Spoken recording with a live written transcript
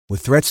With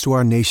threats to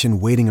our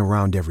nation waiting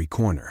around every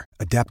corner,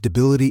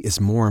 adaptability is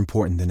more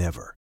important than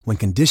ever. When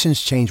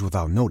conditions change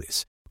without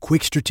notice,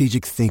 quick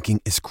strategic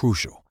thinking is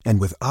crucial.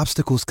 And with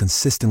obstacles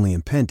consistently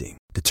impending,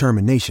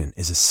 determination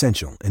is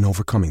essential in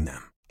overcoming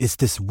them. It's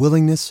this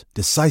willingness,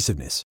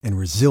 decisiveness, and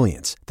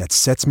resilience that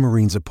sets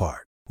Marines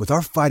apart. With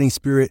our fighting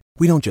spirit,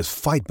 we don't just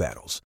fight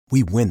battles,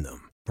 we win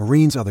them.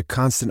 Marines are the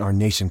constant our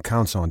nation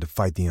counts on to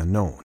fight the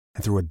unknown.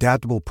 And through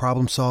adaptable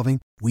problem solving,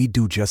 we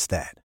do just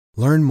that.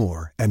 Learn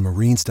more at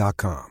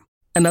marines.com.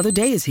 Another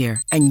day is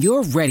here, and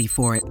you're ready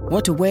for it.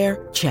 What to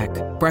wear? Check.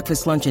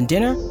 Breakfast, lunch, and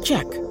dinner?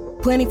 Check.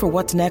 Planning for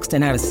what's next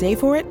and how to save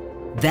for it?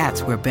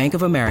 That's where Bank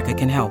of America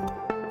can help.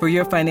 For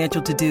your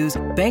financial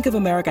to-dos, Bank of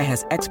America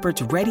has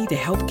experts ready to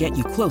help get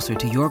you closer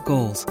to your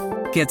goals.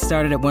 Get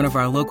started at one of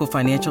our local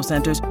financial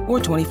centers or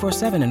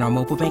 24/7 in our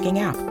mobile banking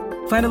app.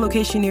 Find a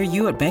location near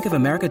you at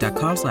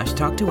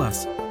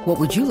bankofamerica.com/talktous. What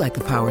would you like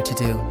the power to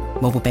do?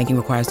 Mobile banking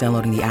requires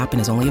downloading the app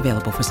and is only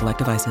available for select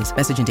devices.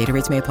 Message and data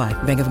rates may apply.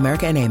 Bank of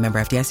America N.A., member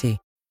FDIC.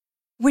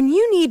 When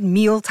you need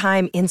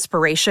mealtime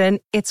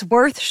inspiration, it's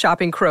worth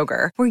shopping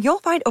Kroger, where you'll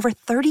find over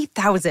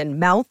 30,000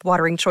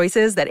 mouth-watering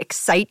choices that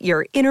excite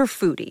your inner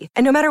foodie.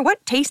 And no matter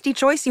what tasty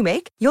choice you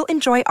make, you'll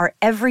enjoy our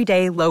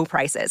everyday low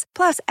prices,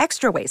 plus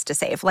extra ways to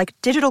save, like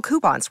digital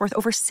coupons worth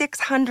over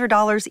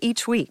 $600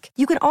 each week.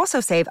 You can also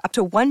save up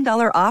to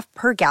 $1 off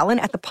per gallon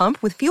at the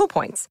pump with fuel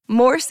points.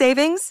 More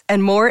savings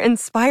and more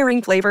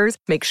inspiring flavors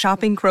make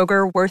shopping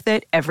Kroger worth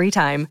it every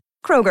time.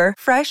 Kroger,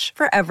 fresh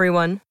for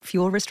everyone.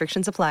 Fuel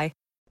restrictions apply.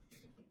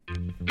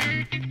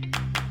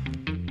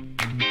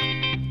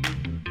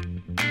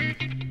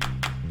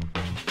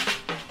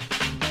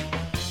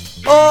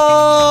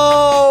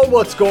 Oh,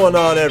 what's going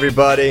on,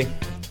 everybody?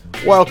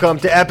 Welcome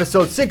to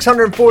episode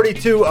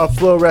 642 of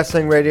Flow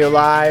Wrestling Radio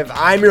Live.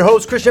 I'm your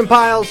host, Christian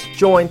Piles,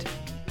 joined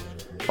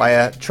by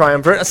a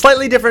triumvirate, a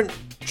slightly different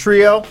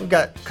trio. We've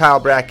got Kyle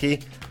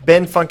Brackey,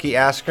 Ben Funky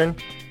Askren,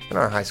 and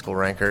our high school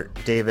ranker,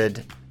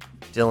 David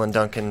Dylan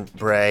Duncan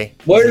Bray.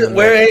 Where's your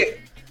man?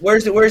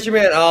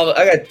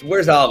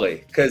 Where's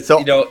Ollie? Because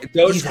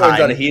Dogecoin's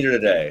on a heater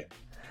today.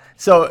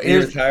 So he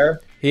retire.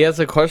 He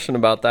has a question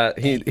about that.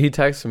 He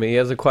texted me. He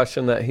has a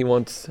question that he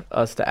wants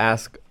us to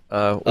ask. We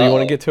want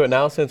to get to it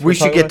now since we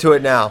should get to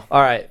it now.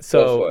 All right.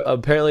 So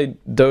apparently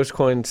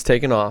Dogecoin's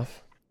taken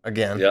off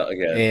again. Yeah,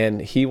 again. And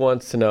he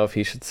wants to know if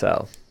he should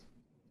sell.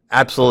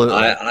 Absolutely.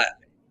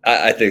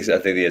 I think so. I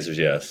think the answer is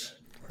yes.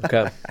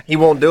 Okay. He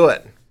won't do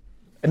it.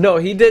 No,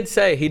 he did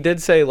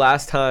say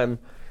last time.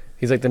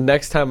 He's like, the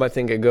next time I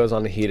think it goes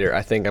on the heater,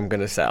 I think I'm going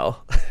to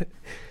sell.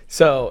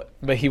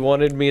 But he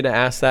wanted me to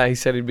ask that. He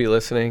said he'd be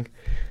listening.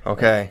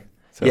 Okay.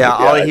 So,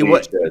 Ollie,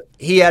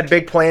 he had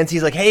big plans.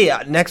 He's like, hey,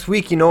 next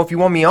week, if you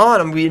want me on,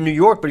 I'm going to be in New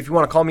York, but if you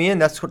want to call me in,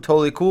 that's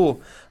totally cool.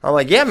 I'm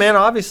like, yeah, man,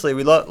 obviously,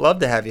 we'd love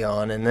to have you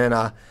on. And then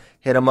I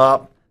hit him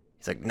up.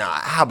 He's like, nah,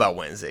 how about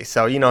Wednesday?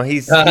 So,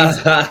 he's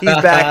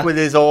back with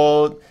his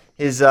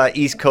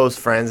East Coast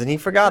friends, and he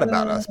forgot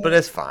about us, but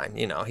it's fine.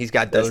 He's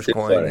got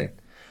Dogecoin.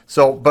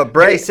 So, but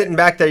Bray, sitting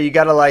back there, you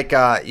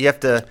gotta you have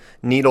to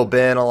needle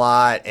bin a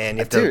lot, and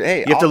you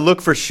have to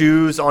look for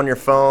shoes on your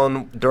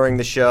phone during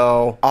the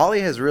show.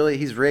 Ollie he's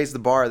raised the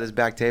bar at this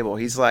back table.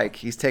 He's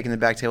taking the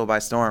back table by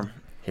storm.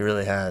 He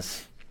really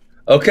has.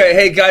 Okay,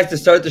 hey guys, to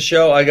start the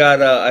show, I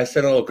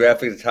sent a little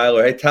graphic to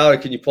Tyler. Hey Tyler,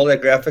 can you pull that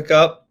graphic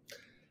up?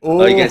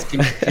 Oh, you guys,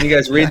 can you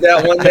guys read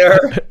that one there?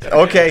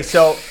 Okay,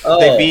 so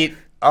they beat.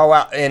 Oh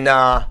wow,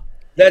 and.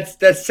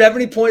 That's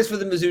 70 points for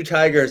the Mizzou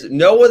Tigers.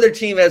 No other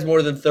team has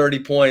more than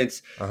 30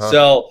 points. Uh-huh.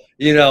 So,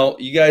 you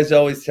guys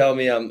always tell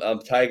me I'm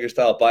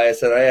Tiger-style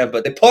biased, and I am.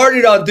 But they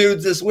partied on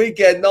dudes this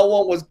weekend. No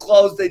one was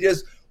close. They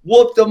just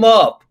whooped them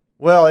up.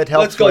 Well, it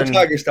helps. Let's go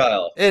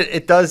Tiger-style.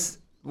 It does,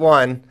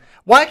 one.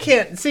 Why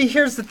can't – see,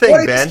 here's the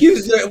thing, Ben.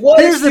 Here's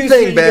the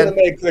thing, Ben. Going to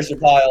make Christian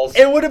Piles?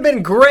 It would have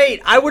been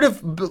great. I would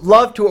have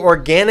loved to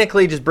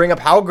organically just bring up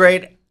how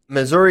great –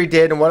 Missouri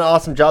did and what an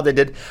awesome job they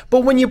did.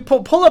 But when you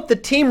pull up the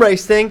team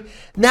race thing,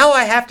 now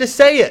I have to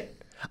say it.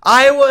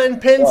 Iowa and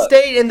Penn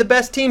State and the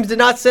best teams did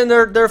not send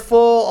their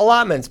full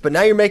allotments. But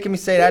now you're making me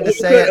say it. I had to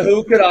say it.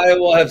 Who could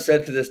Iowa have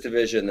sent to this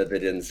division that they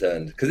didn't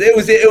send? Because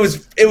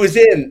it was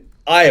in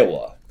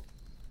Iowa.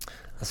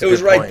 It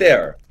was right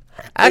there.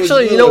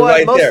 Actually, you know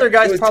what? Most of their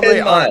guys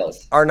probably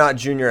are not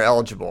junior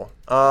eligible.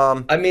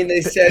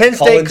 They said Penn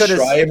State could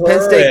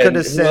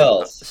have sent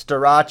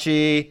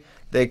Starachi.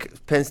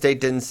 Penn State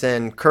didn't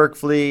send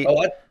Kirkfleet.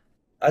 Oh,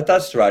 I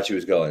thought Starachi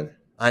was going.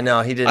 I know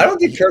he didn't. I don't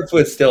think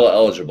Kirkfleet's still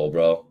eligible,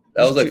 bro.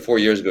 That was like 4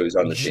 years ago. He was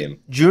on the team.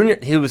 Junior,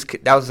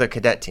 that was a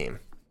cadet team.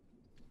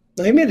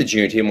 No, he made the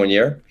junior team 1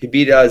 year. He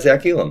beat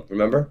Zach Elam.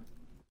 Remember?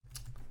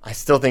 I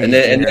still think. And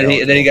then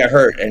he got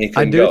hurt and he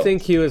couldn't go. I do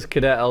think he was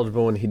cadet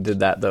eligible when he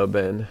did that, though,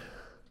 Ben.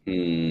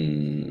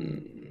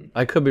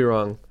 I could be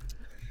wrong.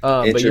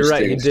 But you're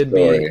right.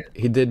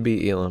 He did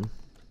beat Elam.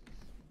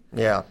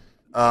 Yeah.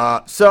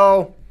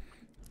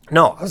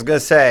 No, I was going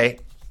to say,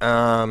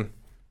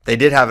 they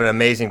did have an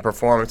amazing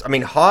performance. I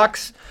mean,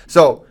 Hawks,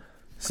 so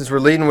since we're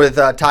leading with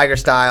Tiger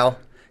style,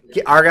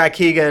 our guy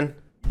Keegan,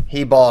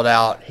 he balled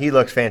out. He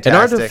looks fantastic.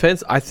 In our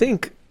defense, I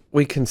think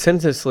we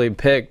consensusly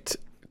picked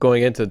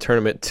going into the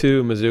tournament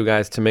 2 Mizzou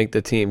guys to make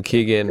the team,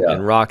 Keegan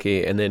and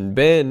Rocky, and then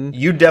Ben.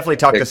 You definitely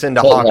talked us into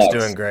Hawks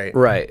doing great.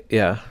 Right,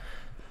 yeah.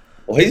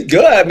 Well, he's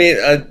good. I mean,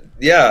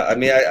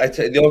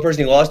 the only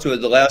person he lost to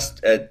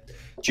at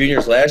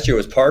juniors last year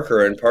was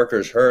Parker, and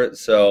Parker's hurt.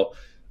 So,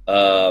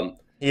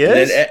 he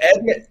is?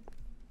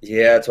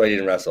 That's why he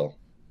didn't wrestle.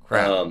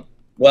 Crap.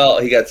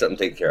 Well, he got something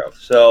taken care of.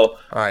 So,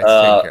 all right,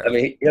 I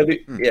mean, he'll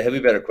be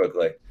better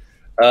quickly.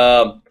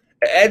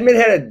 Edmond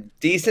had a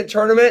decent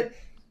tournament.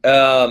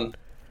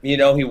 He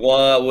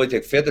won. Was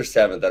it 5th or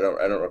 7th?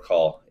 I don't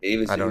recall. He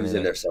was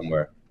in there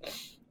somewhere.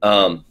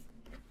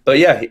 But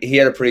yeah, he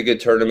had a pretty good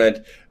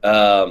tournament.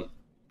 And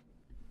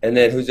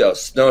then who's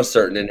else? Snow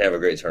Certain didn't have a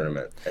great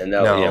tournament. And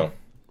now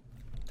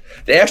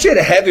they actually had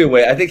a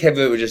heavyweight. I think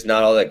heavyweight was just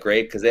not all that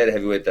great because they had a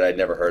heavyweight that I'd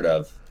never heard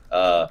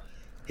of.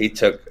 He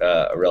took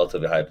a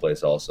relatively high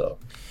place also.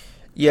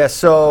 Yeah.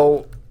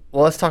 So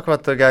let's talk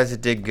about the guys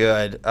that did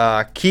good.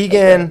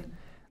 Keegan. Okay.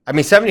 I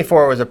mean,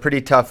 74 was a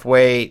pretty tough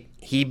weight.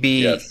 He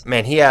beat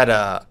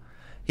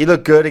he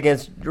looked good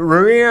against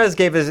Ramirez.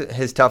 Gave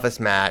his toughest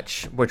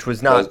match, which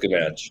was not a good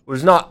match.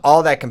 Was not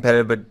all that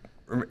competitive, but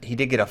he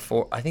did get a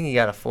 4. I think he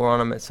got a 4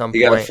 on him at some point.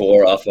 He got a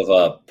 4 off of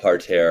a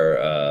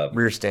parterre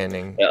rear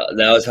standing. Yeah,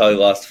 that was how he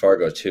lost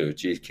Fargo too.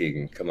 Jeez,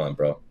 Keegan, come on,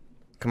 bro.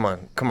 Come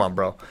on,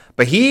 bro.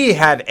 But he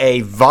had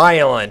a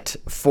violent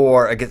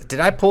 4 against. Did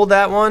I pull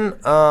that one?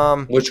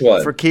 Which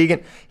one? For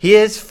Keegan,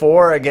 his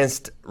 4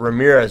 against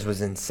Ramirez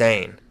was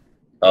insane.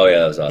 Oh yeah,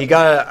 that was awesome. He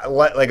got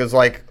it was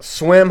like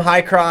swim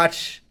high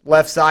crotch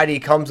left side.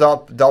 He comes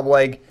up double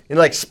leg and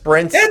like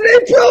sprints. And they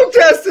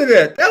protested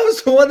it. That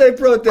was the one they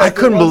protested. I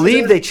couldn't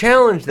believe they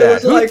challenged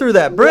that. Who threw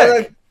that brick?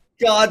 What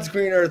God's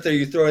green earth are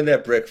you throwing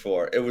that brick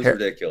for? It was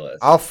ridiculous.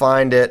 I'll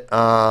find it.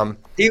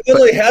 He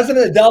literally has him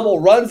in a double,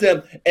 runs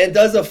him, and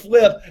does a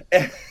flip,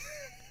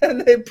 and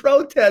they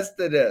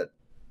protested it.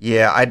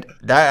 Yeah,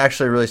 that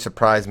actually really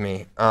surprised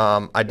me.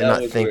 I did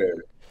not think.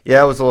 Weird.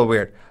 Yeah, it was a little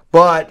weird.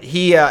 But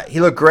he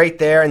looked great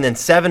there, and then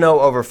 7-0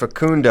 over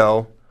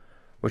Facundo,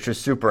 which was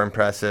super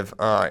impressive.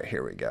 All right,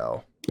 here we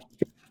go.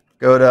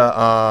 Go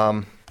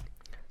to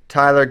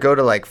Tyler. Go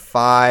to like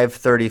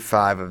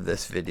 5:35 of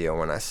this video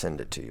when I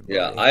send it to you. Buddy.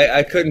 Yeah,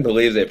 I couldn't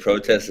believe they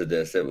protested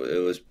this. It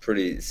was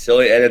pretty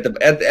silly, and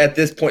at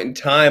this point in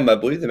time, I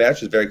believe the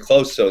match was very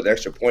close, so the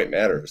extra point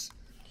matters.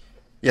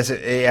 Yes,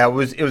 it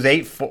was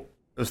 8-4.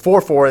 It was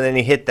 4-4, and then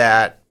he hit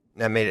that.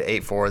 That made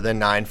it 8-4,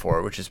 then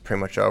 9-4, which is pretty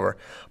much over.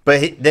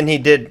 But then he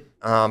did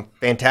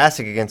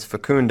fantastic against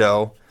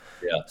Facundo.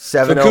 Yeah,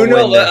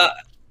 7-0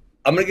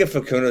 I'm going to give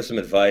Facundo some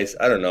advice.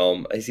 I don't know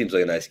him. He seems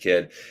like a nice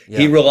kid. Yeah.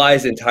 He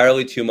relies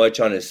entirely too much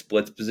on his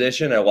splits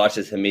position. I watched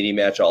his Hamidi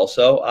match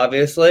also,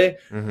 obviously.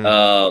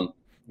 Mm-hmm.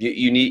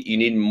 You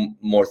need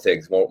more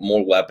things,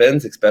 more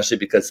weapons, especially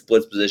because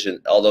splits position,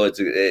 although it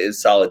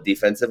is solid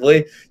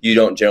defensively, you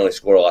don't generally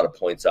score a lot of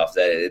points off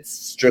that. It's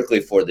strictly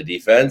for the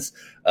defense.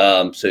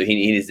 So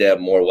he needs to have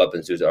more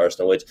weapons to his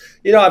arsenal, which,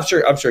 I'm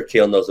sure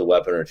Kale knows a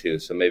weapon or two,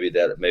 so maybe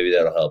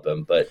that'll help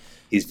him. But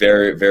he's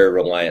very, very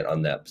reliant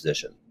on that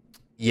position.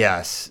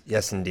 Yes,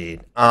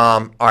 indeed.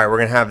 All right, we're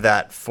gonna have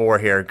that 4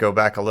 here. Go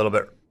back a little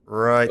bit.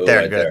 Right there,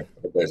 right good.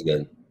 That's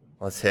good.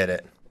 Let's hit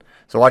it.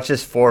 So watch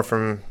this 4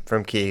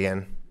 from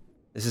Keegan.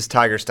 This is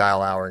Tiger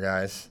Style Hour,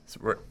 guys.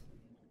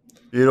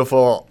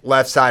 Beautiful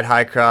left side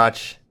high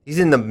crotch. He's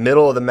in the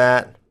middle of the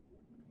mat,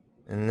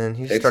 and then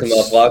he takes starts. Him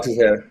off, locks his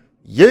hair.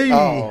 Yay!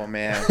 Oh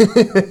man!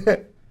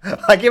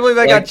 I can't believe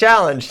I got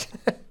challenged.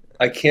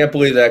 I can't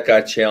believe that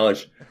got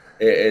challenged.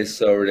 It is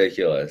so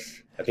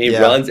ridiculous. I mean, he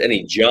runs and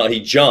he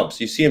jumps.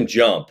 You see him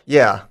jump.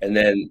 Yeah. And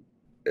then,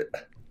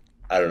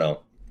 I don't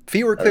know.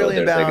 Feet were clearly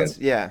in bounds.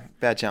 Yeah,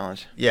 bad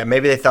challenge. Yeah,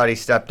 maybe they thought he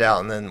stepped out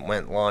and then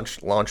went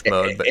launch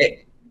mode. But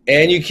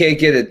and you can't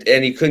get it,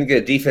 and you couldn't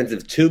get a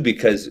defensive 2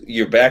 because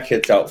your back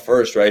hits out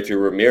first, right? If you're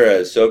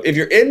Ramirez, so if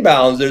you're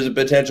inbounds, there's a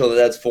potential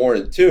that's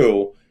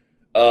 4-2,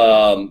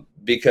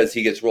 because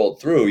he gets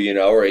rolled through,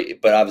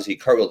 but obviously he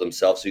cartwheeled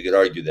himself, so you could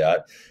argue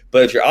that.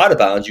 But if you're out of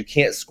bounds, you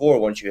can't score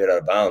once you hit out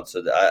of bounds.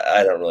 So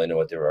I don't really know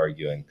what they were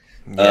arguing.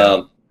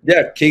 Yeah.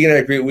 Keegan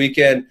had a great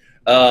weekend.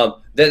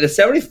 The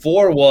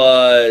 74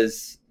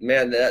 was,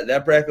 man,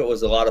 that bracket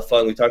was a lot of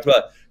fun. We talked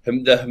about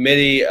the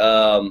Hamidi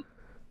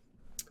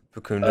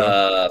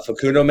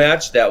Facundo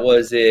match. That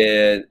was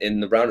in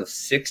the round of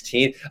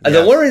 16. Yes.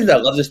 The one reason I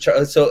love this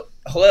tournament, so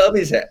let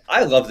me say,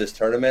 I love this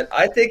tournament.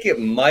 I think it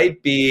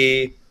might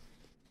be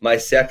my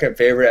second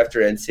favorite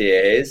after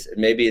NCAAs.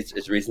 Maybe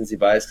it's recency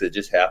bias because it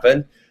just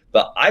happened.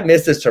 But I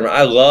miss this tournament.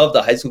 I love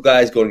the high school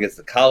guys going against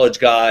the college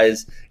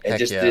guys, and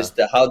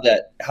how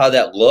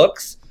that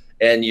looks.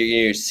 And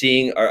you're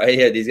seeing, these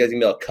guys gonna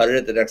be able to cut it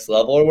at the next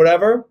level or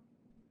whatever.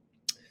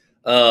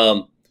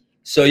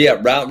 So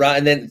yeah, round,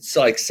 and then it's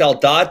like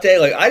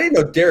Saldate. Like, I didn't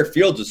know Derek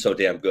Fields was so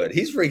damn good.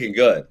 He's freaking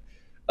good.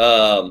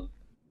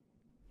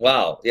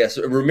 Wow. Yeah.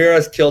 So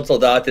Ramirez killed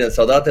Saldate, and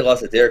Saldate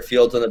lost to Derek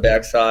Fields on the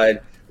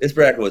backside. This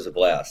bracket was a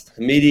blast.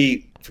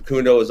 Hamidi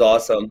Facundo was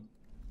awesome.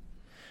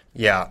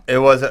 Yeah, it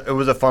was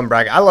a fun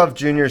bracket. I love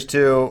juniors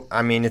too.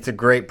 I mean, it's a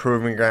great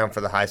proving ground for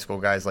the high school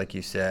guys, like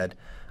you said.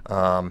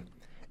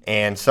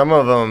 And some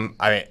of them,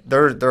 I mean,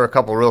 there are a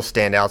couple real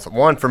standouts.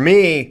 One for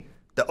me,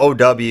 the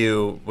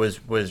OW was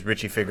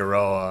Richie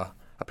Figueroa.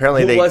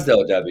 Apparently, Who was the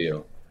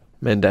OW?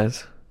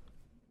 Mendez.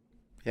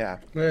 Yeah.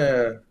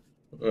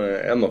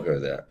 I'm okay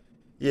with that.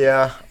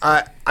 Yeah,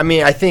 I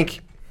mean, I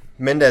think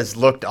Mendez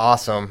looked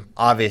awesome,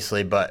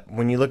 obviously, but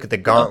when you look at the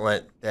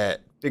gauntlet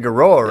that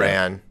Figueroa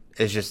ran,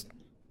 is just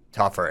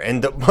tougher.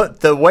 And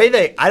the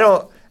way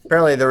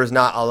apparently there was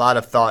not a lot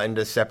of thought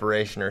into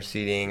separation or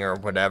seating or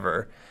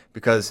whatever,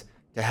 because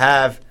to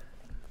have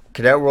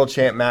Cadet World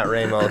Champ Matt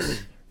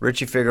Ramos,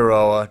 Richie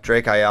Figueroa,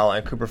 Drake Ayala,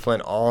 and Cooper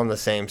Flynn all on the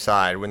same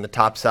side, when the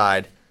top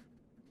side,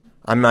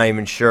 I'm not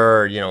even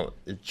sure,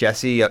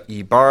 Jesse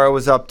Ibarra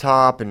was up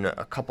top and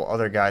a couple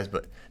other guys,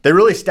 but they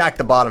really stacked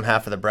the bottom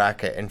half of the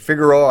bracket. And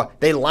Figueroa,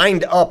 they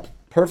lined up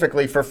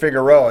perfectly for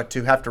Figueroa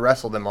to have to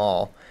wrestle them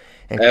all.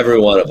 And every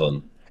one of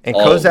them. And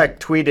Kozak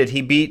tweeted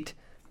he beat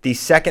the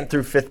 2nd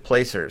through 5th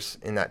placers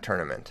in that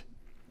tournament,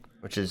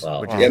 which is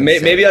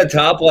maybe on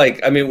top.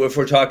 If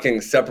we're talking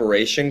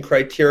separation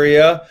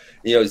criteria,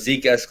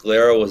 Zeke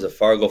Escalera was a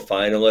Fargo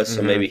finalist,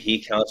 so maybe he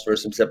counts for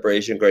some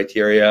separation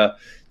criteria.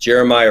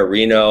 Jeremiah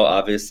Reno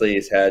obviously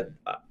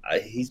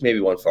he's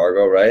maybe won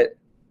Fargo, right?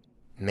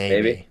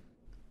 Maybe.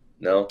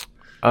 No.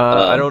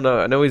 I don't know.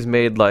 I know he's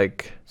made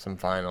some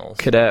finals,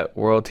 cadet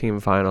world team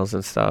finals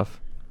and stuff.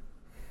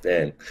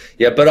 Dang.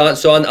 Yeah, but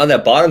on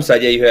that bottom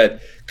side, you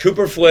had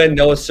Cooper Flynn,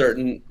 Noah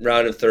Certain,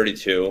 round of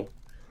 32.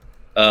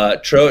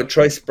 Troy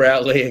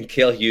Spratly and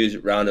Cale Hughes,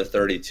 round of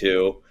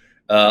 32.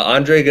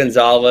 Andre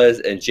Gonzalez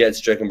and Jed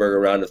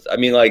Strickenberger, round of.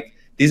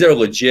 These are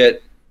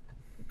legit.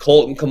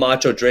 Colton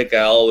Camacho, Drake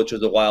Ayala, which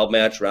was a wild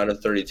match, round of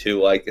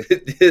 32.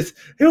 It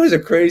was a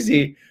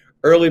crazy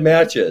early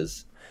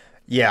matches.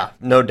 Yeah,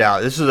 no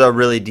doubt. This was a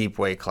really deep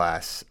weight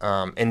class,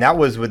 and that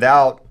was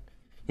without,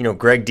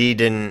 Greg D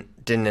didn't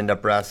end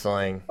up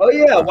wrestling. Oh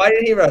yeah, why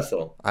didn't he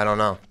wrestle? I don't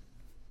know.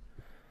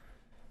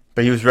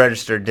 But he was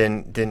registered,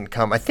 didn't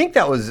come. I think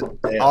that was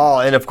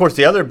all. And of course,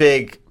 the other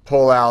big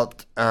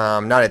pullout,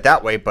 not at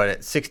that weight, but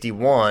at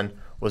 61,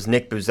 was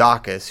Nick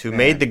Bouzakis, who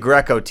made the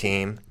Greco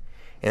team.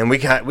 And we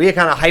kind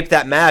of hyped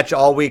that match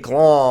all week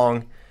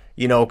long,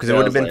 because it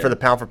would have been for the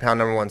pound-for-pound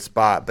number 1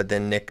 spot. But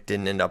then Nick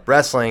didn't end up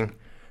wrestling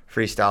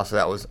freestyle, so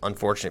that was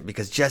unfortunate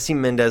because Jesse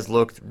Mendez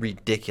looked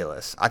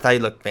ridiculous. I thought he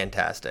looked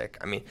fantastic.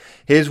 I mean,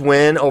 his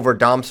win over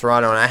Dom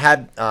Serrano, and I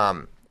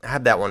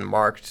had that one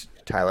marked,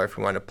 Tyler, if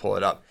we wanted to pull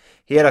it up.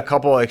 He had a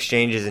couple of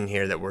exchanges in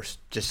here that were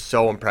just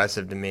so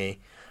impressive to me.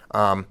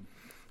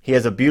 He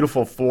has a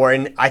beautiful 4,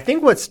 and I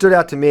think what stood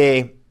out to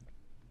me,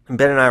 and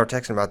Ben and I were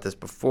texting about this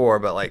before,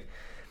 but I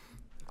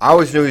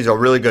always knew he was a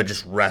really good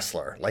just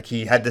wrestler.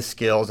 He had the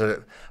skills.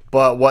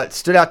 But what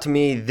stood out to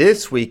me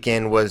this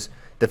weekend was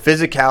the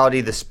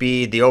physicality, the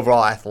speed, the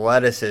overall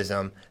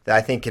athleticism that I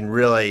think can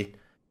really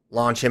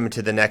launch him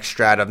into the next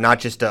strata of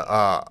not just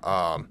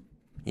a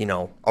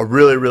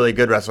really, really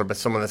good wrestler, but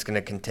someone that's going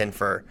to contend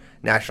for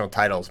national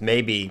titles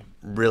maybe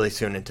really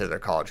soon into their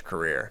college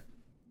career.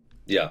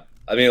 Yeah.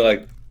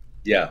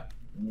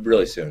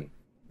 Really soon.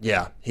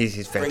 Yeah, he's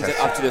fantastic. Brings it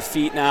up to the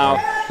feet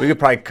now. We could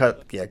probably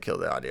kill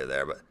the audio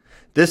there, but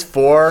this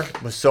 4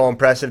 was so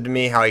impressive to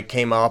me how he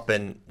came up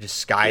and just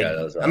skied. Yeah,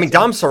 that was awesome. I mean,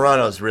 Dom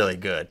Serrano is really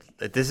good.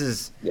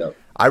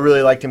 I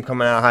really liked him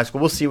coming out of high school.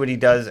 We'll see what he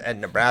does at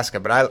Nebraska,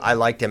 but I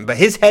liked him. But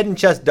his head and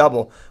chest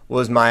double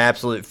was my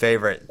absolute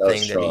favorite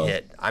thing that he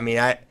hit. I mean,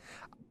 I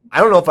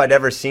don't know if I'd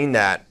ever seen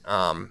that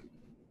from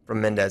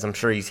Mendez. I'm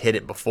sure he's hit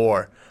it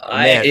before.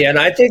 And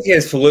I think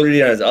his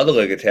fluidity on his other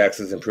leg attacks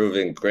is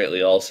improving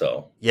greatly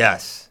also.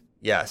 Yes.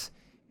 And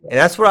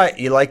that's what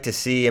you like to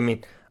see. I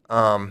mean,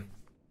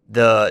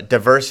 the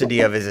diversity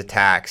of his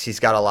attacks. He's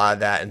got a lot of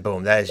that, and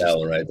boom, that is just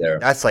one right there.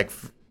 That's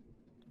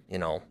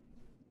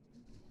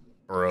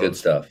good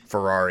stuff.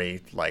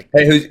 Ferrari,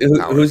 Hey,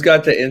 who's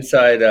got the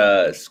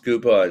inside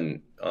scoop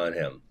on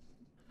him,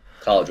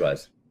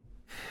 college-wise?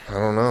 I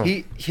don't know.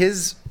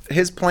 His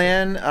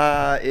plan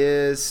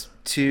is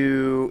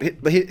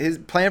his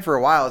plan for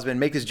a while has been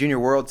make this junior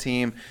world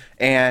team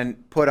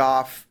and put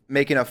off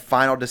making a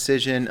final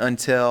decision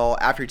until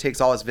after he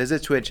takes all his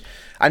visits, which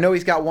I know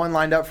he's got one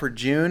lined up for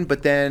June,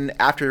 but then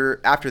after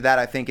that,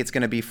 I think it's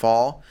going to be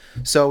fall.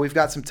 So we've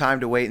got some time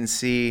to wait and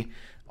see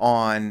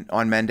on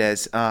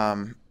Mendez.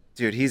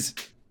 Dude, he's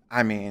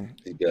a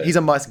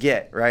must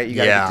get, right? You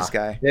got to get this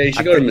guy. Yeah, you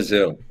should go to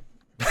Mizzou.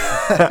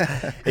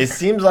 It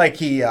seems like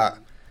he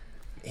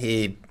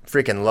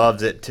freaking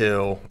loves it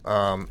too.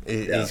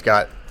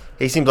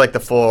 He seems like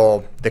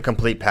the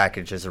complete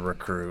package as a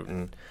recruit.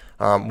 And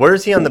where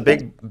is he on the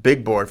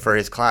big board for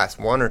his class?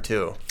 1 or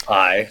 2?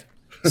 High.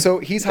 So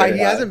he's high. He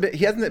hasn't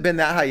been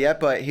that high yet,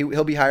 but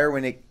he'll be higher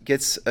when it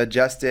gets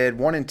adjusted.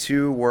 1 and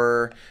 2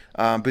 were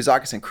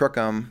Bouzakis and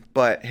Crookham,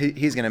 but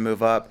he's going to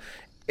move up.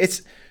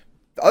 It's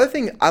the other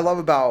thing I love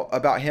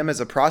about him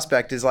as a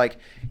prospect is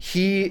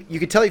you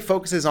could tell he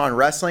focuses on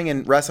wrestling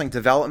and wrestling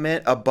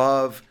development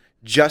above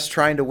just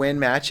trying to win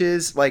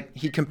matches. Like,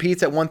 he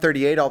competes at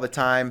 138 all the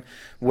time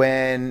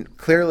when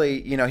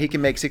clearly, he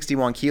can make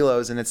 61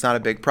 kilos and it's not a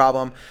big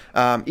problem.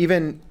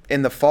 Even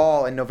in the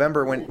fall, in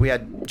November, when we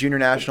had junior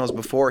nationals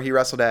before, he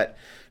wrestled at,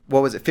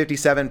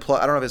 57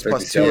 plus, I don't know if it's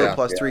plus 2 or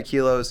plus 3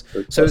 kilos.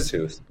 So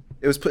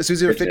it was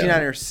either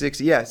 59 or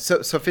 60. Yeah,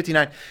 so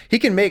 59. He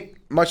can make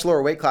much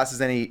lower weight classes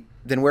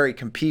than where he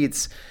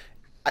competes.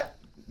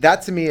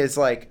 That to me is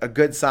like a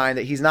good sign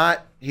that he's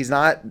not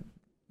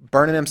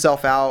burning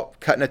himself out,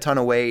 cutting a ton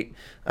of weight.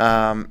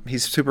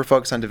 He's super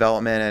focused on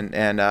development,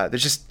 and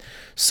there's just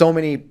so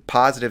many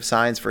positive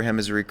signs for him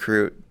as a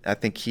recruit. I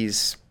think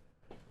he's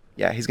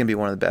going to be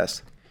one of the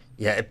best.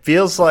 Yeah, it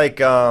feels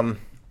like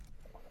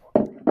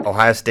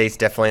Ohio State's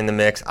definitely in the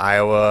mix.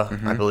 Iowa,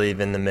 I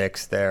believe, in the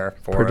mix there.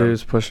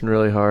 Purdue's pushing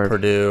really hard.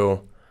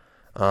 Purdue.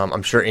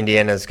 I'm sure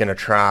Indiana's going to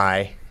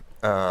try.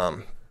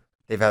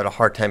 They've had a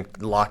hard time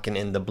locking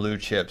in the blue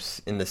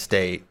chips in the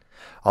state.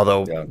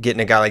 Although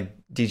getting a guy like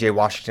DJ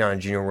Washington on a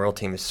junior world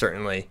team is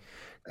certainly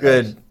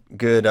good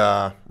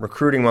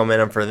recruiting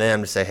momentum for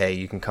them to say, hey,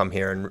 you can come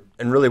here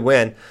and really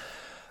win.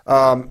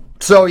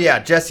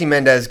 Jesse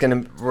Mendez he's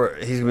going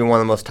to be one of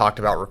the most talked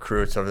about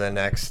recruits over the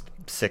next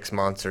 6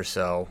 months or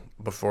so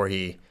before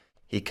he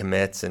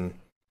commits, and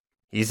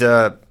he's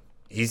I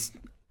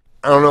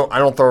don't know, I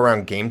don't throw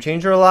around game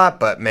changer a lot,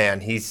 but man,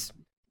 he's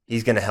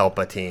going to help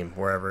a team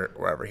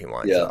wherever he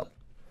winds up.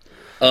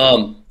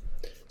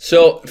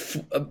 So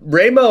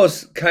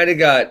Ramos kind of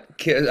back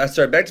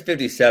to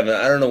 57.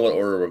 I don't know what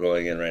order we're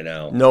going in right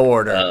now. No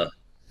order.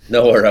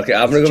 No order. Okay,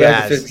 I'm going to go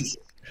back to 50.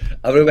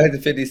 I'm going to go back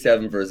to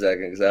 57 for a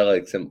second because I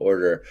like some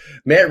order.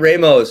 Matt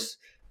Ramos,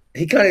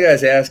 he kind of got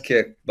his ass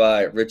kicked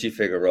by Richie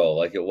Figueroa.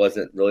 Like, it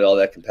wasn't really all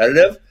that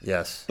competitive.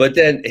 Yes. But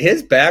then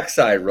his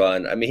backside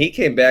run, I mean, he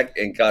came back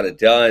and got it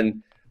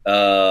done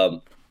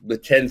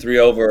with 10-3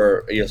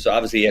 over. So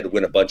obviously he had to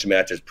win a bunch of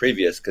matches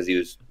previous because he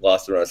was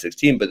lost in round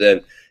 16, but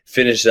then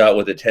finished out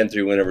with a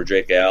 10-3 win over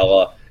Drake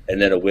Ayala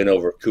and then a win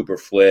over Cooper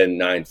Flynn,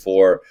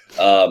 9-4.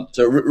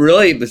 So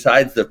really,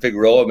 besides the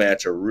Figueroa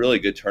match, a really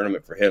good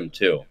tournament for him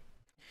too.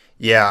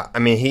 Yeah, I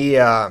mean,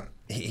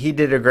 he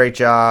did a great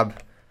job.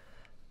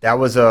 That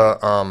was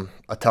a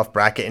tough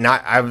bracket, and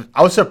I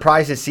was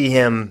surprised to see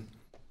him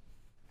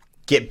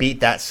get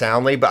beat that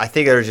soundly. But I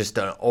think there's just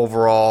an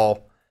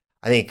overall.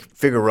 I think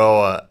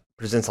Figueroa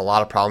presents a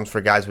lot of problems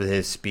for guys with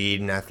his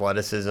speed and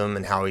athleticism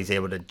and how he's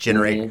able to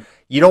generate. Mm-hmm.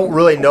 You don't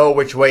really know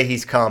which way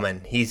he's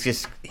coming.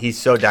 He's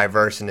so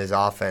diverse in his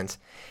offense,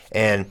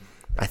 and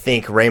I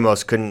think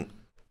Ramos couldn't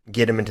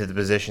get him into the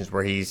positions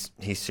where he's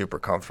super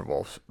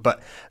comfortable.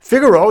 But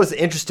Figueroa is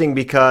interesting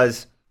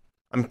because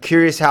I'm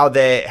curious how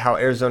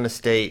Arizona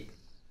State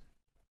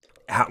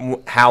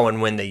how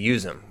and when they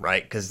use him,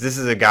 right? Because this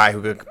is a guy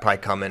who could probably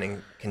come in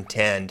and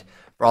contend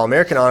for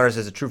All-American honors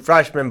as a true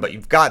freshman, but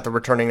you've got the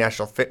returning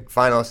national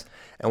finalist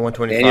at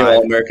 125. And you have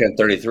All-American at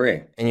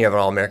 33. And you have an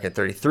All-American at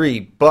 33.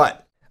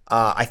 But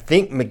I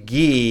think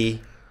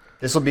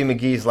this will be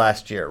McGee's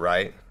last year,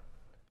 right?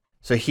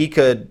 So they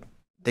could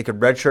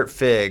redshirt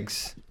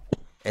Figs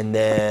and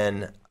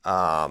then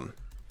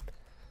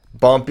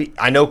Bumpy.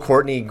 I know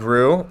Courtney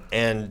grew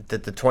and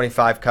that the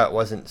 25 cut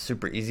wasn't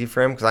super easy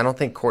for him because I don't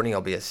think Courtney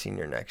will be a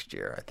senior next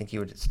year. I think he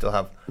would still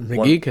have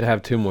McGee could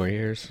have 2 more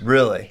years.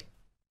 Really?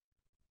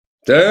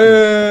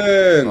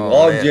 Dang,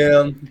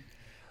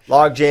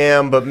 log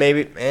jam, but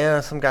maybe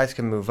some guys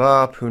can move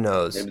up. Who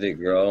knows? Maybe they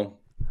grow.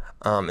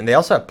 And they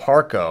also have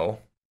Parco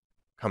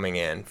coming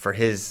in for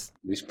his.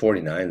 He's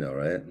 49 though,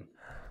 right?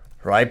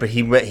 Right, but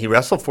he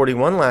wrestled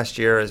 41 last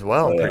year as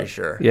well. I'm pretty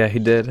sure. Yeah, he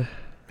did.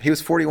 He was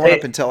 41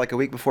 up until like a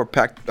week before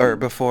Big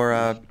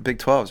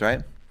 12s,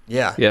 right?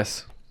 Yeah.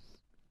 Yes.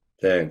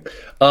 Dang.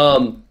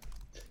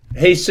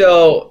 Hey,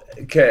 so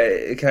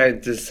kind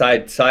of just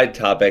side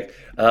topic.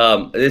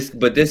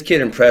 This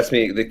kid impressed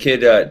me. The kid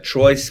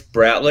Troy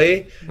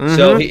Spratley. Mm-hmm.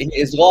 So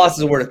his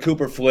losses were to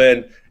Cooper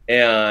Flynn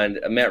and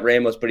Matt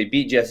Ramos, but he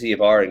beat Jesse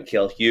Ibarra and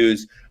Cale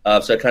Hughes.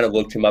 So I kind of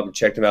looked him up and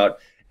checked him out.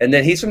 And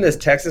then he's from this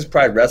Texas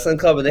Pride Wrestling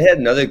Club, and they had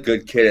another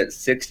good kid at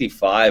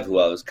 65 who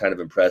I was kind of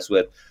impressed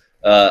with.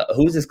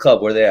 Who's this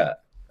club? Where are they at?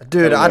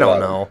 Dude, I don't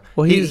know.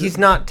 Well, he's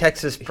not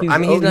Texas.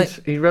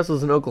 He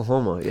wrestles in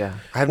Oklahoma. Yeah,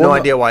 I have no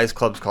idea why his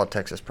club's called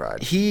Texas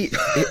Pride. He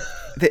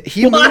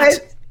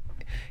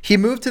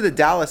moved to the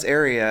Dallas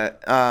area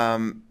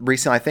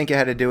recently. I think it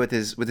had to do with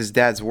his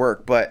dad's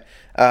work, but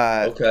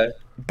okay.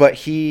 But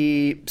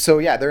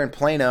they're in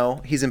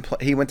Plano.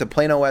 He went to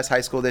Plano West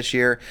High School this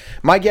year.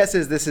 My guess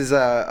is this is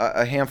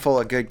a handful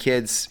of good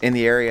kids in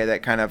the area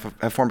that kind of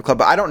have formed a club.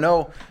 But I don't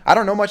know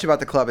much about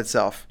the club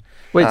itself.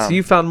 Wait, so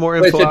you found more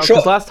info out?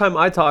 Because last time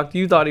I talked,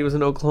 you thought he was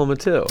in Oklahoma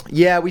too.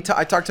 Yeah,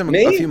 I talked to him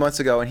a few months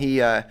ago, and his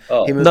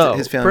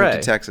family moved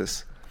to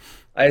Texas.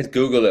 I just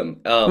Googled him.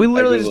 We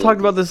literally just talked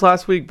about this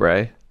last week,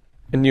 Bray.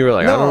 And you were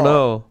like, I don't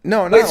know.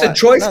 No, wait, so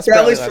Troy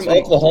Spratley's from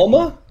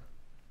Oklahoma?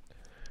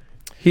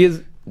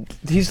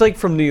 He's like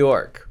from New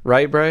York,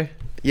 right, Bray?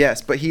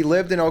 Yes, but he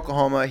lived in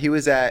Oklahoma. He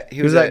was at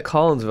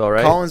Collinsville,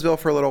 right? Collinsville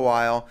for a little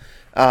while.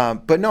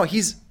 But no,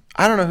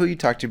 I don't know who you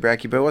talked to,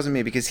 Bracky, but it wasn't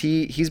me because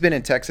he's been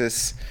in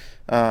Texas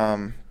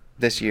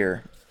this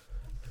year.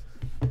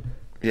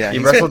 Yeah, he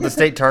wrestled the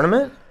state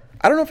tournament.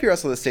 I don't know if he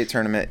wrestled the state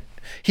tournament.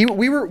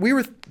 We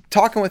were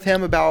talking with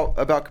him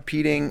about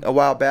competing a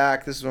while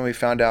back. This is when we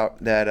found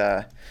out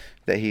that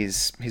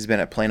he's been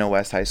at Plano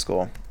West High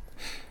School.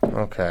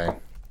 Okay.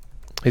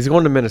 He's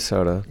going to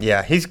Minnesota.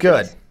 Yeah, he's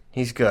good.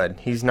 He's good.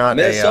 He's not.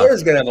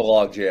 Minnesota's gonna have a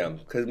log jam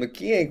because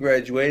McKee ain't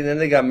graduating. Then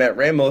they got Matt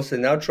Ramos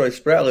and now Troy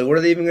Spratly. What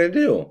are they even gonna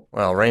do?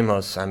 Well,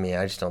 Ramos. I mean,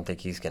 I just don't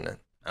think he's gonna.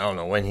 I don't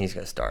know when he's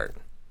gonna start.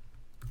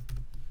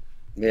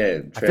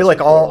 Yeah,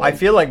 I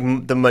feel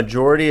like the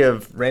majority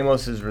of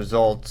Ramos's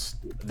results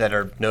that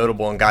are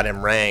notable and got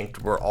him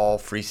ranked were all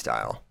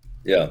freestyle.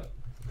 Yeah,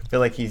 I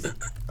feel like he's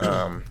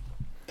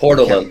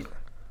Portal.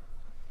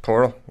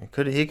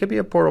 He could be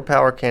a portal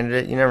power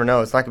candidate. You never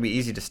know. It's not gonna be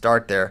easy to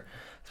start there,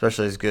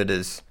 especially as good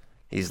as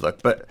he's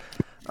looked. But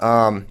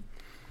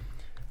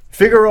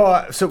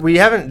Figueroa. So we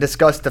haven't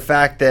discussed the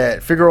fact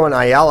that Figueroa and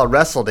Ayala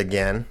wrestled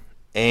again,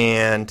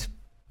 and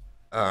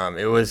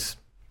it was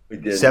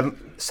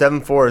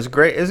 7-4. It was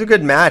great. It was a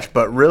good match,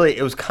 but really,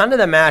 it was kind of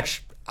the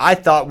match I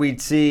thought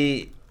we'd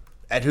see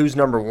at Who's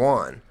Number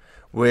One,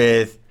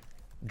 with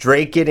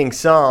Drake getting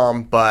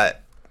some,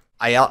 but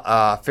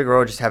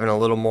Figueroa just having a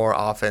little more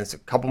offense, a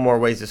couple more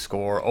ways to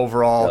score.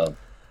 Overall,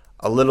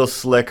 a little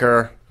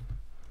slicker,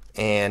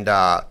 and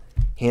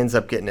he ends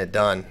up getting it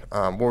done.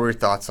 What were your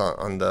thoughts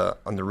on the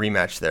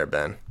rematch there,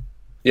 Ben?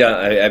 Yeah,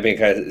 I mean,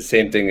 kind of the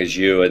same thing as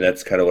you, and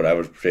that's kind of what I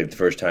was predicting the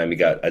first time. He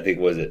got, I think,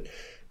 was it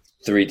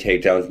 3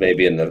 takedowns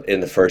maybe in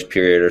the first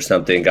period or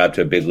something, got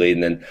to a big lead.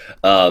 And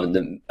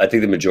then I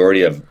think the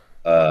majority of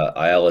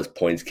Ayala's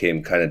points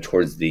came kind of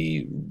towards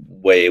the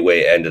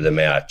way end of the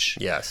match.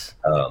 Yes.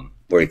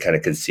 Where he kind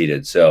of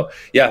conceded. So,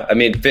 yeah, I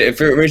mean,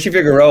 for Richie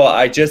Figueroa,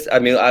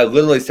 I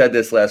literally said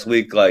this last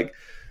week, like,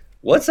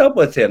 what's up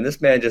with him?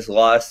 This man just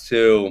lost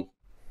to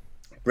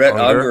Brett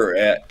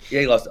Unger.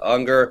 He lost to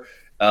Unger.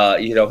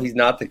 He's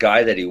not the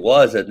guy that he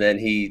was, and then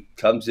he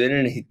comes in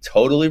and he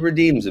totally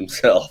redeems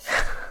himself.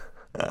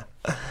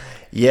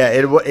 Yeah,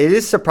 it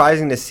is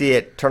surprising to see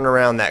it turn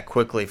around that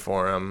quickly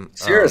for him.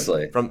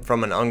 Seriously,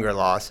 from an Unger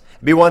loss.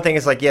 It'd be one thing.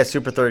 It's like, yeah,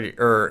 Super 30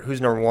 or Who's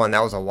Number One.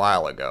 That was a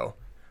while ago,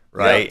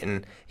 right? Yeah.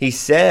 And he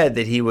said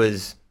that he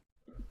was,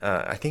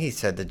 I think he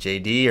said to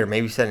JD, or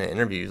maybe said in an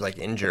interview, he was like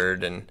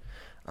injured, and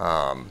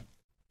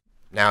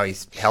now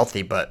he's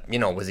healthy. But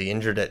was he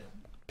injured at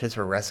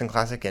Pittsburgh Wrestling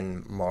Classic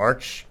in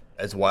March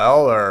as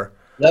well, or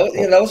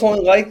that was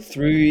only like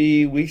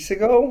 3 weeks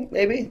ago,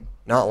 maybe.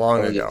 Not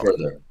long ago.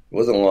 Further. It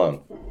wasn't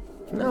long.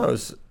 No, it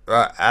was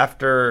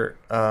after.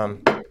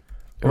 It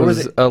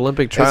was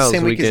Olympic Trials. It was the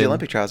same week weekend. as the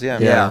Olympic Trials. Yeah.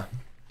 Yeah.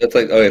 That's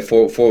like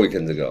 4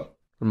 weekends ago.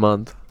 A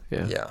month.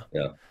 Yeah.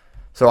 Yeah.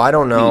 So I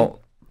don't know,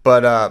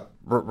 but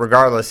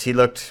regardless, he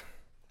looked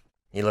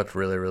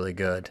really, really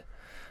good.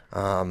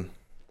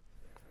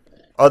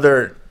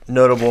 Other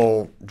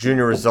notable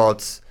junior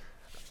results.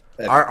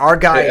 Our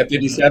guy at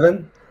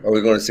 57. Or are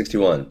we going to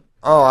 61?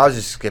 Oh, I was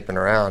just skipping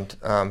around.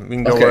 We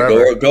can go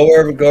wherever. Go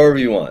wherever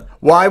you want.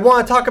 Well, I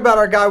want to talk about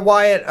our guy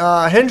Wyatt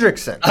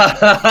Hendrickson.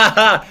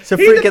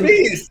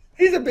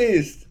 He's a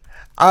beast.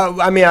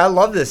 I mean, I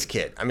love this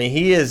kid. I mean,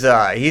 he is.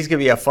 He's gonna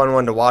be a fun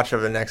one to watch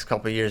over the next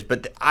couple of years.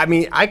 But I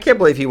mean, I can't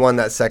believe he won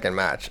that second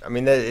match. I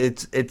mean,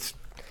 it's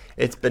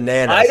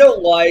bananas. I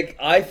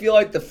feel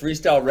like the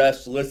freestyle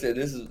refs. Listen,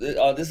 this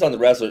is on the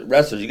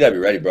wrestlers. You gotta be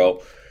ready,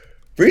 bro.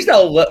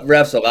 Freestyle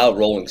refs allow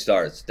rolling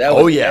starts. That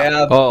was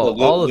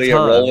absolutely a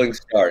rolling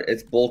start.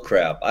 It's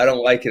bullcrap. I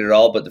don't like it at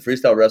all, but the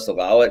freestyle refs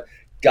allow it.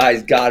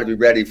 Guys got to be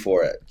ready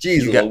for it.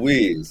 Jeez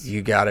Louise.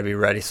 You got to be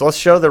ready. So let's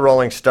show the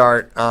rolling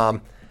start. We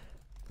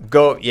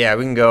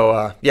can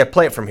go.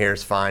 Play it from here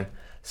is fine.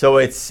 So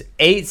it's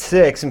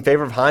 8-6 in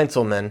favor of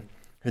Heinzelman.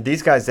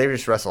 These guys, they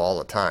just wrestle all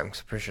the time. I'm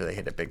pretty sure they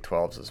hit at Big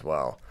 12s as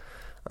well.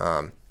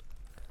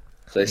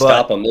 So they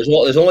stop them.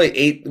 There's only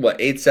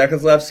 8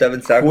 seconds left,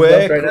 7 seconds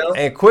left right now?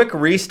 A quick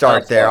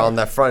restart there on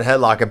the front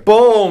headlock. And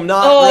boom,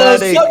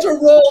 ready. Such a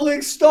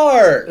rolling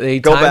start. He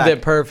timed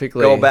it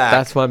perfectly. Go back.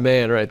 That's my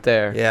man right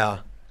there. Yeah.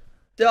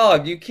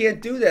 Dog, you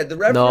can't do that. The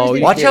referees. No,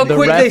 watch how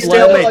quick they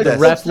stalemate this. The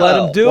ref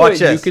let him do it.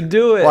 You can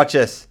do it. Watch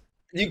this.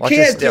 You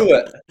can't do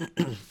it.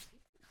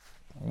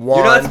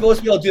 You're not supposed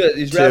to be able to do it.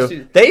 These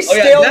refs. They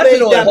stalemate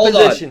that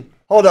position.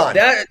 Hold on.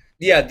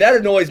 That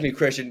annoys me,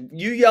 Christian.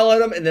 You yell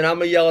at him, and then I'm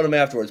gonna yell at him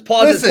afterwards.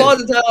 Pause it,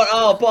 Tyler.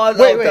 Oh, pause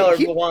it, Tyler.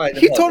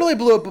 He totally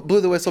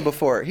blew the whistle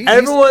before.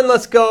 Everyone,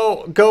 let's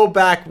go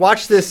back.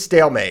 Watch this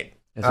stalemate.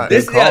 It's a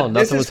big call.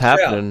 Nothing was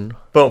happening.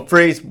 Boom.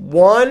 Freeze.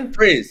 One.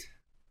 Freeze.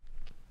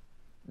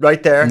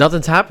 Right there.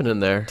 Nothing's happening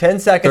there. 10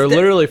 seconds. They're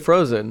literally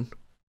frozen.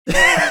 Play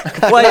it.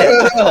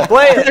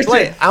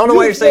 I don't know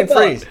why you're saying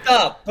freeze.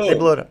 Stop. They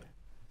blew it up.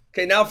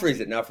 Okay, now freeze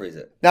it. Now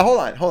hold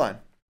on.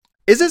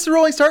 Is this a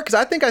rolling start? Because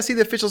I think I see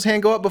the official's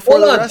hand go up before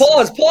the rest.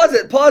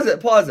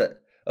 Pause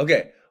it.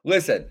 Okay,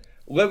 listen.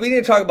 we need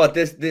to talk about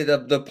this.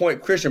 The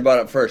point Christian brought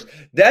up first.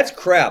 That's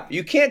crap.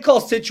 You can't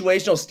call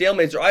situational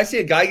stalemates. Or I see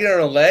a guy get on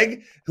a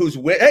leg who's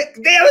Hey,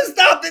 they haven't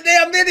stopped the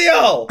damn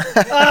video.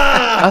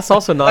 That's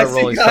also not a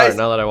rolling start.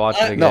 Now that I watch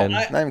it again, no,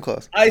 not even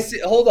close. I see.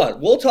 Hold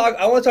on. We'll talk.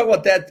 I want to talk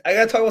about that. I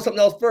got to talk about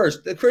something else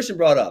first. That Christian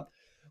brought up.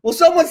 Will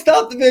someone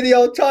stop the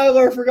video,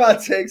 Tyler? For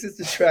God's sakes, it's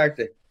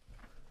distracting.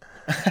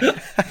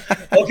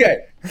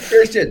 Okay,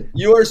 Christian,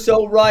 you are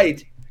so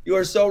right. You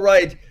are so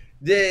right.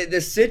 The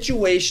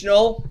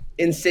situational,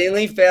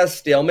 insanely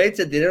fast stalemates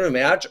at the end of a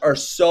match are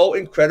so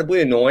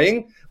incredibly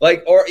annoying.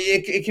 Like, or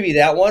it can be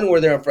that one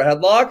where they're in for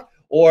headlock,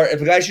 or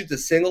if a guy shoots a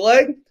single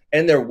leg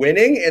and they're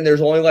winning and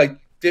there's only like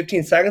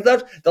 15 seconds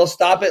left, they'll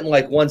stop it in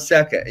like 1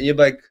 second. And you're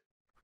like,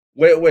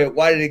 wait,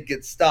 why did it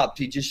get stopped?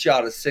 He just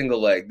shot a single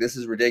leg. This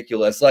is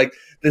ridiculous. Like,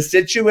 the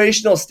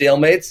situational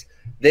stalemates,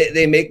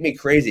 they make me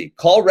crazy.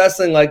 Call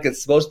wrestling like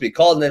it's supposed to be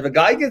called. And if a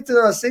guy gets in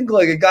on a single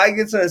leg, a guy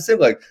gets in a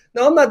single leg.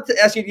 No, I'm not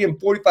asking you to give him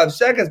 45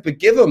 seconds, but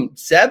give him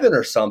 7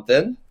 or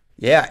something.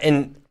 Yeah,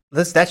 and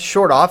that's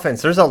short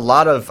offense. There's a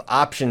lot of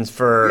options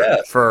for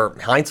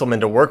Heinzelman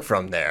to work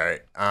from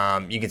there.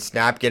 You can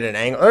snap, get an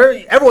angle.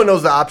 Everyone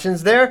knows the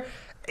options there.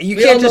 You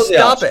can't just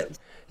stop it.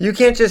 You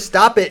can't just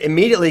stop it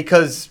immediately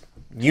because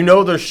you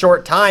know there's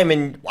short time,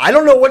 and I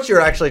don't know what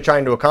you're actually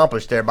trying to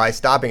accomplish there by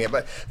stopping it.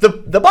 But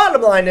the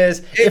bottom line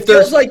is, it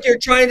feels like you're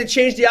trying to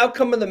change the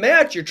outcome of the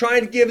match. You're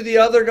trying to give the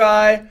other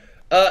guy,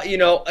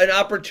 an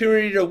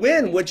opportunity to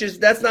win,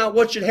 that's not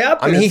what should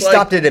happen. I mean, he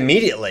stopped it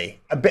immediately.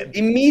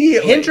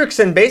 Immediately.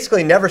 Hendrickson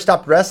basically never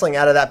stopped wrestling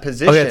out of that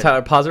position. Okay,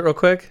 Tyler, pause it real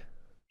quick.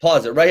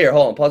 Pause it right here.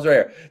 Hold on. Pause right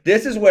here.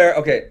 This is where,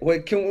 okay,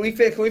 wait, can we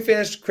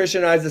finish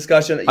Christian and I's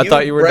discussion? I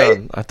thought you were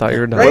done.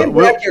 Ray and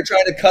Breck, you're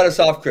trying to cut us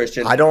off,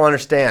 Christian. I don't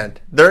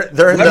understand. They're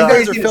in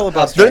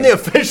the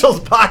officials'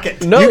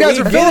 pocket. No, you guys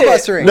are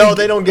filibustering. No,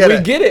 they don't get it.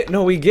 We get it.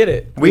 No, we get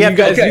it.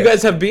 You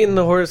guys have beaten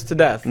the horse to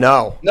death.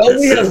 No,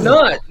 we have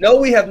not. No,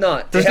 we have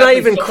not. There's not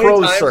even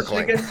crows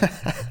circling.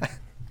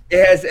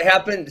 It has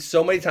happened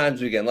so many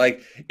times weekend.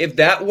 Like, if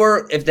that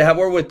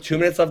were with 2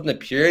 minutes left in the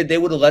period, they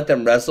would have let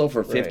them wrestle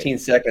for 15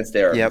 seconds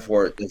there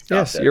before they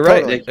stopped. Yes, you're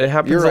right. It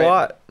happens a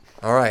lot.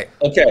 All right.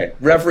 Okay,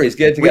 referees,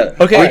 get it together.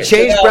 We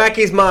changed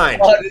Bracky's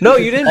mind. No,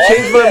 you didn't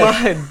change my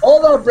mind.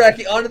 Hold on,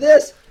 Bracky. On to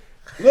this.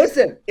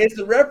 Listen, it's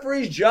the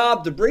referee's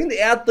job to bring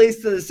the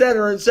athletes to the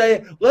center and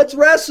say, let's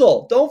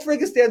wrestle. Don't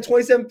freaking stand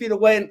 27 feet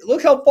away. And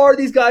look how far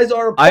these guys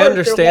are apart. I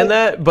understand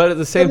that, but at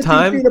the same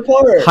time,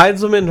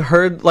 Heinzelman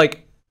heard,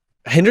 like,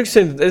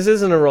 Hendrickson, this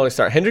isn't a rolling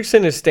start.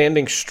 Hendrickson is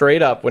standing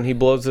straight up when he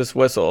blows this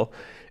whistle,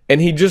 and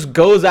he just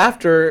goes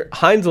after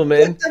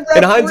Heinzelman,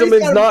 and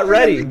Heinzelman's not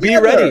ready. Be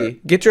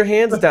ready. Get your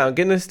hands down.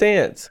 Get in a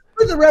stance.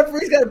 The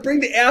referee's got to bring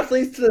the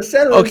athletes to the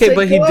center. Okay,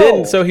 but he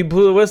didn't, so he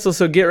blew the whistle,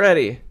 so get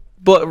ready.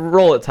 But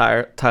roll it,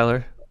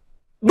 Tyler.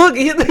 Look,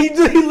 he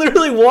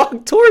literally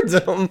walked towards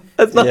him.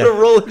 That's not a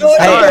rolling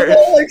start. It's a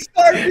rolling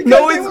start.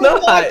 No, it's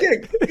not.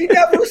 Walking. He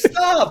never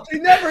stopped. He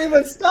never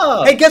even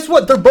stopped. Hey, guess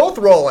what? They're both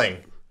rolling.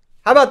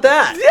 How about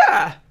that?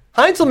 Yeah.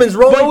 Heinzelman's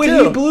rolling But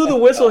when he blew the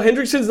whistle,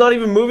 Hendrickson's not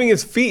even moving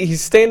his feet.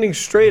 He's standing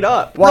straight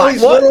up. No,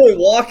 he's literally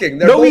walking.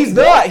 No, he's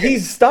not.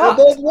 He's stopped.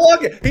 They're both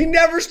walking. He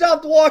never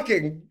stopped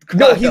walking.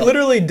 No, he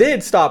literally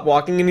did stop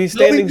walking, and he's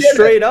standing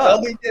straight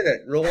up. No, he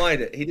didn't.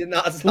 Rewind it. He did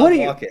not stop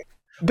walking.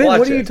 Ben,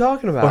 what are you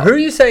talking about? Well, who are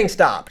you saying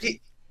stopped?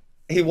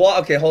 He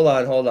walked. Okay, hold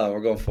on.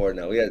 We're going forward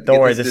now. Don't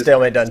worry, the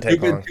stalemate doesn't take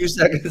long. 2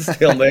 seconds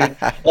stalemate.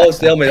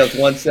 Stalemate. That's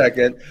 1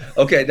 second.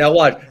 Okay, now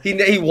watch.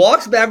 He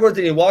walks backwards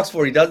and he walks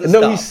forward. He doesn't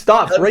stop. No, he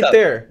stops right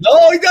there.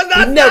 No, he does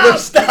not. He never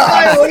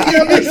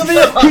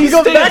stops. He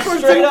goes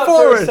backwards and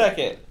forward. For a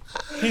second.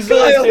 He's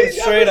going to stay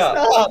straight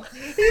up.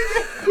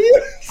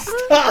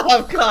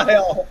 Stop,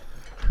 Kyle.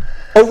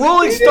 A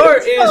rolling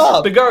start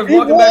is the guard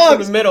walking back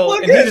to the middle,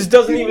 and he just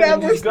doesn't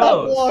even just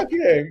goes.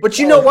 Walking. But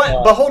you know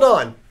what? But hold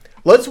on.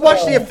 Let's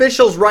watch the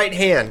official's right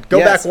hand. Go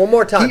back one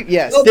more time. The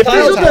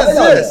official does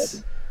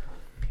this.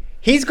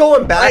 He's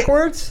going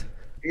backwards.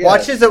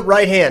 Watch his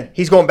right hand.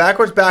 He's going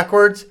backwards.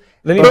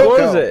 Then he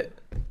blows it.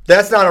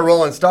 That's not a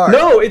rolling start.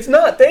 No, it's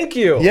not. Thank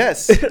you.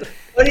 Yes.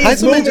 But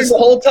he's moving the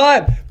whole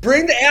time.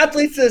 Bring the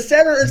athletes to the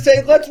center and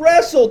say, let's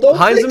wrestle.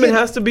 Heinzelman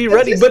has to be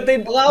ready, but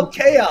they allow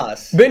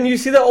chaos. Ben, you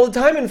see that all the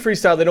time in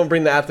freestyle. They don't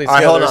bring the athletes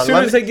together. As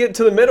soon as they get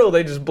to the middle,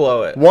 they just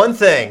blow it. One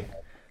thing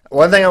I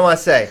want to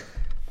say.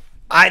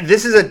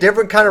 This is a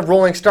different kind of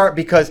rolling start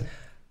because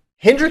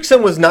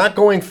Hendrickson was not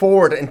going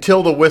forward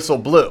until the whistle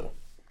blew.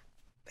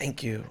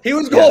 Thank you. He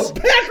was going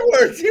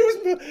backwards. He was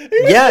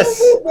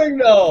moving,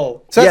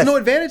 though. So that's no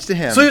advantage to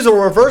him. So he's a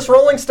reverse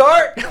rolling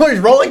start? He's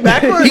rolling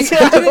backwards?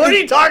 What are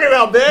you talking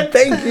about, Ben?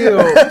 Thank you.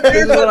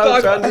 Here's what I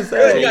was trying to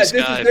say. This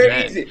is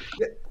very easy.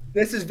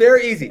 This is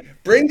very easy.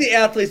 Bring the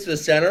athletes to the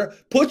center.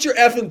 Put your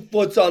effing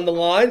foots on the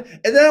line,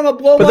 and then I'm gonna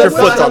blow my whistle.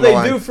 But that's not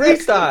how they do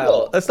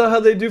freestyle. That's not how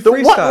they do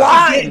freestyle. What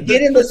line?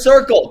 Get in the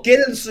circle.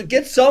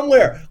 Get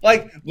somewhere.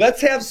 Like, let's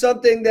have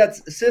something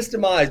that's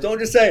systemized. Don't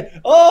just say,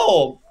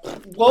 "Oh,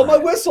 blow my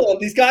whistle.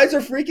 These guys are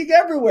freaking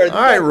everywhere.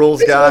 All right,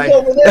 rules guy.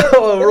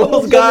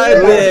 Rules guy,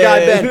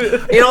 Ben.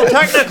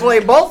 Technically,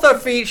 both their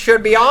feet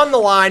should be on the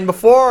line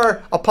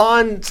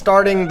upon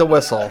starting the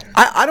whistle.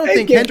 I don't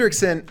think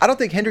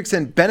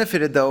Hendrickson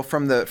benefited though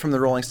from the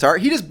rolling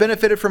start. He just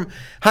benefited from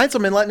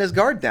Heinzelman letting his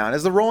guard down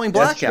as the rolling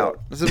blackout.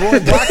 As the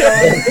rolling blackout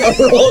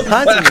on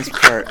Heinzelman's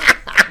part.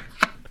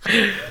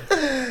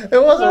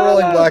 It was a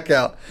rolling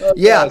blackout.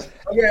 Yeah. Gosh.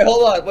 Okay,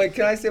 hold on. Wait,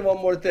 can I say one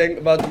more thing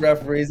about the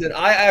referees? And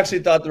I actually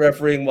thought the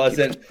refereeing was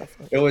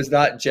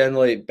not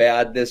generally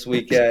bad this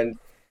weekend.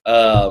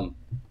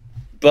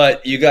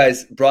 But you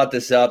guys brought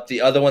this up. The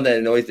other one that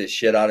annoys the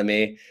shit out of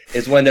me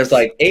is when there's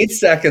like 8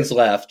 seconds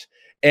left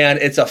and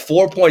it's a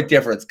 4-point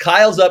difference.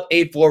 Kyle's up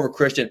 8-4 over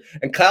Christian,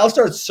 and Kyle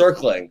starts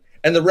circling,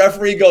 and the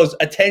referee goes,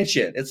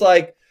 attention. It's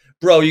like,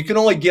 bro, you can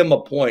only give him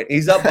a point.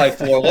 He's up by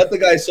 4. Let the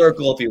guy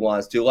circle if he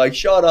wants to. Like,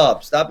 shut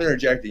up. Stop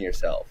interjecting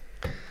yourself.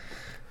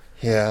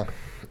 Yeah.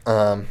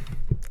 I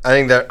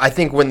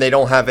think when they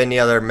don't have any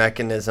other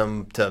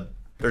mechanism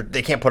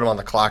they can't put them on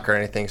the clock or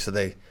anything, so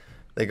they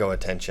go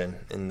attention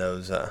in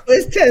those.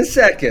 It's 10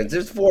 seconds.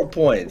 There's 4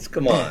 points.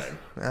 Come on.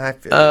 I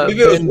feel if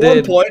it was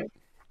 1 point,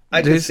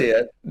 I can see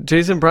it.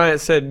 Jason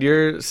Bryant said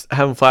you're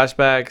having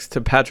flashbacks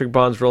to Patrick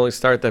Bond's rolling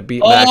start that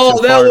beat Max in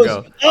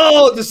Fargo.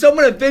 Does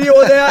someone have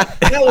video of that?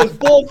 That was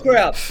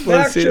bullcrap.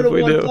 Max should have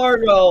won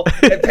Fargo,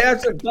 and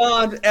Patrick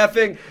Bond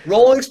effing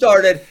rolling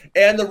started,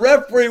 and the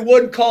referee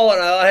wouldn't call it.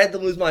 I had to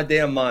lose my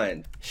damn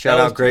mind. Shout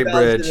out Great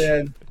Bridge.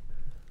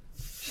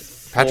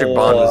 Patrick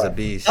Bond was a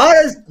beast. How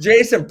does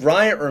Jason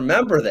Bryant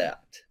remember that?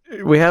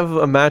 We have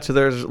a match of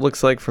theirs,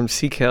 looks like, from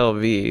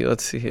CKLV.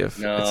 Let's see if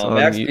it's on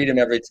Max beat him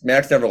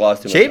Max never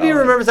lost to him. JB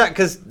remembers that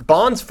because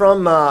Bond's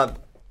from,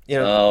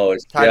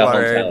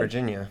 Tidewater area,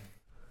 Virginia.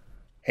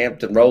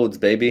 Hampton Roads,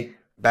 baby.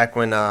 Back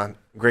when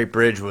Great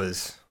Bridge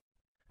was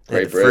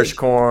Frisch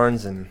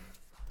Corns and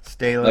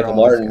Staler. Michael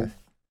Martin.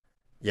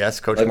 Yes,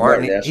 Coach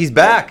Martin. He's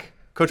back.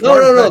 Coach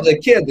Martin. No,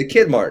 the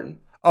kid Martin.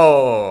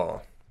 Oh,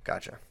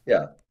 gotcha.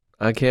 Yeah.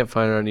 I can't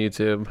find it on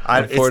YouTube.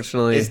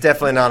 Unfortunately, it's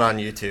definitely not on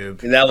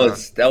YouTube. And that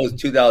was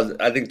 2000.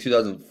 I think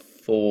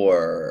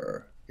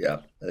 2004. Yeah,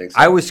 I think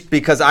so.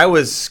 Because I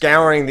was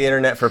scouring the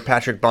internet for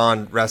Patrick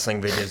Bond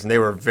wrestling videos, and they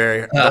were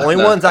the only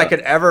one I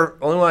could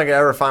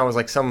ever find was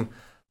like some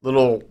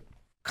little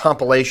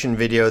compilation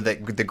video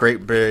that the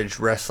Great Bridge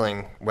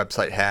Wrestling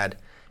website had.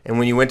 And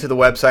when you went to the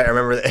website, I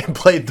remember they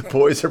played "The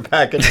Boys Are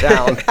Back in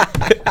Town."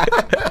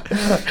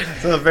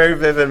 It's a very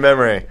vivid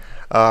memory.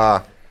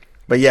 But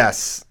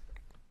yes.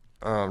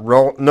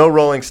 No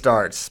rolling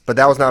starts, but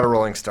that was not a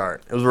rolling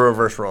start. It was a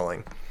reverse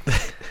rolling.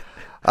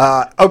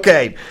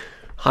 Okay.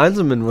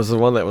 Heinzelman was the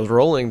one that was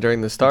rolling during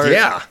the start.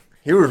 Yeah,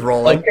 he was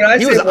rolling.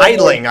 He was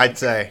idling, I'd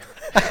say.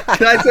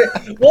 Can I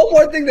say one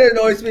more thing that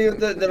annoys me with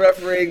the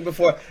refereeing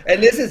before?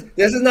 And this is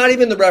not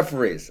even the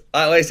referees.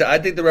 Like I said, I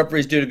think the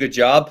referees do a good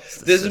job.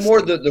 This is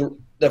more the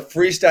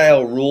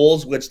freestyle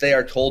rules, which they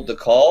are told to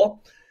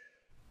call.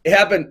 It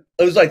happened.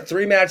 It was like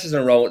 3 matches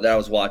in a row that I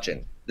was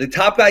watching. The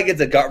top guy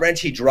gets a gut wrench,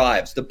 he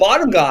drives. The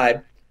bottom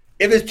guy,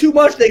 if it's too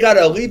much, they got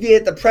to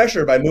alleviate the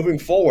pressure by moving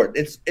forward.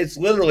 It's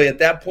literally at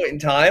that point in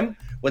time,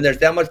 when there's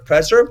that much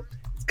pressure,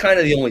 it's kind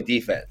of the only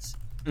defense.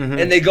 Mm-hmm.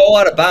 And they go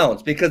out of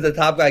bounds because the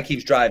top guy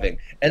keeps driving.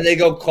 And they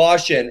go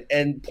caution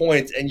and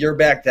points, and you're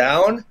back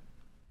down.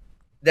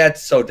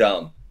 That's so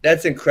dumb.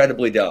 That's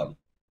incredibly dumb.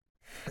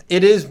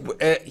 It is.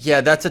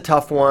 Yeah, that's a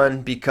tough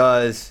one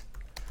because,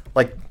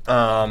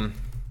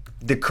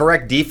 the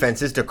correct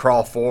defense is to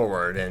crawl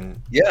forward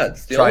and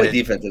it's the only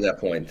defense at that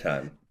point in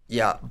time.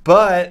 Yeah,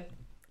 but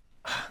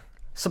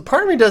so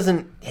part of me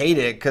doesn't hate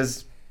it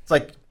because it's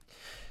like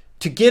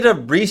to get a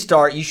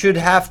restart, you should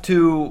have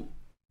to,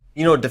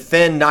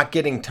 defend not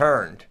getting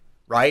turned,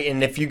 right?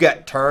 And if you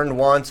get turned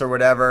once or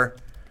whatever,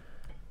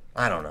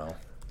 I don't know.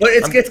 But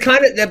it's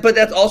kind of, but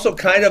that's also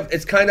kind of,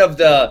 it's kind of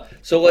the,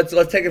 so let's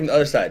take it from the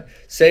other side.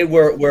 Say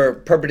we're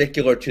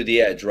perpendicular to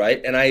the edge,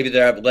 right? And I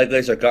either have leg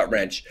lace or gut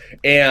wrench,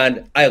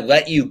 and I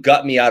let you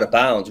gut me out of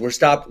bounds.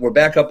 We're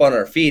back up on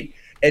our feet,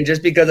 and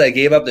just because I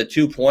gave up the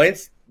 2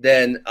 points,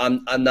 then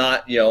I'm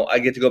not, I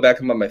get to go back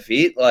up on my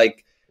feet.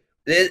 Like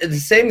the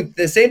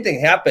same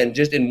thing happened.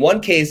 Just in one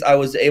case, I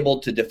was able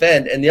to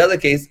defend, and the other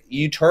case,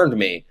 you turned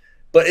me.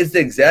 But it's the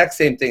exact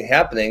same thing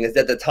happening, is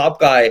that the top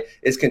guy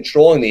is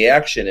controlling the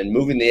action and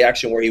moving the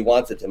action where he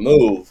wants it to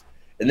move,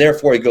 and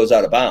therefore he goes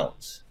out of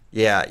bounds.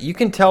 Yeah, you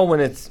can tell when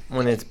it's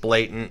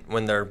blatant,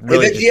 when they're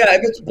really if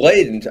it's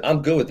blatant,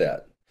 I'm good with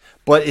that.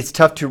 But it's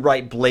tough to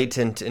write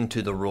blatant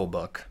into the rule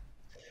book,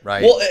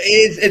 right? Well,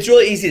 it's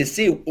really easy to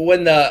see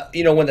when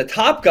the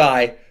top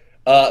guy,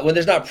 when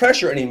there's not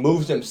pressure and he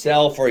moves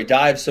himself or he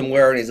dives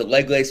somewhere and he's a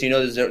leg lace,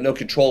 there's no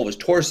control of his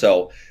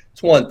torso.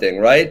 It's one thing,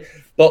 right?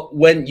 But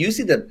when you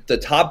see the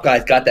top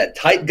guys got that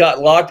tight gut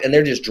locked and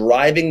they're just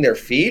driving their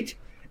feet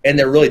and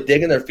they're really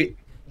digging their feet,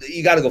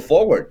 you got to go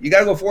forward. You got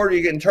to go forward or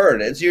you're getting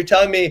turned. And so you're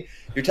telling me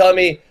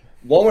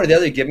one way or the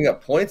other you're giving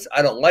up points?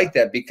 I don't like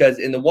that because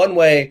in the one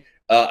way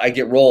I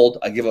get rolled,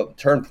 I give up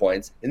turn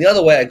points. In the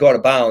other way I go out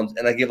of bounds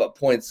and I give up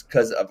points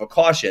because of a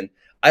caution.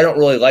 I don't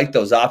really like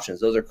those options.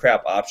 Those are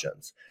crap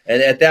options.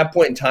 And at that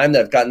point in time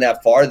that I've gotten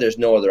that far, there's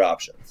no other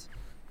options.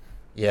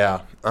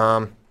 Yeah.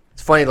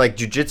 It's funny, like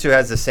jiu-jitsu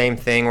has the same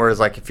thing, whereas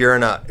like if you're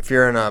in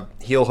a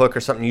heel hook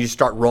or something, you just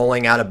start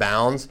rolling out of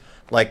bounds,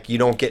 like you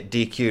don't get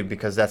DQ'd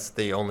because that's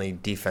the only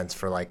defense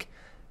for like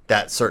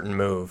that certain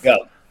move. Yeah.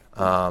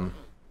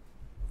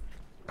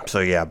 So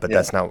yeah, but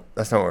that's not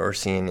what we're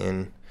seeing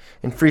in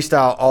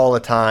freestyle all the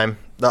time.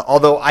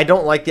 Although I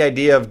don't like the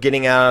idea of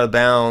getting out of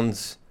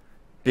bounds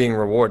being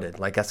rewarded.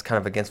 Like that's kind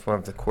of against one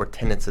of the core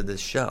tenets of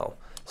this show.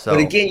 So,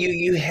 but again,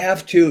 you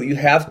have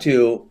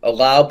to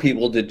allow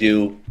people to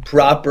do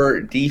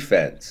proper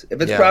defense. If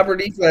it's proper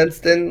defense,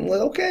 then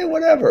okay,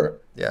 whatever.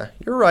 Yeah,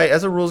 you're right.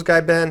 As a rules guy,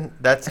 Ben,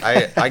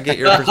 I get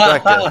your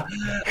perspective.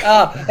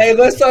 Hey,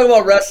 let's talk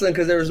about wrestling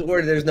because there's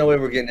no way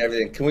we're getting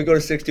everything. Can we go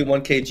to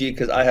 61 kg?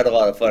 Because I had a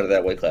lot of fun at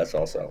that weight class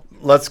also.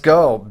 Let's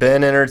go.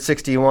 Ben entered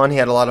 61. He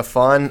had a lot of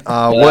fun.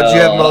 What did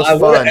you have most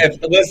fun?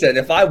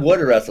 If I would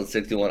have wrestled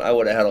 61, I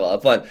would have had a lot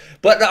of fun.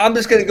 But I'm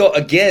just going to go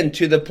again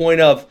to the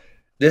point of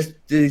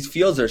these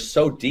fields are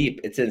so deep.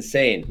 It's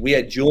insane. We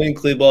had Julian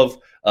Klebov,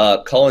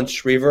 Colin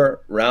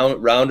Shriver,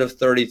 round of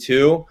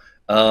 32.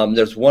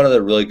 There's one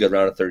other really good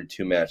round of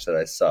 32 match that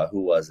I saw.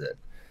 Who was it?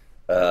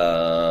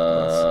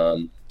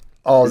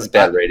 This is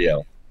bad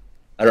radio.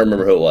 I don't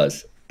remember who it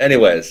was.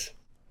 Anyways.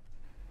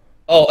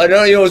 Oh, I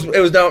know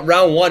it was down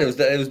round one. It was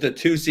the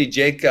 2C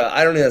Jake.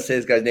 I don't know how to say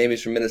this guy's name.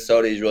 He's from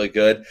Minnesota. He's really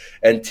good.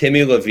 And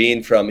Timmy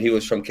Levine he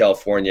was from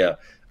California.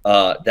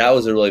 That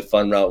was a really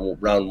fun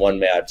round one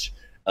match.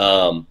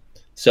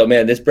 So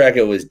man, this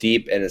bracket was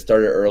deep and it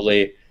started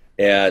early.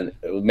 And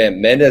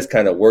man, Mendez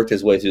kind of worked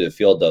his way through the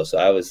field though. So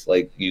I was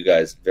like you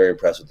guys, very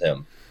impressed with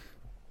him.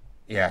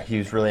 Yeah, he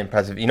was really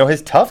impressive. You know,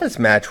 his toughest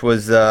match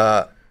was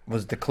the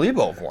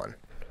Klebov one.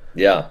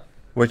 Yeah.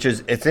 Which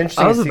is it's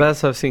interesting. That was the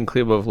best I've seen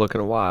Klebov look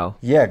in a while.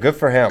 Yeah, good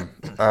for him.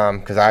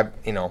 Because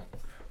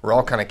we're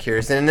all kind of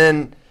curious. And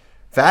then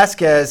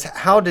Vasquez,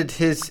 how did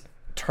his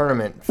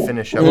tournament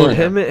finish up? Well,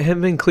 him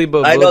and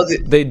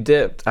Klebov, they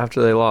dipped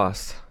after they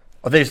lost.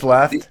 Oh, they just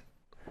left?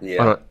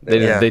 Yeah,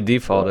 they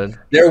defaulted.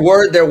 There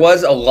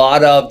was a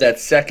lot of that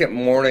second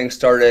morning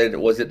started.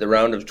 Was it the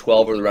round of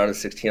 12 or the round of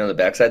 16 on the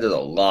backside? There's a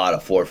lot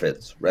of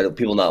forfeits, right?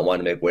 People not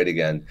wanting to make weight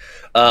again.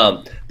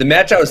 The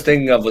match I was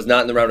thinking of was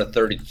not in the round of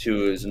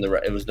 32. It was in the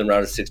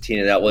round of 16,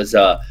 and that was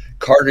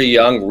Carter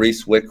Young,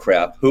 Reese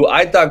Whitcraft, who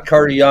I thought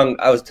Carter Young.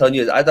 I was telling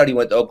you, I thought he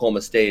went to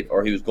Oklahoma State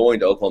or he was going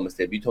to Oklahoma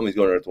State. But you told me he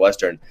was going to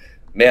Northwestern.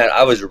 Man,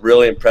 I was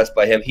really impressed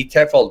by him. He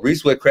tackled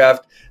Reese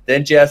Whitcraft,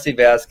 then Jesse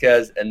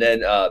Vasquez, and then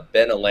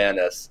Ben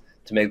Alanis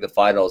to make the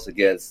finals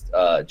against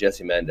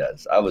Jesse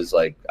Mendez. I was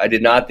like, I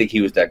did not think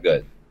he was that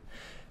good.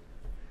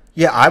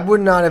 Yeah, I would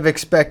not have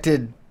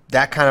expected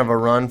that kind of a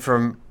run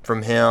from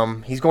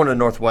him. He's going to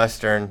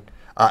Northwestern.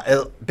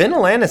 Ben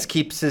Alanis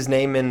keeps his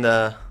name in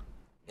the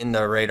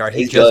radar.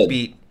 He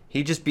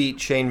just beat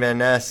Shane Van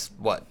Ness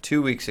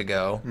 2 weeks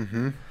ago.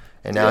 Mm-hmm.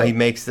 And now he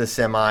makes the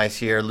semis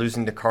here,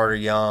 losing to Carter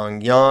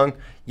Young.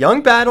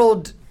 Young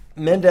battled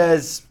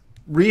Mendez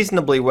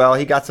reasonably well.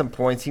 He got some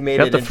points. He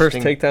made the first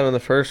takedown in the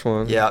first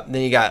one. Yeah.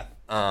 Then you got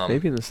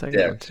maybe in the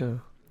second one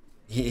too.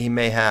 He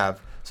may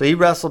have. So he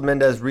wrestled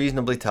Mendez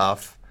reasonably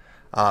tough.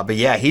 But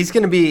yeah, he's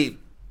going to be.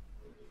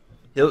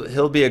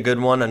 He'll be a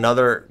good one.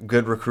 Another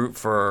good recruit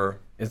for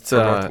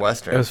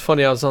Northwestern. It was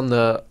funny. I was on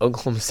the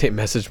Oklahoma State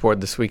message board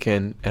this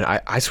weekend, and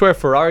I swear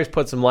Ferrari's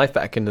put some life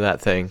back into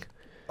that thing.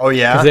 Oh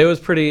yeah, it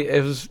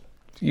was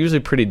usually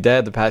pretty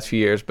dead the past few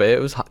years, but it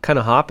was kind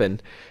of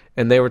hopping.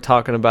 And they were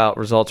talking about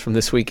results from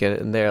this weekend,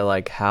 and they're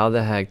like, "How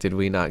the heck did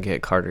we not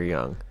get Carter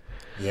Young?"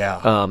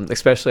 Yeah.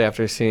 Especially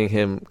after seeing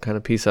him kind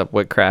of piece up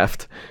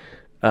Whitcraft.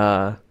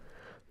 But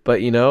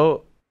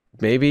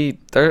maybe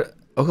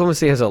Oklahoma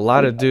State has a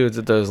lot of dudes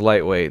at those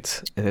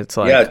lightweights, and it's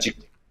like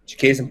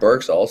Jason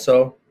Burks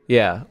also.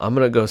 Yeah, I'm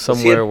gonna go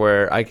somewhere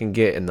where I can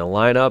get in the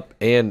lineup,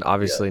 and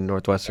obviously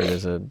Northwestern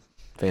is a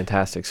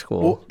fantastic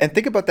school. Well, and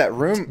think about that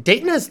room.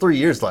 Dayton has 3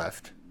 years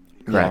left.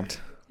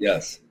 Correct.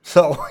 Yes.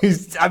 So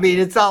it's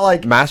not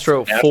like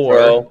Mastro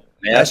 4.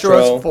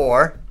 Mastro's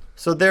 4.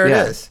 So there it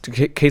is.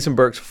 Kaysen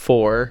Burks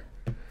 4.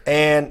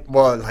 And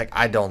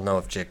I don't know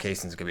if Jake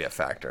Kaysen's gonna be a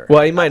factor.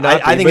 Well, he might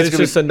not. I think it's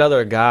just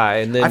another guy.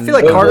 And then I feel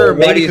like Carter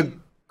maybe could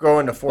go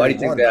into 41. Why do you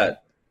think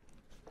that?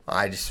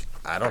 I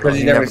don't know. Because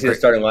you never see the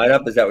starting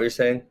lineup. Is that what you're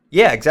saying?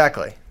 Yeah,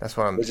 exactly. That's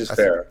what I'm. Which is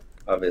fair,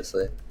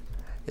 obviously.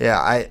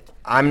 Yeah,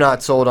 I'm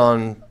not sold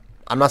on.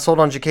 I'm not sold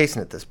on Jake Kaysen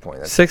at this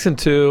point.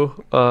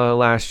 6-2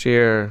 last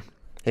year.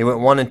 He went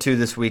 1-2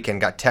 this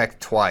weekend. Got teched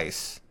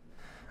twice.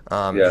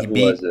 He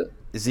beat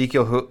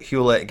Ezekiel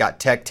Hewlett. Got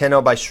teched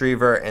 10-0 by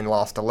Shriver and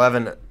lost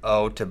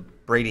 11-0 to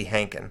Brady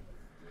Hankin.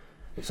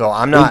 So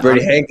I'm not. Who's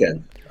Brady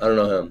Hankin? I don't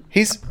know him.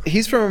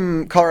 He's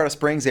from Colorado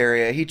Springs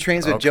area. He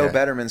trains with Joe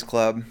Betterman's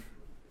club.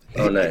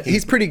 Oh, nice.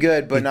 He's pretty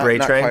good, but not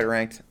quite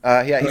ranked.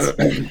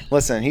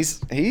 Listen,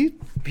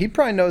 he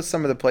probably knows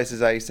some of the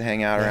places I used to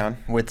hang out around.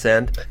 Wits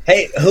End.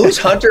 Hey, who's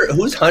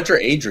Hunter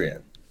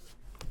Adrian?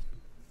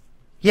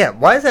 Yeah,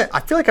 why is that? I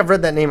feel like I've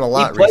read that name a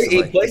lot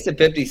recently. He placed at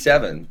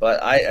 57, but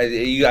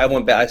I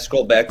went back. I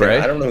scrolled back there.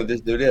 Right. I don't know who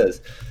this dude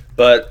is,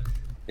 but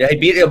yeah, he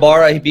beat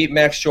Ibarra, he beat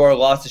Max Shore,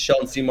 lost to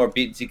Sheldon Seymour,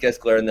 beat Zeke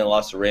Escalera, and then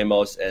lost to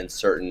Ramos. And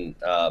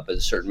but the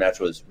certain match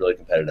was really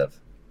competitive.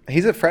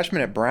 He's a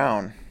freshman at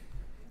Brown.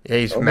 Yeah,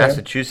 he's from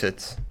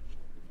Massachusetts.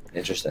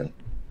 Interesting.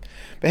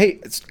 But hey,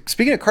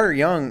 speaking of Carter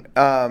Young,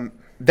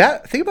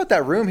 think about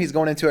that room he's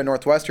going into at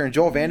Northwestern.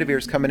 Joel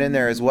Vanderveer's coming in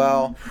there as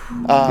well.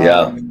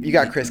 You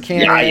got Chris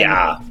Cannon.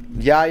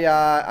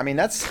 Yeah. I mean,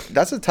 that's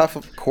a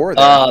tough core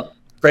there.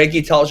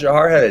 Frankie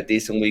Tal-Shahar had a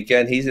decent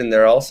weekend. He's in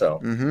there also.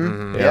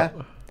 Yeah.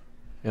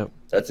 Yep.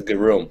 That's a good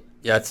room.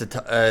 Yeah, it's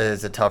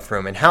a tough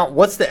room. And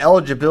what's the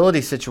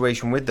eligibility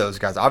situation with those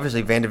guys?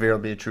 Obviously, Vanderveer will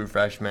be a true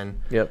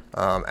freshman. Yep.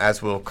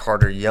 As will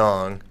Carter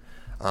Young.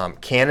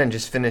 Cannon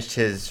just finished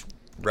his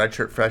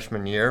redshirt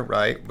freshman year,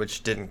 right?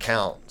 Which didn't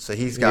count. So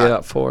he's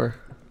got 4.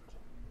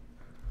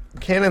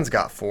 Cannon's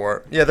got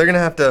 4. Yeah, they're gonna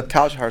have to.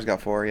 Tal-Shahar's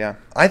got 4. Yeah.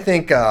 I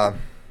think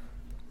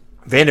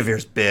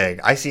Vanderveer's big.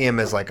 I see him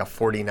as like a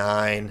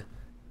 49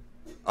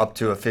 up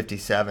to a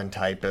 57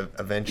 type of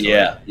eventually.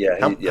 Yeah.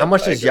 How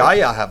much does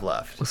Yaya have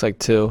left? Looks like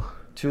 2.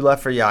 2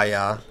 left for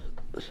Yaya.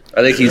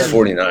 I think he's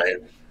 49.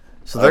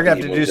 So they're going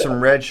to have to do some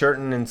red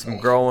shirting and some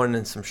growing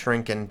and some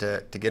shrinking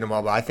to get him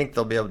all. But I think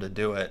they'll be able to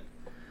do it.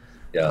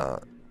 Yeah.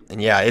 And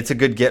yeah, it's a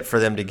good get for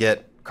them to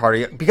get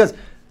Carter. Because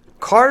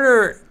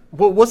Carter,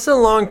 what's the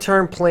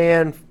long-term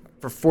plan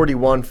for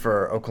 41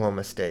 for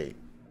Oklahoma State?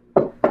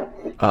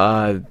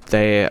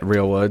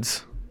 Real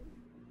Woods.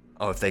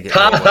 Oh, if they get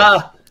Real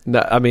Woods.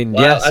 No, I mean,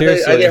 yeah,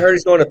 seriously. I heard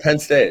he's going to Penn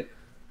State.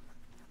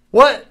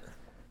 What?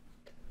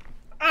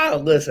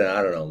 Listen,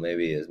 I don't know.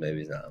 Maybe he is. Maybe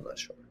he's not. I'm not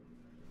sure.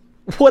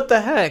 What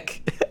the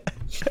heck?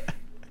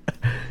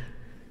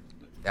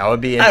 That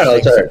would be interesting. I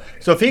don't know.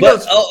 So if he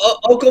goes,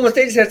 Oklahoma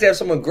State just has to have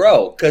someone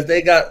grow because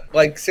they got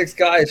like 6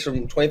 guys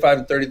from 25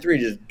 and 33.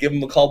 Just give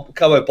them a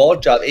cowboy ball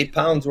job. 8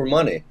 pounds more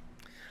money.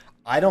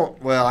 I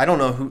don't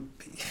know who.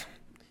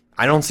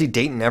 I don't see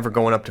Dayton ever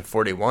going up to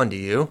 41. Do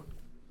you?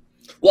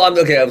 Well, I'm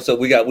okay. So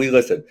we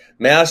listed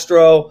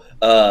Mastro,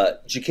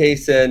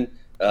 Jakason,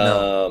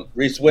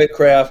 Reese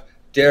Whitcraft,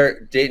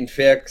 Dayton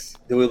Fix.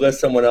 Did we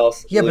list someone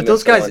else? Yeah, but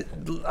those guys.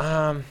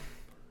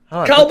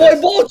 Cowboy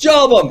ball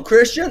job them,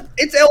 Christian.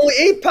 It's only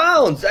 8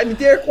 pounds. I mean,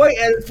 Derek White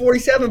added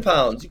 47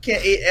 pounds. You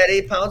can't add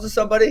 8 pounds to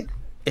somebody.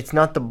 It's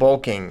not the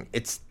bulking.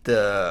 It's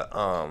the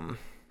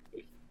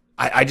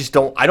I just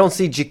don't. I don't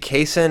see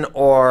Jakason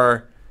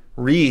or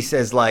Reese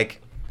as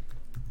like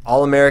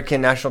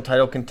All-American national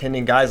title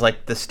contending guys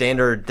like the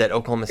standard that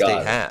Oklahoma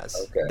State has.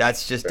 Okay.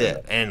 That's just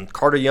it. And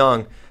Carter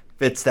Young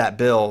fits that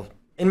bill,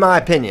 in my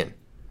opinion.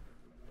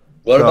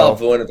 What about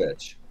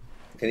Voinovich?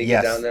 Can he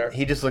get down there?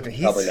 He just looked.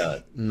 Probably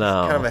not.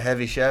 No. Kind of a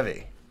heavy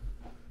Chevy.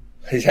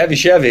 He's heavy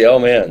Chevy. Oh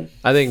man.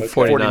 I think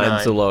 49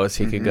 is the lowest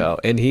he could go,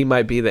 and he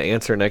might be the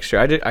answer next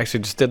year. I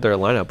actually just did their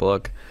lineup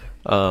look.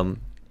 I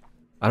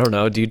don't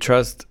know. Do you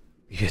trust?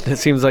 It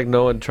seems like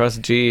no one trusts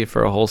G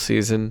for a whole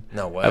season.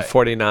 No way. At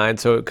 49,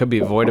 so it could be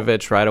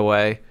Voinovich right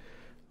away.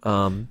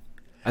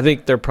 I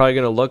think they're probably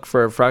going to look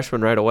for a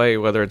freshman right away,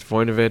 whether it's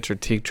Voinovich or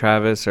Teague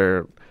Travis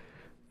or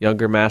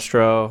younger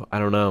Mastro. I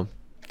don't know.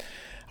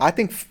 I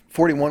think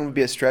 41 would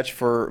be a stretch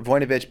for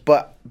Voinovich,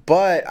 but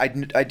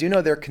I do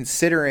know they're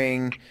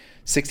considering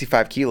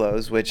 65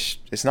 kilos,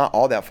 which is not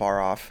all that far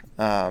off.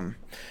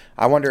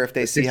 I wonder if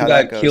they see how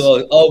that goes.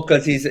 Kilos. Oh,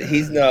 because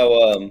he's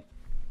now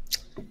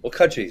what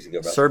country is he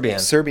go from?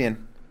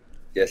 Serbian.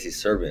 Yes, he's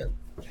Serbian.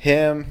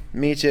 Him,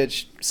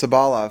 Micic,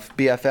 Sabalov,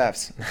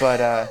 BFFs.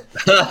 But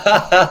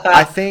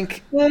I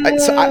think.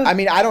 I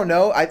mean, I don't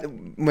know.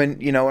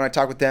 When I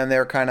talk with them,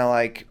 they're kind of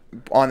like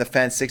on the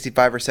fence,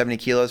 65 or 70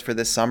 kilos for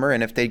this summer.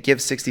 And if they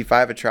give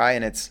 65 a try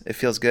and it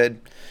feels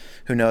good,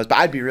 who knows? But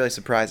I'd be really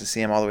surprised to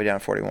see him all the way down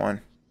to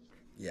 41.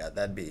 Yeah,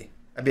 that'd be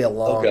a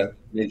long.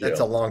 Okay,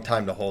 that's a long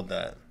time to hold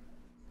that.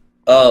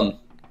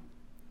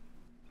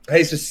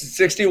 Hey, so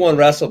 61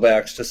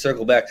 wrestlebacks, to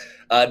circle back.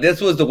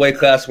 This was the weight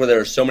class where there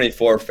were so many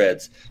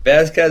forfeits.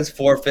 Vasquez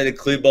forfeited,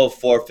 Klebo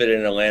forfeited,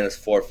 and Atlantis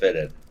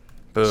forfeited.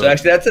 Boom. So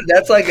actually,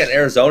 that's like an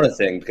Arizona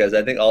thing because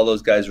I think all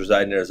those guys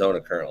reside in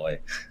Arizona currently.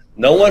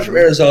 No one from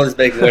Arizona is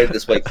making weight at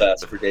this weight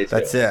class for day 2.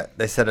 That's it.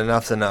 They said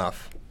enough's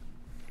enough.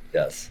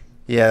 Yes.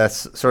 Yeah,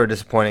 that's sort of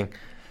disappointing.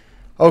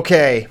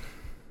 Okay.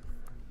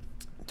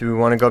 Do we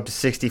want to go up to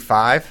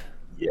 65?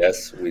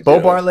 Yes, we do. Bo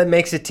Bartlett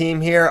makes a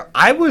team here.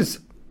 I was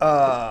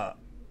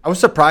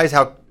surprised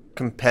how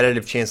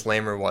competitive Chance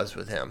Lamer was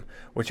with him,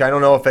 which I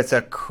don't know if it's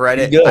a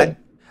credit.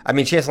 I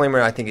mean, Chance Lamer,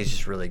 I think, is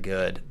just really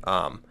good.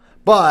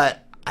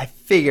 But I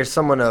figure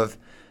someone of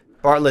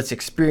Bartlett's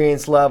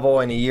experience level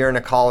and a year in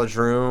a college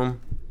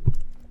room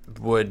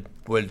would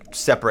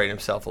separate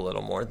himself a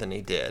little more than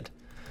he did.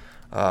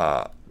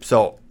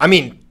 So, I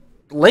mean,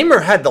 Lamer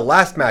had the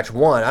last match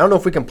won. I don't know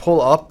if we can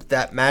pull up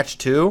that match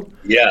too.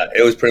 Yeah,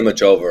 it was pretty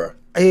much over.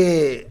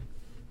 And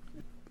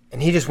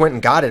he just went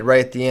and got it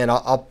right at the end.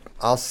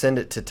 I'll send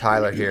it to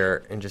Tyler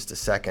here in just a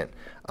second.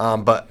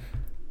 But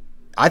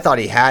I thought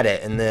he had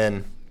it, and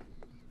then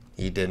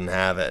He didn't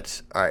have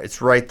it. All right,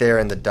 it's right there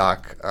in the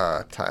doc,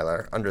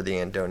 Tyler, under the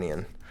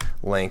Andonian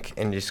link,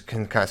 and you just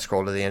can kind of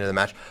scroll to the end of the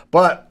match.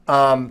 But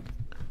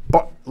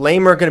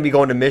Lamer going to be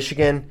going to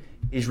Michigan.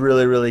 He's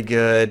really, really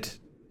good.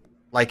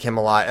 Like him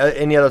a lot.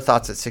 Any other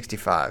thoughts at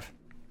 65?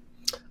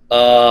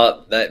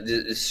 That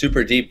is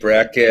super deep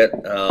bracket.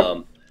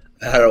 I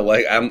don't know.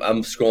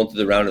 I'm scrolling through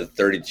the round of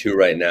 32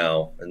 right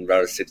now, and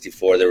round of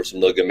 64 there were some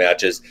really good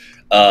matches.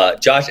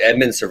 Josh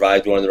Edmonds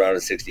survived one in the round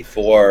of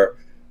 64.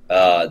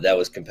 That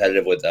was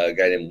competitive with a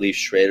guy named Leif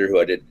Schrader,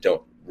 who I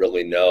don't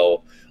really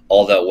know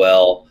all that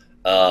well.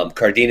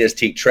 Cardenas,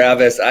 Teague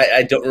Travis.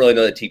 I don't really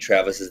know that Teague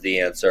Travis is the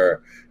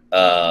answer.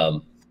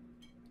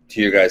 To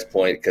your guys'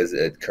 point, because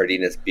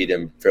Cardenas beat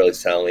him fairly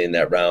soundly in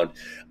that round.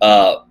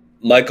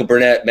 Michael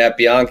Burnett, Matt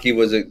Bianchi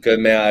was a good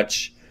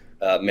match.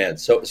 Man,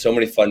 so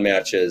many fun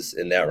matches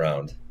in that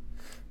round.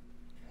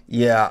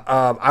 Yeah,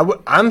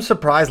 I'm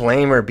surprised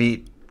Lamer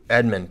beat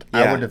Edmond.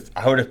 Yeah.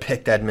 I would have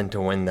picked Edmond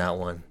to win that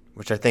one,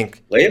 which I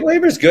think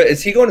Lamer's good.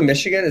 Is he going to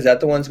Michigan? Is that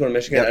the one's going to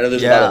Michigan? Yep. I know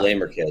there's a lot of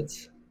Lamer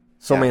kids.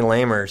 Many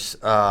Lamers,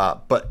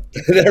 but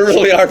there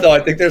really are though. I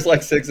think there's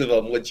like 6 of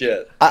them,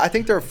 legit. I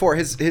think there are 4.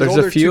 His There's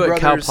older a few two at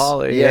brothers, Cal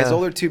Poly. his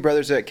older 2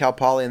 brothers are at Cal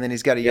Poly, and then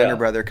he's got a younger Yeah.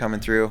 brother coming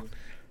through.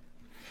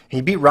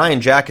 he beat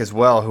Ryan Jack as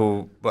well,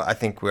 who I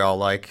think we all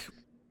like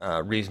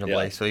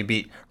reasonably. Yeah. So he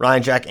beat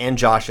Ryan Jack and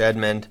Josh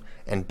Edmond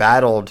and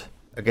battled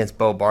against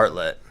Bo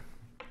Bartlett.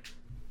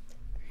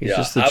 He's Yeah,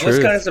 just the I truth. was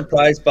kind of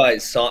surprised by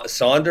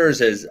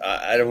Saunders.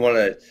 I don't want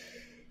to.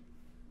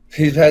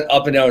 He's had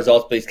up and down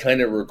results, but he's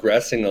kind of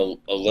regressing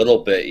a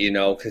little bit,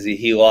 because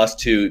he lost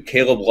to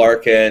Caleb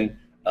Larkin,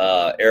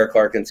 Eric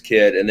Larkin's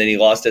kid, and then he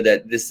lost to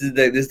that. This is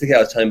the guy I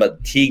was telling you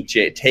about,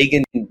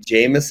 Tegan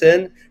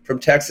Jameson from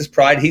Texas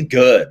Pride. He's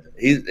good.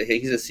 He's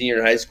a senior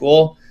in high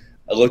school.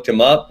 I looked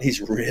him up.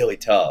 He's really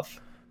tough.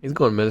 He's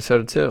going to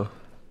Minnesota too.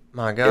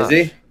 My God,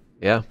 Is he?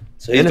 Yeah.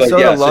 So he's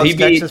Minnesota loves he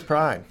beat, Texas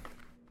Pride.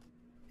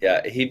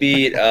 Yeah, he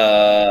beat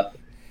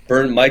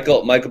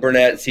Michael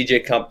Burnett,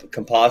 CJ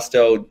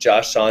Composto,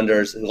 Josh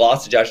Saunders. He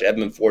lost to Josh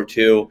Edmond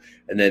 4-2,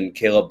 and then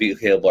Caleb beat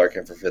Caleb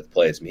Larkin for 5th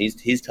place. I mean,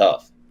 he's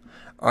tough.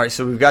 All right,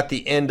 so we've got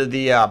the end of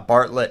the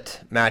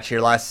Bartlett match here.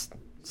 Last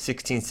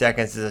 16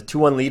 seconds is a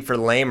 2-1 lead for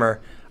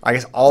Lamer. I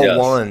guess all Yes.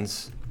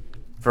 ones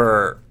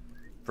for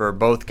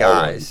both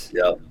guys.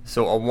 Yeah.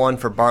 So a 1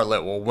 for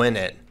Bartlett will win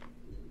it.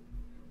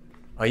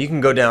 Oh, you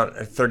can go down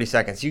 30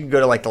 seconds. You can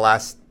go to like the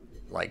last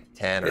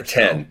 10 or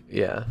 10. so.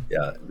 Yeah.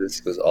 Yeah, this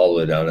goes all the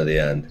way down to the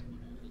end.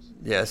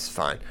 Yes,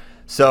 fine.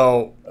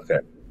 So, Okay.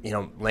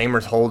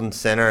 Lamer's holding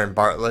center and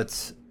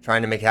Bartlett's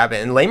trying to make it happen.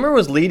 And Lamer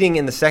was leading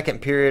in the second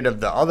period of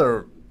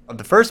the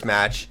first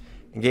match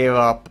and gave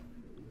up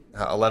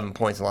 11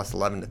 points and lost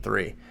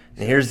 11-3.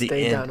 And here's the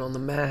Stay end. down on the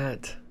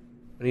mat.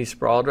 When he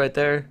sprawled right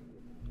there.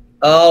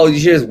 Oh, you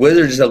should just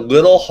wizard just a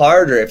little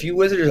harder. If you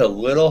wizard just a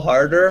little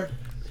harder,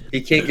 he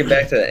can't get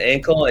back to the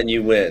ankle and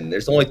you win.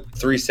 There's only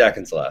 3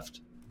 seconds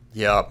left.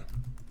 Yep.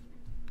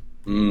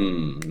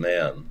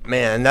 Man.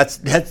 Man, that's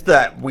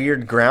that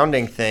weird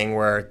grounding thing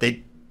where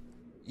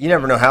you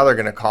never know how they're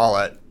going to call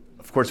it.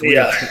 Of course, we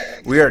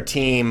are a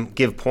team,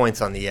 give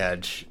points on the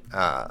edge.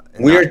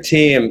 We're a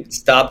team,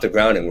 stop the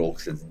grounding rule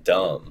because it's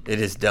dumb.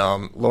 It is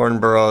dumb. Lauren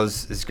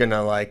Burrows is going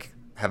to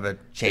have a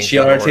change. Is she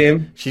on our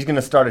team? She's going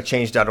to start a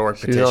change.org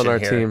petition here. She's on our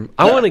team.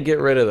 I want to get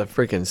rid of the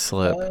freaking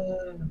slip.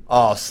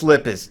 Oh,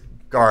 slip is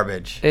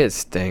garbage. It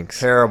stinks.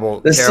 Terrible.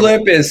 The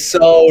slip is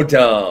so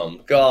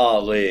dumb.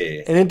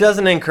 Golly. And it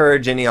doesn't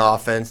encourage any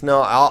offense.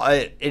 No,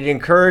 it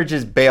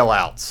encourages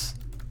bailouts.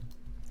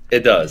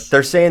 It does.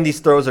 They're saying these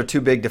throws are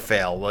too big to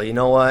fail. Well, you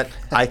know what?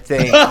 I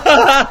think.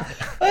 That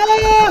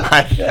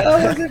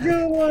was a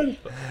good one.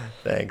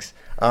 Thanks.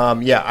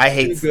 I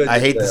hate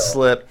the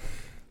slip,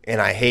 and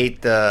I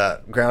hate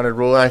the grounded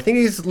rule. And I think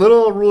these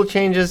little rule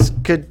changes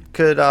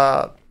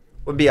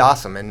would be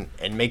awesome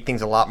and make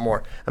things a lot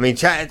more. I mean,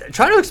 try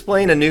to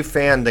explain a new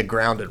fan the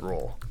grounded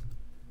rule.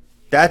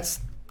 That's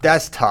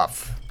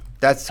tough.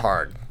 That's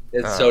hard.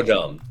 It's so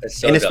dumb. It's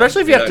so and dumb.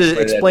 especially if you have to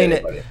explain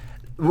it.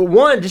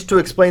 One, just to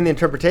explain the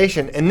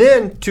interpretation, and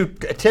then to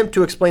attempt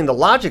to explain the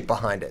logic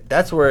behind it.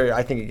 That's where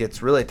I think it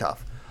gets really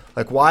tough.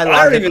 Why?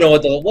 I don't even know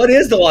what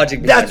is the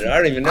logic behind it. I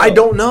don't even know. I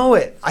don't know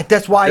it.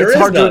 That's why it's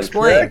hard to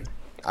explain. Correct?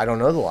 I don't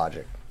know the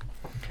logic.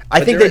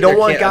 I think they don't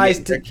want guys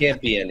to. There can't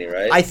be any,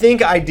 right? I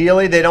think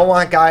ideally they don't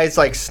want guys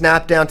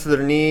snap down to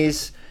their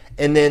knees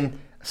and then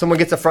someone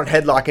gets a front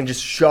headlock and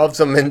just shoves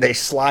them and they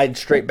slide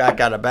straight back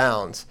out of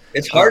bounds.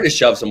 It's hard to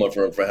shove someone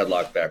from a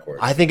headlock backwards.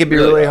 I think it'd be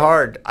really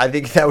hard. I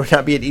think that would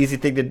not be an easy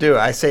thing to do.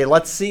 I say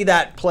let's see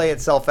that play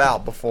itself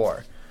out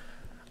before.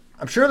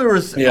 I'm sure there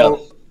was. Yeah.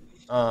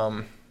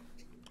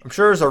 I'm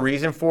sure there's a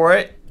reason for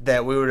it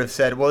that we would have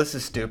said, well, this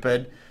is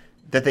stupid,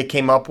 that they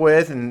came up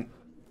with, and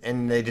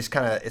they just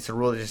kind of, it's a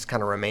rule that just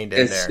kind of remained in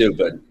there. It's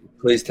stupid.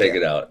 Please take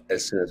it out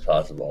as soon as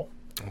possible.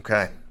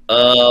 Okay.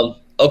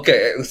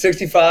 Okay,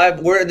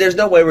 65. There's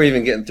no way we're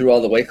even getting through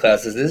all the weight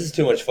classes. This is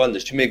too much fun.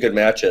 There's too many good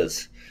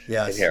matches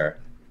in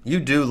here. You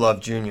do love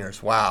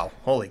juniors. Wow.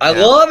 Holy cow. I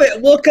love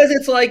it. Well, because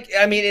it's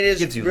it is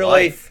gives you really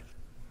life.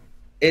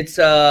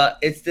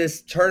 it's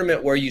this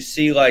tournament where you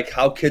see like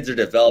how kids are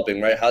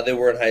developing, right? How they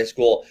were in high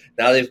school.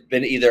 Now they've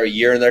been either a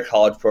year in their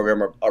college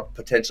program or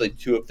potentially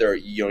 2 if they're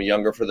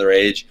younger for their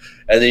age,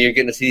 and then you're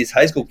getting to see these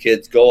high school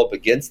kids go up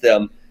against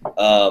them.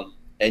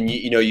 And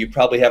you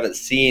probably haven't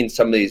seen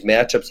some of these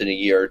matchups in a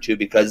year or 2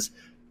 because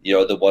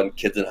the one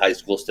kid's in high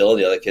school still,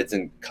 the other kid's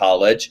in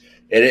college.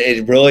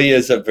 It really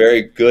is a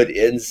very good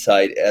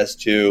insight as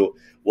to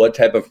what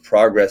type of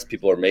progress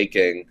people are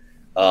making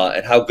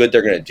and how good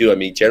they're going to do. I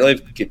mean, generally,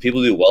 if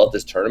people do well at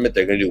this tournament,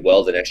 they're going to do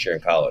well the next year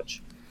in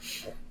college.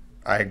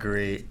 I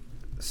agree.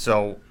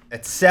 So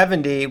at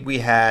 70, we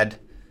had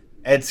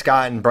Ed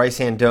Scott and Bryce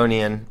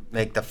Andonian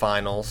make the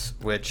finals,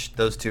 which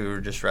those two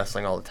are just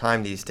wrestling all the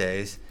time these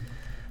days.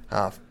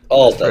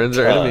 All friends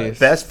are enemies.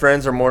 Best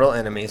friends are mortal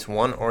enemies,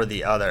 one or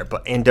the other.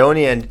 But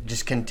Andonian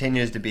just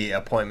continues to be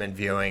appointment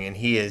viewing, and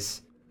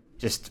he's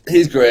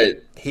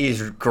great.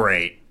 He's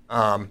great.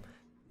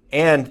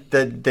 And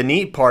the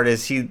neat part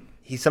is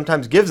he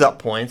sometimes gives up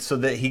points so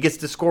that he gets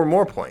to score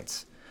more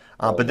points.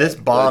 But this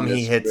bomb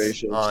he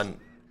hits on.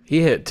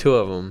 He hit 2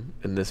 of them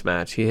in this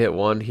match. He hit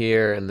one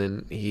here, and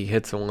then he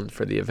hits one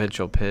for the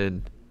eventual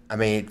pin. I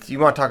mean, you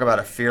want to talk about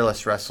a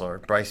fearless wrestler,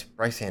 Bryce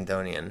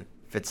Andonian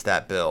fits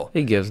that bill.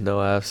 He gives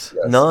no Fs.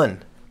 Yes.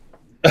 None.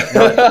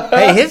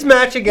 Hey, his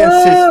match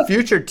against his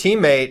future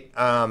teammate,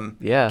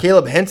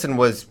 Caleb Henson,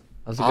 was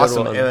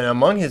awesome. And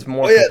among his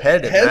more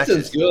competitive Henson's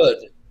matches. Good.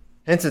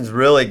 Henson's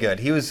really good.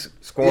 He was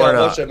scoring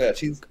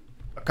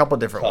a couple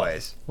different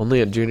ways.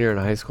 Only a junior in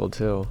high school,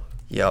 too.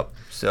 Yep.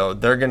 So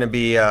they're going to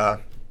be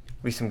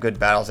some good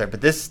battles there.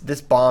 But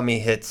this bomb he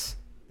hits,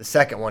 the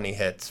second one he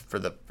hits for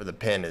the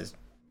pin is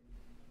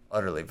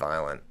utterly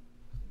violent.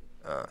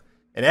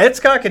 And Ed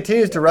Scott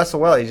continues to wrestle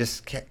well. He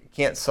just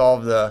can't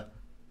solve the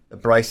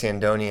Bryce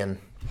Andonian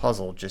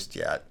puzzle just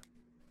yet.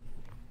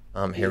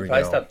 Here we go.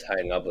 Probably stop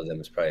tying up with him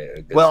is probably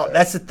a good Well, start.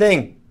 that's the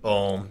thing.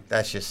 Boom.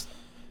 That's just.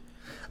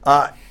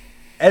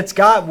 Ed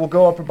Scott will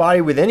go upper body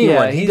with anyone.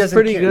 Yeah, he he's doesn't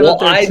pretty care. good. Well,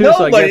 I know,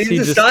 so I but guess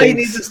he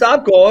needs to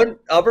stop going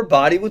upper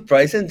body with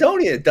Bryce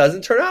Andonian. It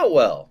doesn't turn out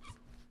well.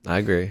 I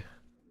agree.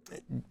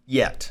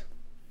 Yet.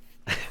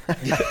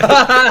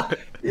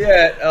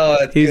 Yeah.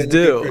 Oh, he's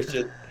due.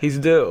 He's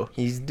due.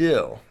 He's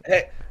due.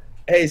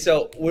 Hey.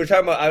 So we're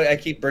talking about. I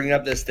keep bringing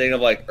up this thing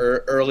of like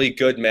early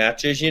good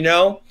matches.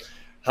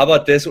 How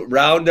about this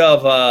round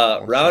of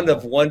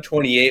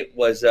 128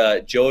 was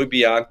Joey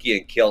Bianchi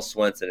and Cale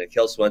Swenson, and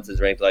Cale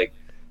Swenson's ranked like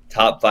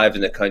top 5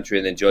 in the country,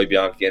 and then Joey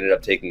Bianchi ended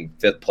up taking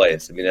 5th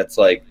place. I mean, that's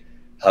like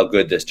how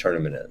good this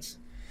tournament is.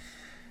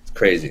 It's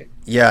crazy.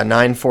 Yeah,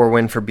 9-4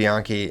 win for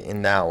Bianchi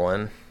in that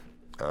one.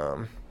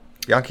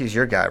 Bianchi's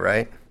your guy,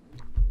 right?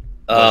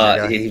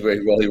 He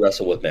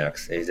wrestled with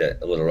Max. He's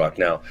at Little Rock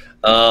now.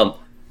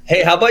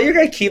 Hey, how about your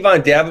guy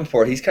Kevon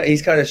Davenport? He's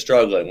kind of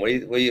struggling.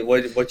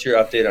 What's your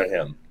update on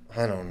him?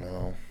 I don't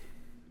know.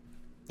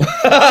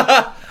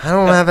 I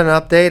don't have an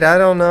update. I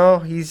don't know.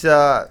 He's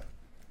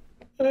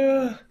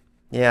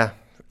yeah.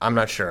 I'm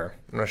not sure.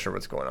 I'm not sure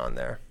what's going on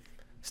there.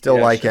 Still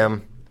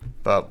him,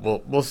 but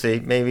we'll see.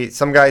 Maybe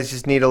some guys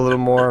just need a little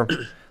more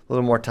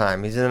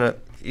time. He's in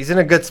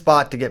a good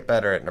spot to get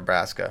better at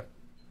Nebraska.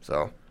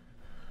 So.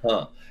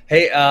 Huh.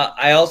 Hey,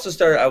 I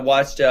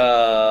watched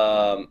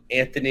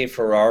Anthony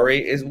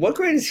Ferrari. What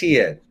grade is he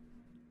in?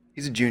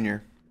 He's a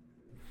junior.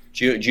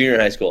 Junior in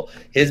high school.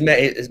 His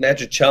match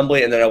with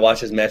Chumbley, and then I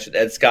watched his match with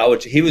Ed Scott,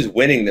 which he was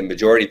winning the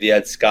majority of the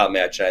Ed Scott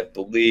match, and I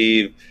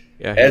believe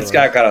Ed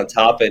Scott got on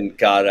top and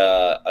got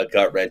a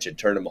gut wrench and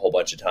turned him a whole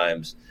bunch of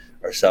times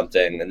or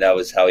something, and that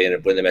was how he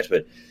ended up winning the match.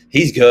 But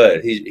he's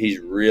good. He's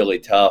really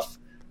tough,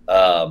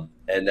 and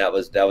that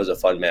was a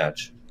fun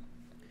match.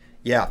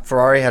 Yeah,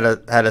 Ferrari had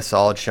a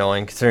solid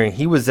showing considering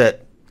he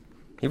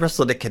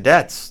wrestled at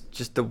Cadets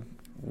just the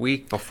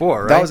week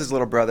before, right? That was his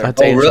little brother.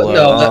 That's Angelo. Really?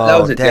 No, that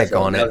was a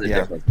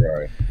different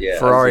Ferrari. Yeah,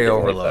 Ferrari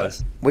overload.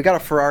 We got a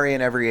Ferrari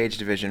in every age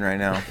division right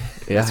now.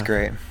 Yeah. That's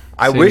great.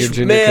 I wish we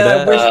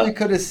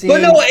could have seen.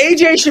 But no,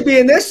 AJ should be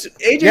in this.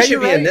 AJ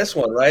should be in this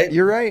one, right?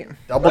 You're right.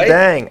 Double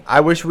dang.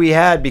 I wish we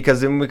had, because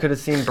then we could have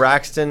seen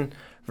Braxton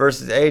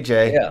versus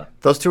AJ. Yeah.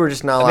 Those two are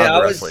just not allowed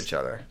to wrestle each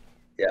other.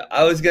 Yeah,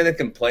 I was going to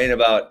complain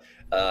about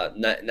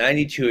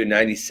 92 and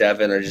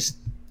 97 are just,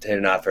 they're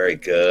not very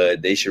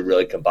good. They should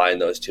really combine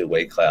those two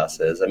weight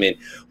classes. I mean,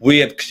 we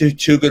have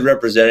two good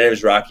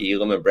representatives, Rocky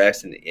Elam and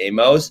Braxton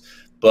Amos,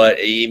 but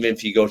even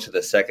if you go to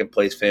the second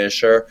place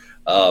finisher,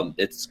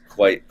 it's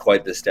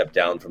quite the step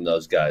down from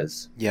those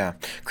guys. Yeah.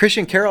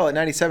 Christian Carroll at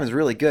 97 is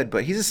really good,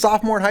 but he's a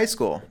sophomore in high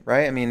school,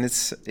 right? I mean,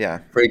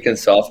 Freaking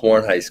sophomore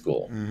in high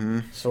school. Mm-hmm.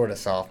 Sort of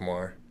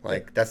sophomore.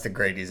 Like, that's the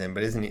grade he's in,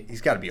 but isn't he? He's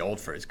got to be old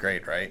for his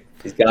grade, right?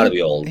 He's got to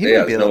be old.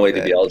 There's no way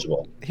to be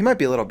eligible. He might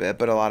be a little bit,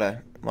 but a lot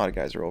of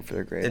guys are old for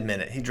their grade. Admit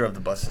it. He drove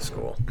the bus to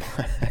school.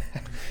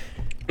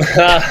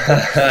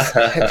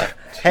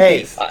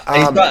 Hey,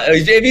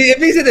 if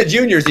he's in the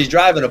juniors, he's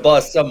driving a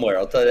bus somewhere.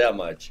 I'll tell you that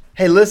much.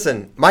 Hey,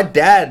 listen, my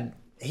dad,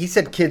 he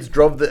said kids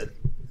drove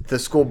the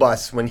school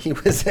bus when he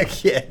was a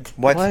kid.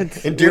 What?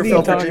 In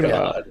Deerfield,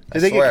 Virginia.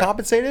 Did they get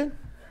compensated?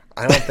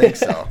 I don't think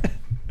so.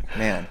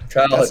 Man,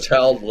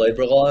 child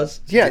labor laws.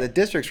 Yeah, the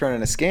district's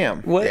running a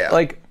scam. What? Yeah.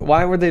 Like,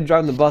 why were they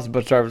driving the bus?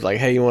 Bus driver's like,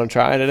 "Hey, you want to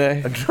try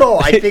today?" No,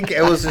 I think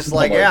it was just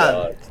like,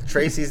 God.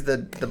 Tracy's the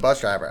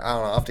bus driver. I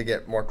don't know. I'll have to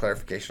get more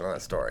clarification on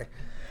that story.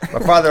 My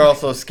father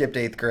also skipped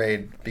 8th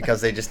grade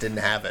because they just didn't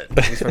have it.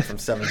 He went from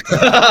 7th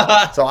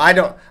grade. So I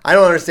don't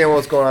understand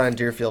what's going on in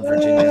Deerfield,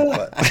 Virginia.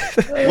 But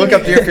look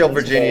up Deerfield,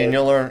 Virginia, and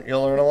you'll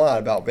learn a lot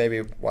about maybe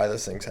why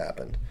those things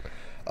happened.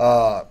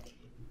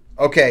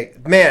 Okay,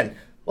 man.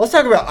 Let's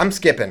talk about. I'm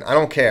skipping. I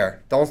don't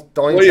care. Don't even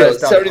try to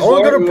stop. I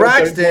want to go to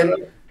Braxton.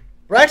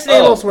 Braxton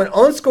almost went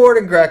unscored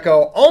in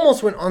Greco.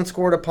 Almost went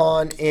unscored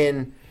upon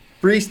in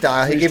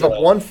freestyle. He gave up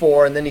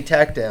 1-4 and then he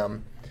tacked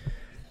him.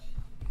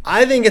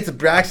 I think it's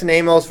Braxton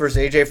Amos versus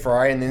AJ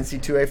Ferrari in the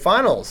NC2A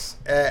finals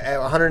at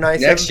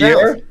 197 next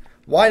year. Pounds.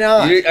 Why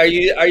not? Are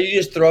you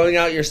just throwing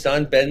out your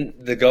son Ben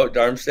the Goat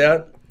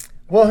Darmstadt?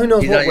 Well, who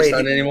knows He's what not your weight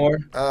son anymore.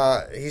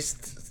 He's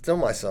still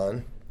my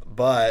son,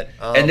 but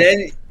and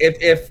then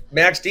if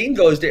Max Dean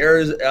goes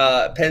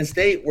to Penn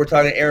State, we're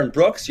talking Aaron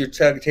Brooks. You're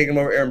taking him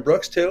over Aaron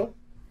Brooks too.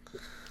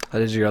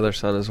 That is your other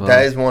son as well.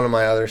 That is one of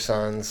my other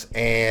sons,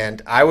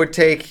 and I would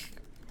take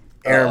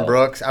Aaron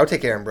Brooks. I would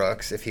take Aaron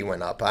Brooks if he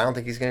went up. I don't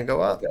think he's going to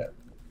go up. Okay.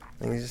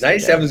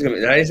 97 is going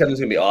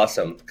to be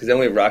awesome because then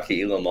we have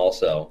Rocky Elam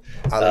also.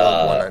 I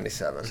love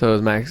 197. So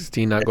is Max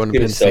Dean not going to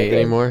Penn State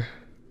anymore?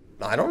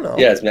 I don't know.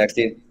 Yeah, it's Max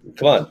Dean.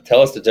 Come on,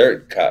 tell us the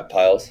dirt,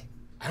 Piles.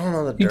 I don't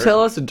know the dirt. You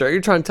tell us the dirt.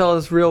 You're trying to tell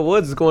us Real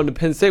Woods is going to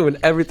Penn State when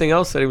everything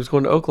else said he was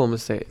going to Oklahoma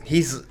State.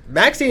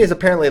 Max Dean is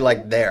apparently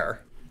like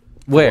there.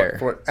 Where?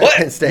 What?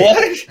 Penn State.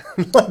 What?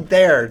 Like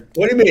there.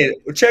 What do you mean?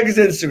 Check his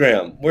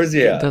Instagram. Where's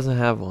he at? He doesn't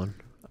have one.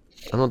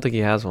 I don't think he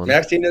has one.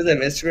 Max Dean doesn't have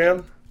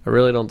Instagram? I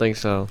really don't think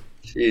so.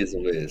 Jeez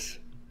Louise.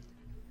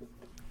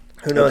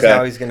 Who knows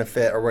how he's going to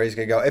fit or where he's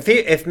going to go.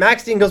 If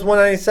Max Dean goes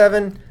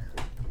 197,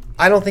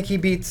 I don't think he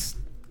beats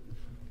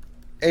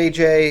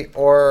AJ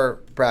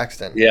or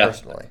Braxton,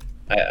 personally.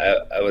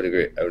 I would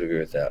agree. I would agree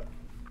with that.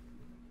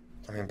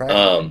 I mean,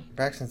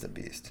 Braxton's a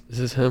beast. Is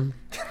this him?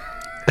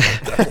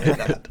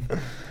 I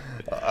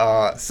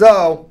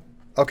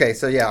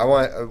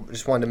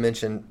just wanted to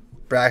mention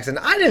Braxton.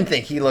 I didn't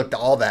think he looked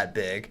all that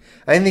big.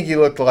 I didn't think he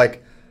looked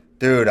like,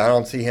 dude, I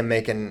don't see him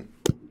making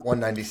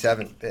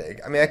 197 big.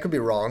 I mean, I could be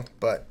wrong,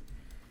 but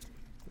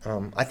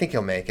I think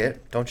he'll make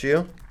it. Don't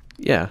you?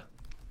 Yeah.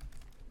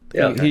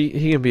 Yeah.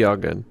 He can be all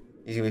good.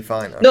 He's gonna be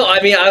fine. No, I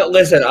mean,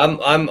 listen.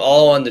 I'm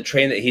all on the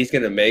train that he's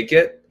going to make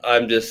it.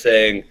 I'm just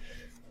saying,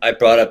 I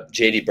brought up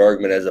JD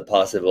Bergman as a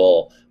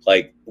possible.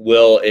 Like,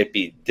 will it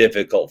be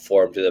difficult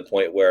for him to the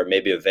point where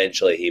maybe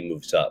eventually he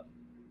moves up?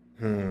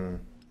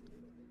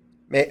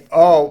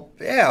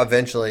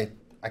 Eventually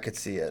I could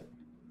see it.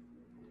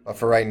 But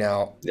for right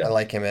now, I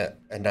like him at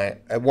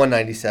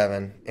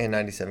 197 and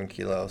 97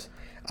 kilos.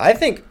 I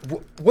think.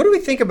 What do we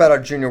think about our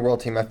junior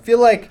world team? I feel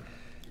like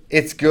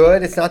it's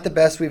good. It's not the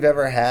best we've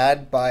ever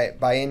had by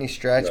any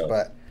stretch,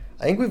 but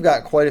I think we've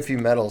got quite a few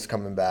medals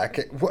coming back.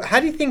 How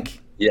do you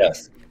think?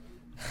 Yes.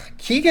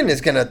 Keegan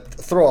is going to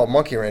throw a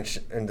monkey wrench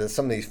into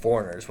some of these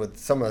foreigners with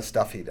some of the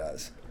stuff he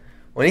does.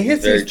 When he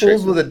hits these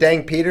fools with a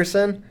dang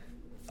Peterson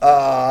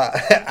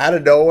out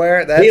of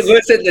nowhere.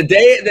 Listen, the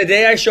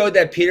day I showed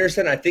that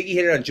Peterson, I think he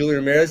hit it on Julian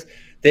Ramirez.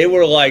 They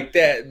were like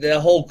that. The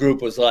whole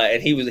group was like,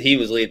 and he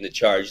was leading the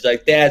charge. He's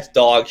like, that's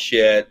dog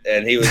shit,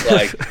 and he was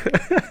like,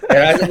 and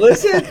I said,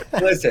 listen.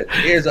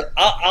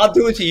 I'll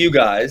do it to you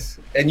guys,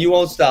 and you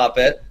won't stop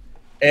it.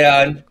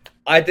 And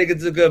I think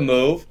it's a good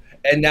move.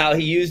 And now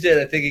he used it,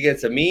 I think,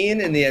 against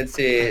Amin in the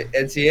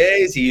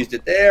NCAAs. He used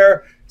it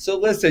there. So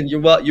listen,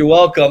 you're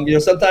welcome. You know,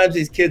 sometimes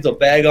these kids will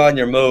bag on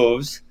your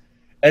moves,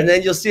 and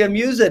then you'll see them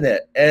using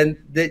it, and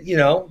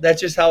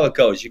that's just how it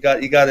goes. You got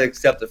to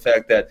accept the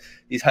fact that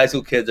these high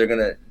school kids are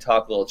gonna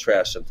talk a little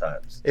trash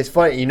sometimes. It's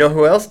funny. You know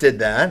who else did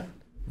that?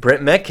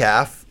 Brent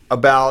Metcalf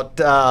about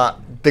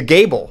the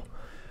Gable.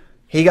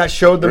 He got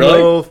showed the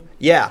move.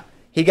 Yeah,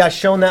 he got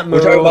shown that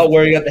move. We're talking about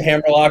where you got the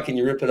hammer lock and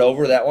you rip it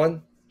over. That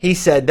one. He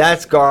said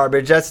that's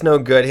garbage. That's no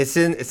good. It's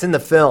in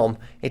the film.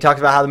 He talked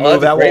about how the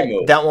move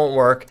that won't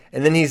work.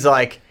 And then he's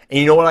like, and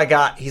you know what I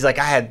got? He's like,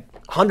 I had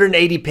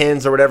 180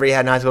 pins or whatever he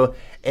had in high school,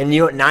 and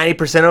you know what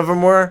 90% of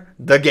them were?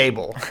 The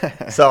Gable.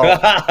 So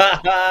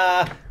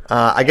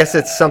I guess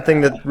it's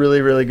something that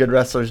really, really good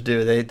wrestlers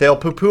do. They'll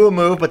poo-poo a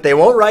move, but they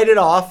won't write it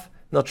off.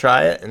 They'll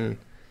try it and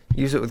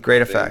use it with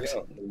great effect.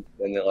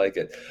 And they like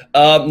it.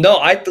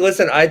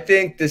 I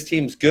think this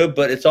team's good,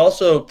 but it's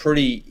also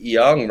pretty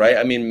young, right?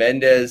 I mean,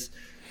 Mendez.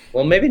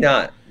 Well, maybe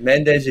not.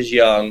 Mendez is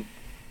young.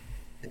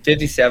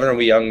 57, are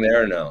we young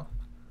there or no?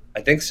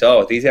 I think so. I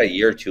think he's got a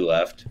year or two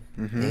left.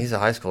 Mm-hmm. He's a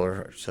high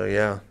schooler, so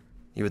yeah,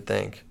 you would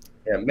think.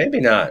 Yeah, maybe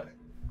not.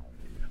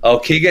 Oh,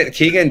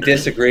 Keegan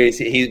disagrees.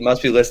 He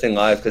must be listening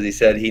live because he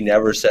said he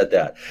never said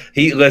that.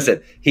 He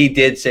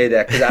did say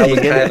that because I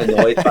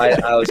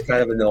was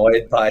kind of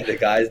annoyed by the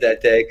guys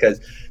that day because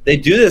they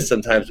do this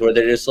sometimes where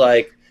they're just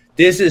like,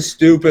 "This is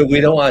stupid.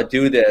 We don't want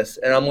to do this,"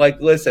 and I'm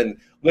like, "Listen,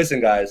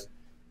 guys.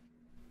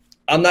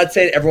 I'm not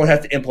saying everyone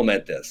has to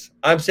implement this.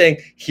 I'm saying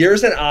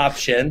here's an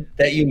option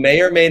that you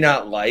may or may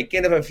not like.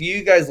 And if a few of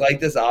you guys like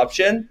this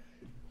option,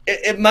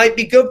 it might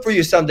be good for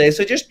you someday.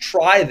 So just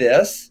try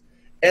this.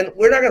 And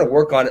we're not going to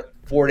work on it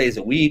 4 days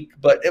a week,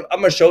 but I'm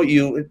going to show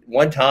you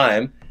one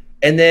time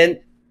and then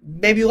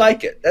maybe you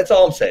like it. That's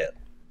all I'm saying.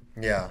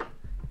 Yeah.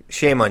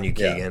 Shame on you,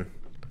 Keegan.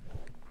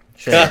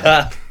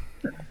 Yeah.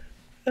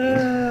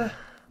 Shame.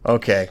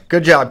 Okay.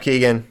 Good job,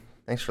 Keegan.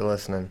 Thanks for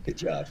listening. Good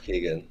job,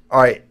 Keegan.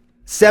 All right.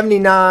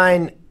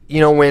 79,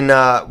 when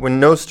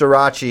No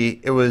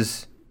Starachi,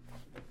 it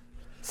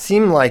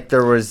seemed like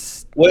there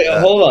was... Wait,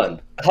 hold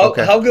on.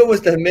 How good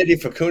was the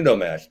Hamidi Facundo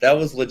match? That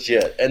was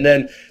legit. And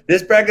then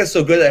this bracket's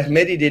so good that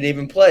Hamidi didn't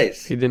even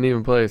place. He didn't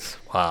even place.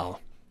 Wow.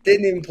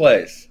 Didn't even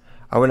place.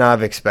 I would not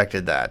have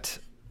expected that.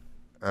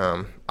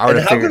 And how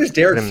good is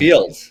Derek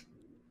Fields?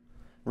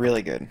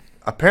 Really good.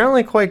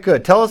 Apparently quite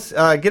good. Tell us,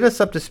 get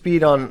us up to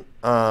speed on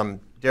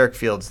Derek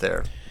Fields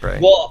there, Bray.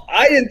 Well,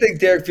 I didn't think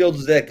Derek Fields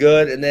was that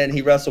good, and then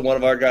he wrestled one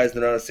of our guys in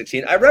the round of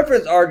 16. I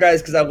reference our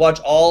guys because I watch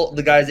all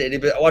the guys I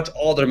watch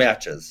all their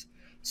matches.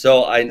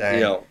 So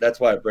that's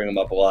why I bring him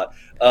up a lot.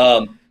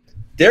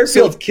 Derek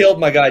Fields killed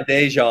my guy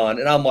Dejan,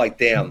 and I'm like,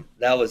 damn,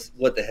 that was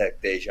what the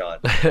heck,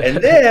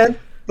 Dejan.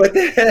 But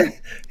then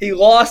he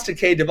lost to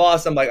K.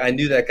 DeVos. I'm like, I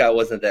knew that guy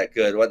wasn't that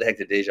good. What the heck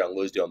did Dejan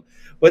lose to him?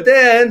 But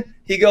then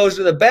he goes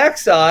to the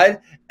backside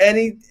and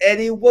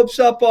he whoops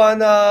up on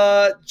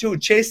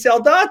Chase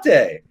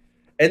Saldate.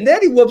 And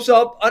then he whoops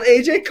up on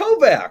AJ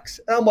Kovacs.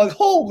 And I'm like,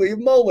 holy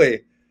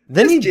moly.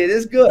 Then this kid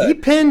is good. He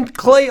pinned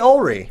Clay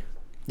Ulrey.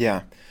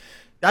 Yeah.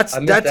 That's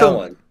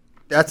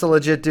a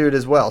legit dude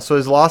as well. So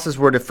his losses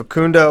were to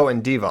Facundo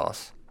and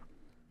DeVos.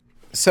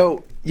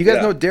 So you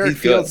guys know Derek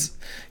Fields. Good.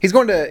 He's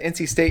going to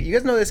NC State. You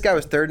guys know this guy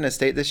was third in the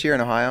state this year in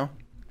Ohio.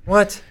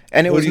 What?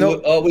 And it was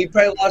we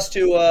probably lost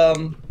to. Who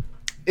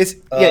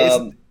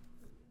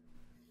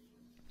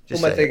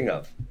am I thinking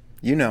of?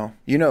 You know,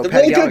 the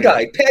really good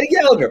guy, Patty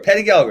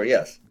Gallagher.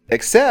 Yes.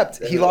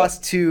 Except he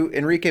lost to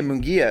Enrique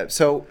Munguia.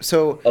 So.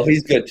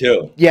 He's good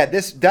too. Yeah,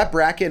 that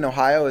bracket in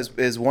Ohio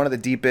is one of the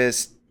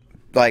deepest,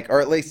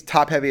 or at least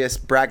top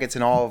heaviest brackets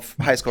in all of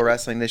high school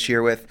wrestling this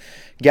year with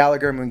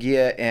Gallagher,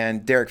 Munguia,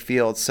 and Derek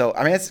Fields. So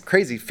I mean, it's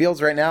crazy.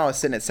 Fields right now is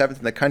sitting at 7th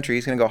in the country.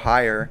 He's going to go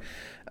higher,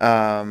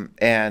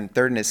 and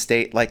third in his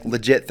state,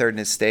 legit third in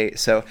his state.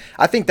 So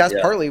I think that's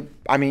partly.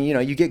 I mean,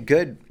 you get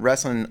good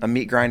wrestling a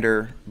meat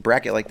grinder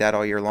bracket like that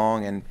all year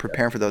long and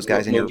preparing for those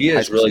guys in your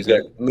high school really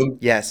season. Good.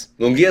 Yes,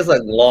 Munguia's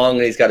long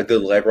and he's got a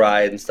good leg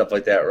ride and stuff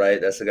like that,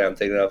 right? That's the guy I'm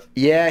thinking of.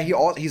 Yeah,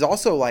 he's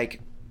also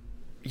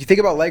you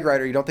think about leg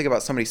rider, you don't think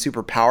about somebody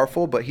super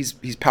powerful, but he's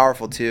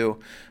powerful too.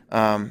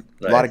 A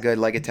lot of good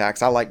leg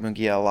attacks. I like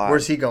Munguia a lot.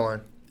 Where's he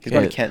going? He's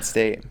going to Kent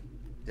State.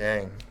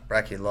 Dang,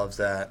 Bracky loves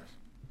that.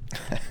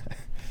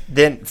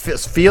 Then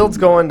Fields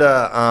going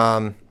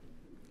to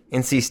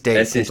NC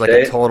State seems like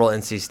a total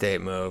NC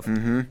State move.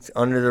 Mm-hmm. It's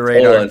under the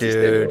radar,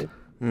 dude.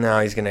 No,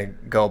 he's gonna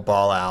go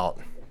ball out.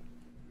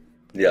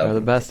 Yeah, they're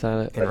the best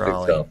at it in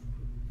Raleigh. So.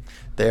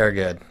 They are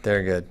good.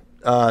 They're good.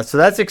 So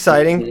that's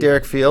exciting,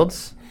 Derek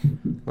Fields.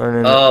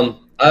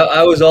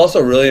 I was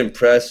also really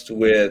impressed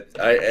with,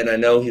 and I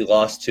know he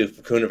lost to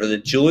Facundo for the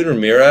Julian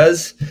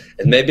Ramirez,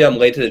 and maybe I'm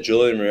late to the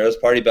Julian Ramirez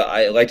party, but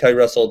I liked how he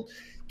wrestled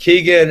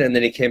Keegan, and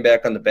then he came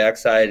back on the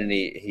backside and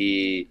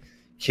he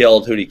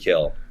killed, who'd he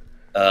kill?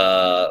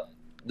 The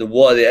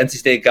NC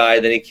State guy,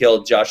 then he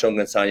killed Josh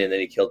Ongansanya, and then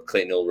he killed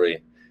Clayton Ulrey,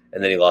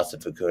 and then he lost to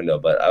Facundo,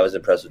 but I was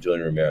impressed with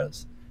Julian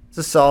Ramirez. It's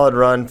a solid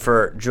run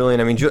for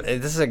Julian. I mean,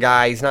 this is a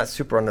guy, he's not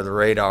super under the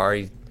radar.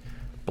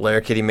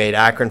 Blair Kid, he made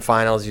Akron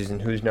finals using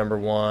Who's Number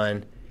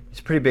One. He's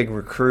a pretty big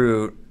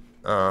recruit.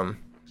 I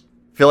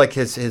feel like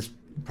his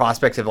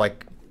prospects have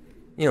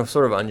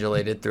sort of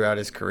undulated throughout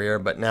his career,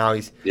 but now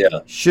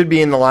should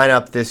be in the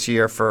lineup this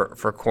year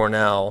for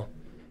Cornell.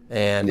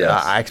 And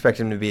I expect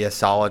him to be a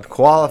solid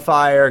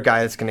qualifier,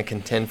 guy that's going to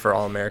contend for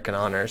All-American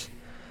honors.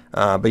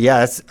 But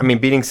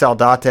beating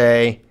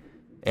Saldate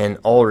and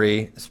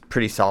Ulrey is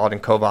pretty solid,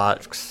 and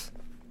Kovacs.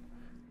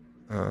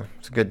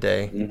 It's a good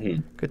day.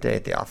 Mm-hmm. Good day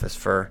at the office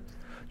for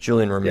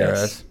Julian Ramirez.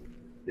 Yes.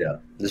 Yeah,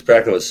 this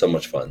bracket was so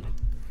much fun.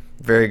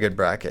 Very good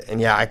bracket.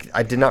 And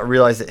I did not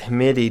realize that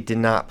Hamidi did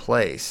not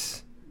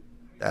place.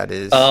 That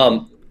is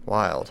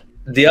wild.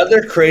 The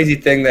other crazy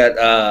thing that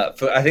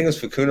I think it was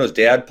Facundo's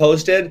dad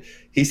posted,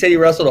 he said he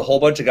wrestled a whole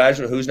bunch of guys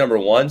from Who's Number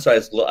One. So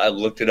I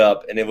looked it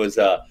up, and it was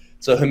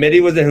so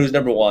Hamidi was in Who's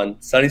Number One,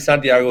 Sonny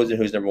Santiago was in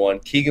Who's Number One,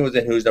 Keegan was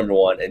in Who's Number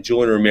One, and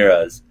Julian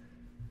Ramirez.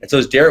 And so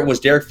was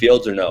Derek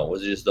Fields or no?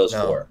 Was it just those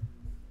four?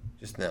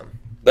 Just them.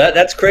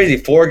 That's crazy.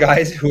 4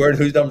 guys who are in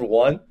Who's Number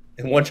One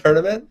in one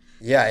tournament?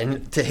 Yeah,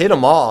 and to hit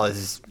them all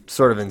is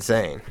sort of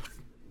insane.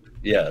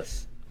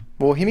 Yes.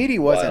 Well, Hamidi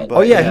wasn't.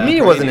 But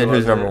Hamidi wasn't in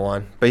Who's Number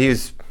One, but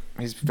he's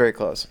very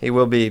close. He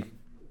will be.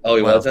 Oh,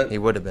 he wasn't? He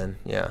would have been,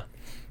 yeah.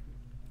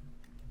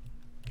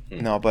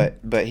 No, but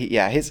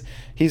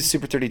he's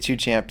Super 32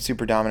 champ,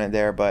 super dominant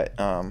there, but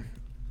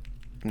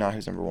not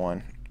Who's Number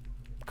One.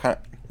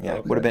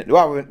 Would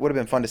have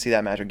been fun to see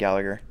that match with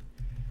Gallagher.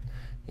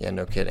 Yeah,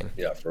 no kidding.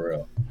 Yeah, for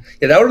real.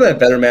 Yeah, that would have been a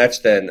better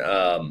match than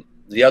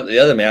The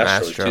other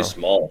Master was too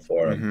small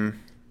for him.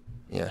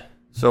 Mm-hmm. Yeah.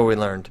 So we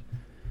learned.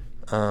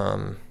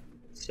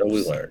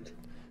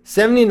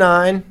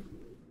 79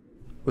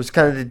 was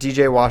kind of the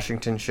DJ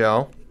Washington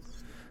show.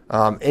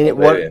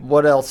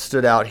 What else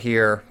stood out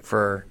here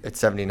at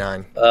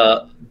 79?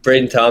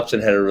 Braden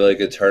Thompson had a really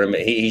good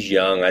tournament. He's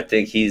young. I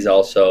think he's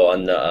also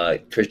on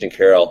the Christian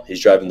Carroll.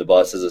 He's driving the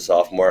bus as a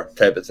sophomore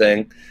type of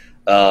thing.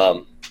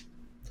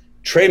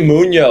 Trey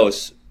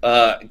Munoz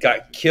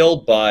got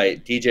killed by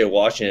DJ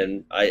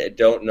Washington. I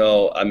don't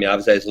know. I mean,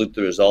 obviously I just looked at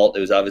the result. It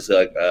was obviously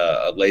like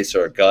a lace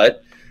or a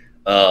gut.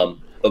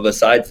 But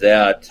besides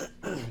that,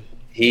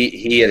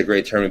 he had a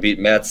great tournament. Beat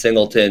Matt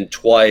Singleton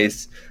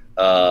twice,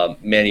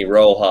 Manny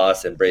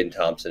Rojas, and Braden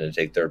Thompson to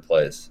take third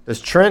place.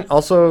 Does Trey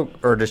also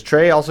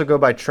go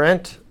by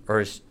Trent,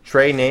 or is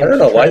Trey named? I don't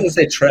know. Trent? Why did it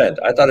say Trent?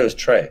 I thought it was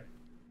Trey.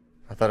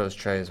 I thought it was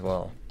Trey as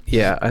well.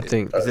 Yeah, I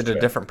think. Is it a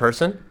different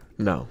person?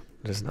 No,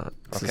 it is not.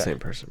 It's the same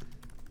person.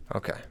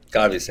 Okay.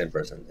 Gotta be the same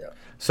person. Yeah.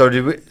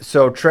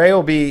 So Trey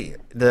will be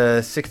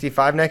the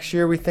 65 next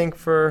year, we think,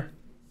 for.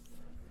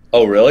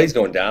 Oh really? He's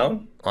going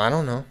down? I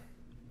don't know.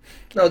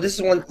 No, this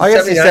is one. I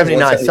guess he's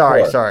 79.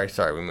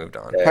 Sorry. We moved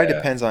on. Yeah. Probably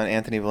depends on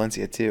Anthony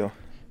Valencia too.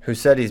 Who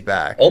said he's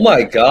back? Oh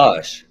my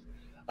gosh,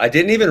 I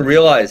didn't even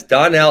realize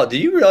Donnell. Do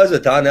you realize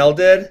what Donnell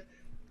did?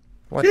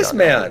 This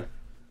man,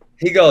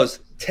 he goes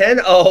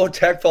 10-0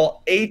 tech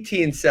fall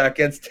 18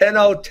 seconds,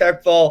 10-0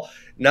 tech fall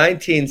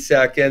 19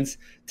 seconds,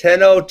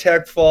 10-0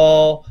 tech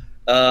fall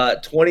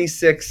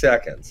 26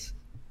 seconds.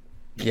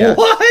 Yeah.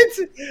 What?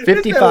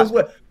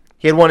 55.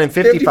 He had one in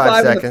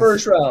 55 seconds. In the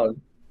first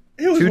round.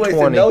 It was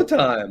wasting no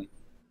time.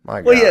 My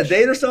gosh. Well, he had a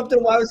date or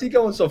something? Why was he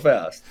going so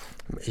fast?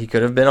 He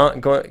could have been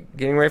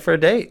getting ready for a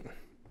date.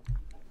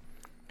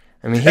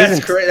 I mean,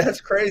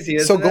 that's crazy.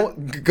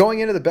 Isn't going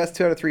into the best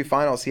 2 out of 3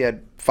 finals, he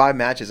had 5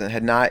 matches and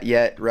had not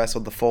yet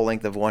wrestled the full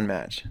length of one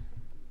match.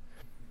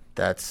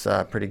 That's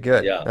pretty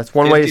good. Yeah. That's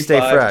one way to stay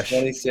fresh.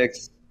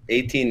 26,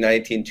 18,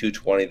 19,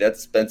 220.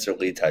 That's Spencer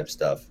Lee type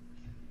stuff.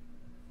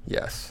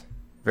 Yes.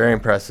 Very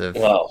impressive.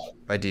 Wow.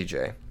 By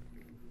DJ.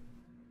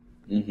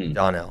 Mm-hmm.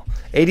 Donnell.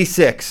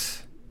 86.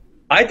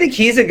 I think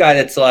he's a guy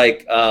that's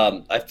like,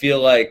 I feel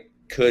like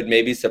could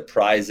maybe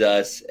surprise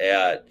us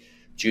at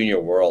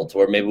Junior Worlds,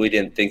 where maybe we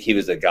didn't think he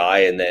was a guy,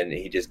 and then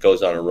he just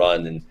goes on a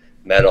run and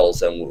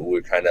medals, and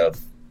we kind of,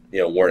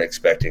 weren't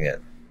expecting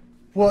it.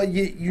 Well,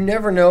 you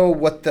never know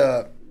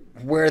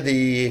where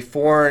the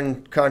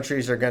foreign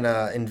countries are going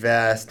to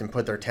invest and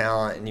put their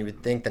talent, and you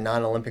would think the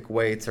non-Olympic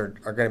weights are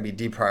going to be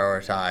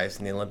deprioritized,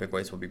 and the Olympic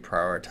weights will be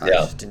prioritized.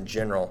 Yeah. Just in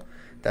general,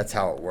 that's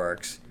how it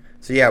works.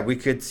 So, yeah, we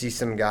could see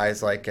some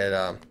guys like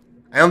at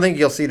I don't think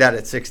you'll see that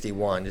at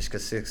 61, just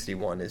because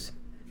 61 is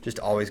just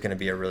always going to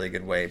be a really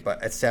good weight.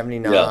 But at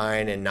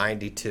 79 and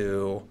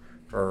 92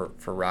 for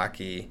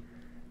Rocky,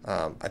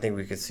 I think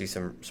we could see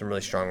some really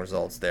strong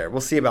results there.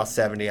 We'll see about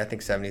 70. I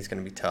think 70 is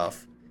going to be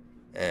tough.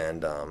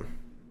 And,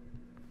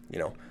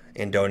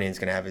 Andonian's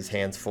going to have his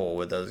hands full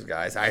with those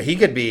guys. He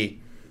could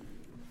be –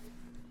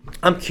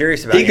 I'm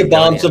curious about He could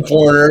bomb some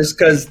foreigners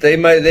because they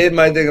might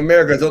think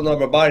Americans don't know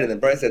about Biden.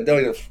 And Bryce said,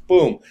 "Don't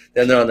boom."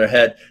 Then they're on their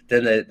head.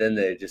 Then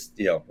they just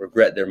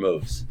regret their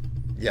moves.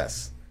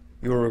 Yes,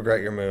 you will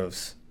regret your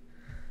moves.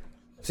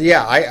 So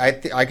yeah,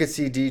 I could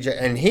see DJ,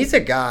 and he's a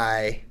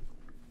guy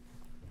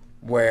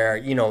where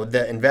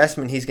the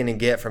investment he's going to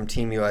get from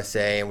Team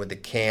USA and with the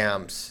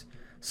camps,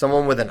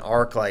 someone with an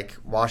arc like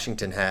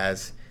Washington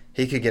has,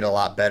 he could get a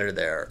lot better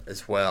there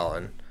as well.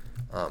 And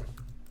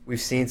we've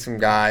seen some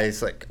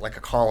guys like a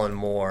Colin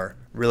Moore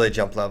really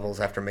jump levels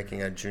after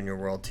making a Junior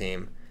World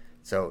team.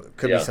 So it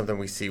could be something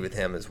we see with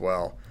him as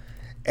well.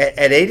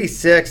 At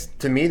 86,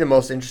 to me, the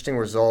most interesting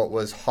result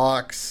was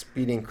Hawks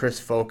beating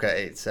Chris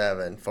Foca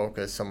 8-7. Foca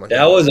is someone.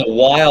 That was a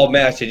wild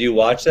match. Did you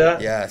watch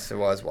that? Yes, it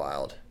was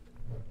wild.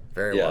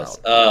 Very wild.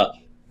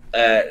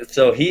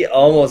 So he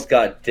almost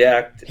got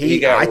decked.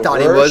 I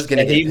thought he was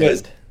going to get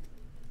decked.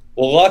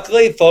 Well,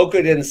 luckily, Foca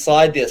didn't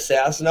slide the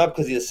assassin up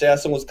because the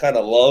assassin was kind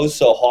of low,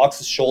 so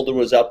Hawks' shoulder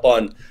was up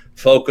on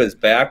Foca's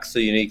back, so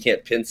you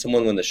can't pin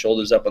someone when the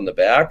shoulder's up on the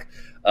back.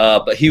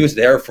 But he was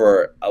there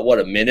for,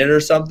 a minute or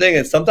something,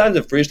 and sometimes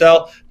in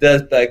freestyle,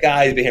 the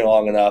guy's being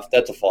long enough,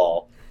 that's a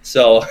fall.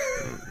 So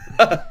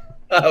I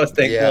was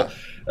thankful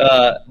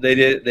they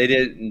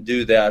didn't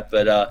do that.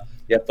 But,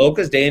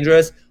 Foca's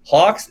dangerous.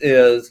 Hawks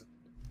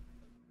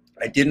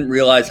I didn't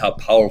realize how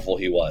powerful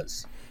he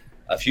was.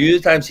 A few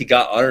times he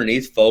got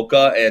underneath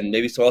Foca and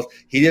maybe someone else.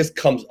 He just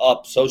comes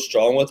up so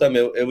strong with him.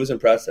 It was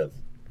impressive.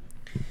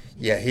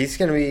 Yeah, he's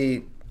gonna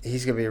be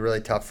really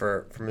tough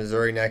for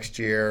Missouri next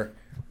year.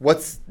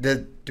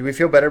 Do we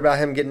feel better about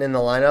him getting in the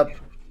lineup?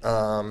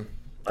 I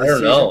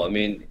don't know. I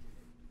mean,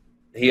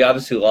 he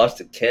obviously lost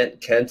to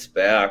Kent. Kent's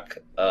back.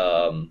 They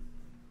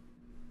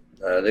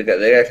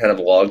got kind of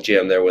a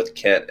logjam there with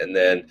Kent, and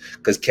then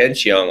because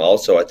Kent's young,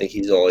 also I think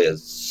he's probably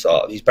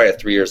got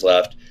 3 years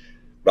left.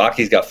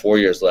 Rocky's got 4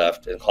 years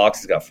left, and Hawks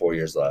has got 4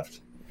 years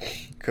left.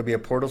 Could be a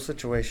portal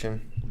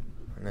situation.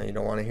 I know you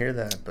don't want to hear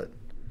that, but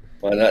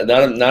well,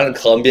 not in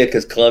Columbia,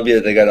 because Columbia,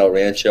 they got El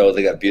Rancho,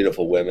 they got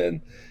beautiful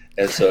women,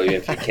 And so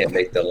if you can't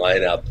make the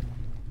lineup,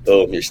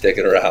 boom, you're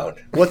sticking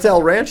around. What's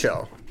El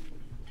Rancho?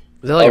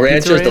 Is that like El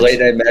Rancho is the ranch? late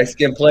night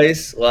Mexican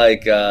place.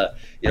 Like,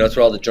 it's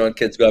where all the drunk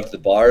kids go after the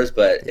bars,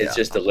 but it's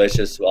just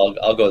delicious. So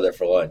I'll go there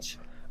for lunch.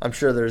 I'm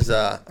sure there's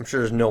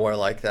nowhere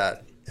like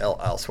that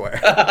elsewhere.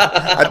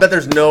 I bet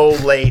there's no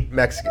late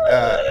Mexican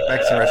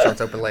restaurants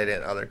open late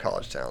in other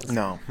college towns.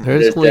 No,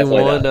 There's only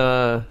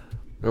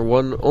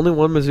only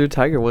one Mizzou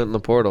Tiger went in the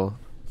portal.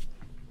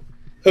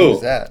 Who?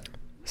 Who's that?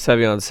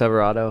 Sevion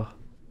Severado.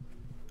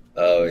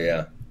 Oh,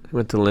 yeah. He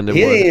went to He Lindenwood.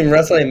 didn't even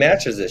wrestle any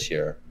matches this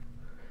year.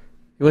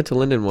 He went to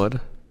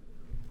Lindenwood.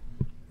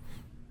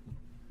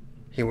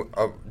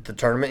 The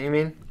tournament, you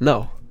mean?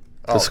 No,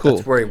 the school.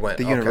 That's where he went.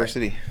 the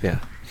university. Yeah.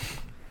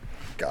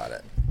 Got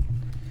it.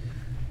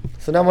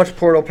 So not much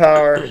portal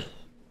power,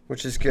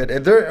 which is good. Are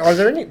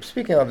there any?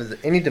 Speaking of, is there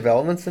any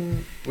developments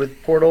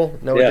with portal?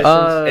 No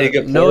additions. Any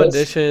good No portals?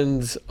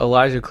 additions.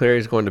 Elijah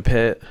Cleary's going to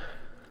Pitt.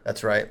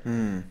 That's right.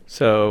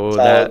 So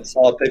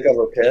Solid pick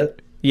over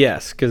Pitt.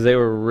 yes, because they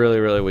were really,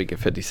 really weak at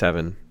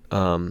 57.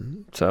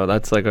 So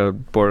that's like a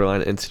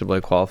borderline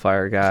NCAA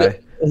qualifier guy.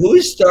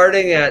 Who's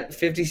starting at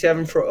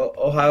 57 for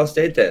Ohio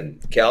State then?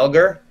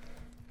 Gallagher?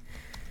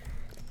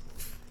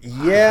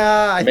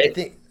 Yeah, I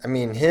think. I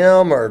mean,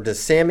 him or does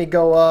Sammy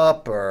go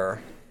up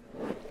or?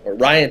 Or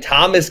Ryan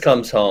Thomas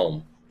comes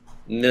home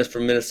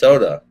from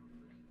Minnesota.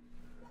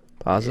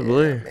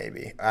 Possibly. Yeah,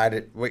 maybe.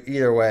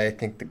 Either way, I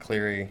think the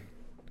Cleary,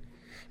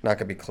 not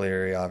gonna be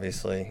Cleary,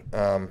 obviously,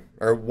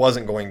 or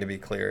wasn't going to be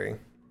Cleary.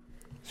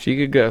 She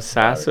could go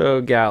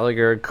Sasso,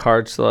 Gallagher,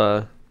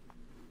 Karchla,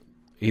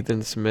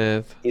 Ethan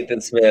Smith.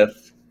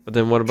 But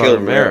then what about Gilbert.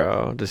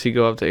 Romero? Does he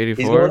go up to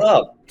 84? He's going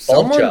up.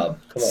 Bulk job.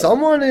 Come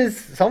on.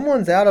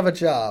 Someone's out of a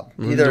job.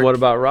 Either What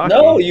about Rocky?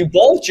 No, you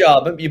bulk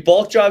job him. You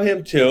bulk job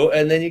him too,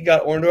 and then you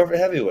got Orndorff at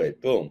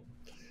heavyweight. Boom.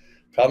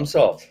 Problem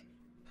solved.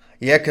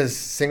 Yeah, because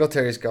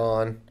Singletary's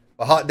gone.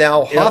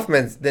 Now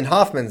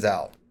Hoffman's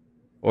out.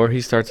 Or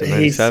he starts at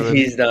 97.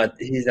 He's not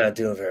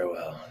doing very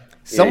well.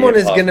 Someone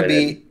is going to Hoffman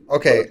be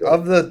okay.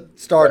 Of the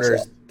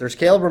starters, there's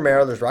Caleb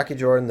Romero, there's Rocky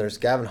Jordan, there's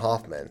Gavin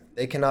Hoffman.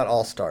 They cannot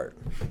all start.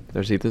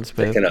 There's Ethan They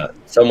Smith. cannot.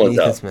 Someone's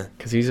Ethan out. Smith.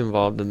 Because he's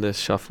involved in this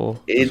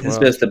shuffle. Ethan as well.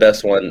 Smith's the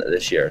best one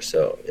this year,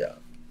 so yeah,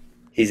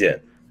 he's in.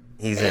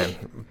 He's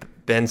in.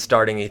 Ben's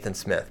starting Ethan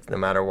Smith, no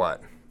matter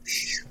what.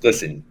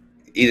 Listen,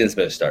 Ethan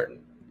Smith's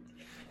starting.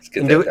 Let's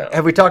get that down.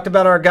 Have we talked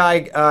about our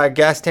guy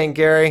Gas Tank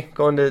Gary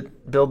going to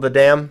build the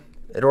dam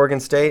at Oregon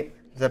State?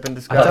 Has that been I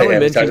discussed? thought we Yeah, we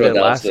mentioned talked it about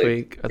that last last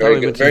week. I thought Very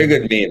we good, mentioned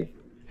very good meme.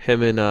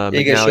 him and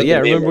You guys showed McNally. the Yeah,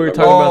 meme, remember we were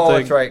remember? talking about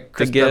that's right.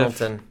 Chris the GIF.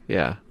 Pendleton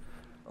Yeah.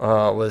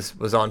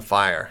 was on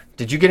fire.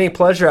 Did you get any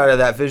pleasure out of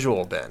that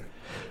visual, Ben?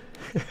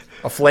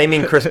 A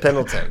flaming Chris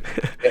Pendleton.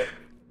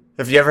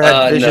 Have you ever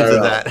had visions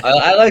of that?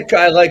 I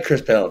like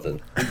Chris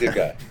Pendleton. He's a good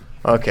guy.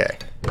 Okay,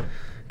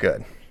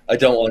 good. I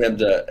don't want him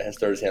to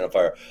start his hand on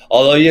fire.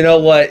 Although, you know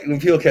what? When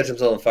people catch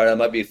themselves on fire, that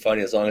might be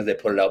funny as long as they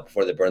put it out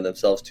before they burn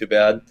themselves too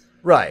bad.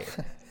 Right.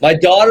 My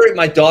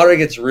daughter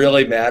gets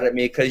really mad at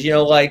me because,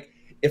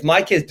 if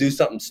my kids do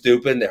something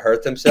stupid and they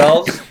hurt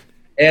themselves,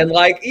 and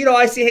I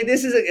see, hey,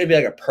 this isn't going to be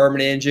like a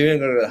permanent injury and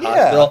go to the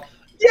hospital.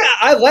 Yeah,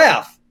 I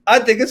laugh. I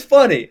think it's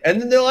funny.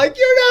 And then they're like,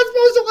 you're not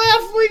supposed to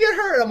laugh when you get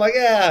hurt. I'm like,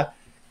 yeah,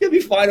 you'll be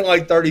fine in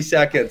like 30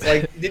 seconds.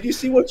 Like, did you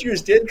see what you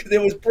just did? Because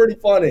it was pretty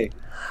funny.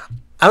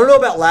 I don't know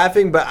about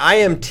laughing, but I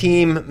am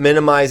team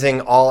minimizing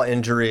all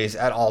injuries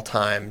at all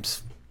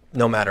times,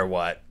 no matter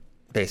what,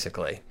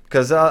 basically.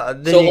 Because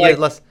then you get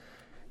less.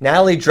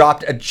 Natalie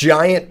dropped a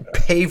giant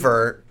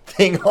paver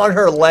thing on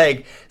her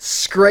leg,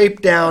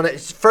 scraped down.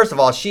 First of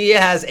all, she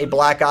has a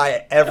black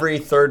eye every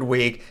third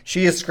week.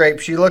 She is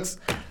scraped. She looks.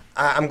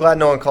 I'm glad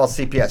no one calls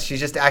CPS. She's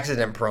just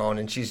accident prone,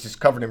 and she's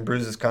just covered in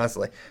bruises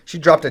constantly. She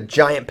dropped a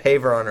giant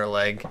paver on her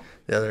leg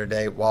the other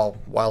day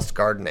whilst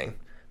gardening.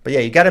 But yeah,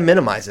 you got to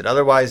minimize it.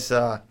 Otherwise,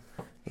 they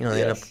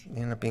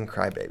end up being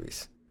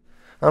crybabies.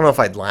 I don't know if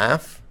I'd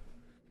laugh.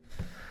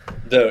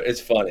 Dude, it's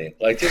funny.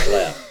 Just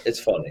laugh. It's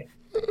funny.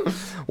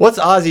 What's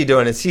Ozzy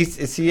doing? Is he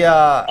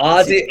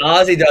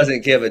Ozzy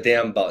doesn't give a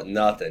damn about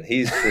nothing.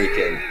 He's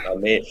freaking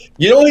amazing.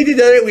 You know what he did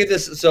the other day? We have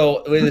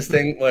this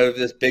thing with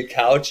this big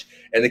couch,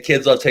 and the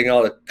kids love taking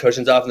all the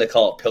cushions off, and they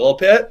call it Pillow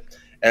Pit.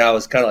 And I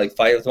was kind of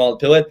fighting with him on the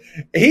pillow.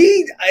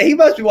 He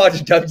must be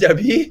watching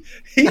WWE.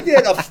 He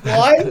did a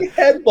flying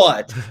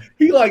headbutt.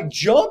 He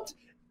jumped,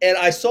 and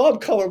I saw him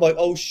coming. I'm like,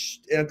 oh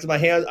because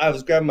I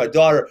was grabbing my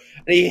daughter,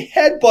 and he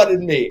headbutted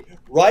me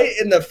right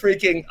in the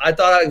freaking. I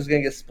thought I was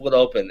gonna get split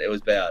open. It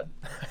was bad.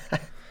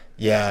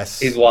 Yes,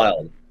 he's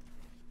wild.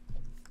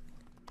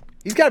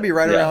 He's got to be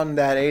right around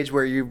that age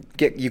where you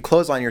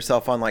clothesline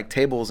yourself on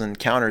tables and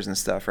counters and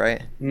stuff,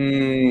 right?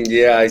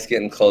 Yeah, he's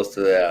getting close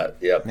to that.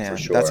 Yep, for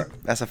sure.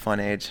 That's a fun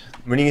age.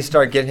 When do you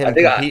start getting him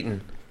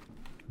competing?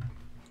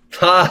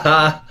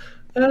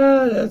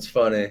 That's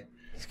funny.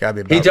 It's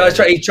gotta be. He does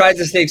try. He tries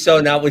to sneak. So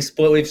now we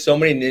have so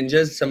many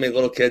ninjas, so many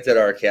little kids at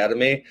our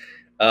academy.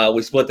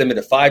 We split them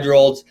into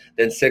 5-year-olds,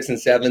 then 6 and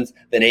 7s,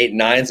 then 8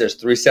 and 9s. There's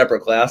 3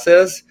 separate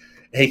classes.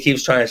 He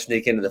keeps trying to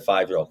sneak into the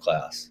 5-year-old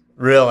class.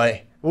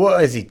 Really?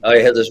 What is he? Oh,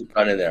 he'll just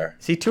run in there.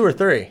 Is he 2 or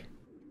 3?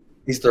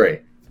 He's 3.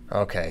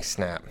 Okay,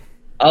 snap.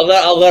 I'll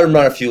let him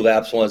run a few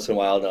laps once in a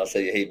while, and I'll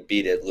say, "Hey,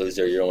 beat it,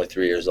 loser! You're only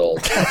 3 years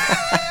old."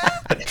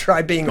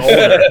 Try being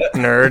older,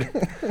 nerd.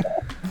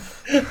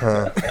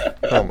 Huh.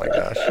 Oh my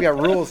gosh. We got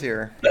rules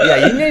here.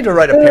 Yeah, you need to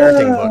write a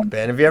parenting book,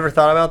 Ben. Have you ever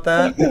thought about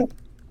that?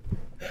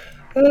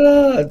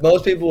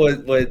 Most people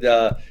would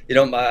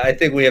I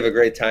think we have a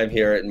great time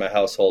here in my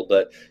household,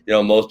 but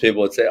most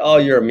people would say, "Oh,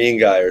 you're a mean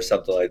guy" or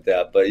something like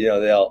that. But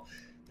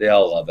they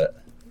all love it.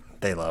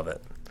 They love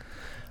it.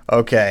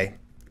 Okay.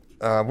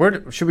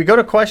 Should we go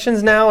to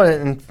questions now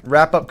and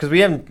wrap up? Because we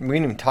didn't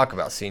even talk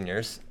about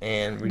seniors,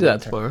 and we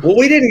didn't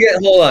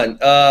get. Hold on.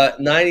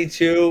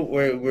 92.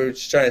 We're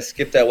just trying to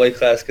skip that weight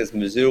class because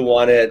Mizzou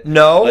won it.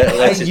 No,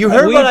 you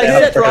heard what I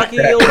said. Rocky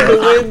Hill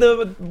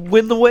to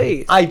win the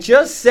weight. I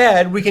just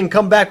said we can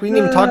come back. We didn't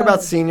even talk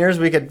about seniors.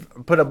 We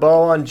could put a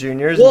bow on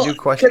juniors and do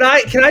questions.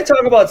 Can I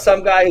talk about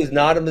some guy who's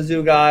not a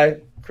Mizzou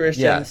guy,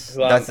 Christian? Yes,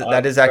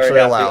 that is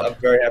actually allowed.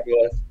 I'm very happy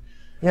with.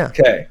 Yeah.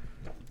 Okay,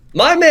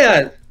 my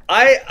man.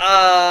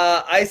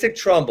 Isaac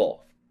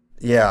Trumbull.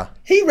 Yeah.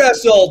 He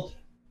wrestled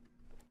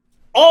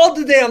all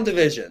the damn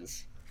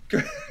divisions.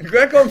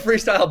 Greco and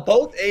freestyle,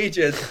 both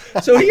ages.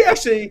 So he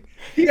actually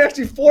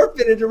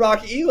forfeited to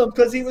Rocky Elam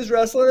because he was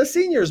wrestling a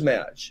seniors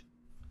match.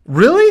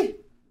 Really?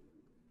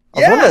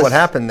 I was wondering what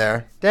happened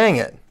there. Dang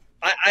it.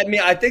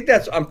 I think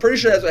I'm pretty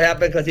sure that's what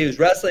happened because he was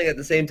wrestling at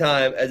the same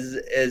time as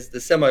the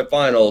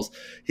semifinals.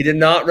 He did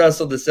not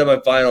wrestle the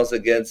semifinals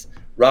against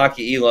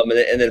Rocky Elam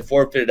and then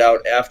forfeited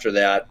out after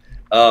that.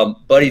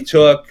 But he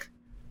took,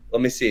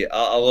 let me see,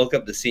 I'll look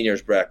up the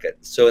seniors bracket.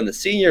 So in the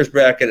seniors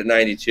bracket at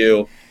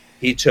 92,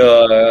 he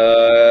took,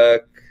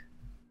 where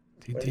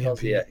the hell is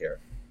he at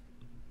here?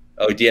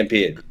 Oh, he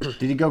DMP'd.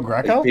 Did he go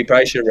Greco? He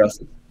probably should have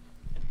wrestled.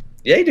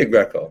 Yeah, he did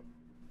Greco.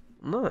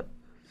 I'm not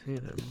seeing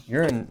him.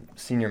 You're in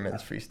senior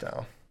men's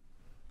freestyle.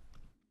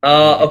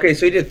 Okay,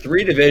 so he did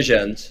 3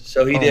 divisions.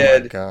 So he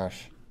did. Oh my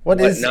gosh. Why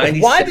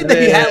did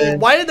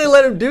they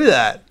let him do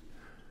that?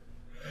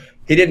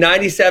 He did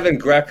 97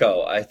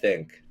 Greco, I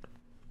think.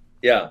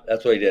 Yeah,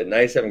 that's what he did.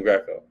 97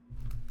 Greco.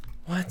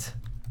 What?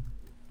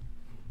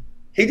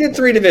 He did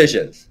 3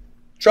 divisions.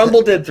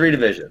 Trumbull did 3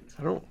 divisions.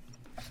 What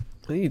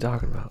are you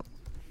talking about?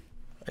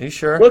 Are you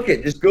sure?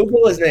 Just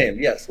Google his name.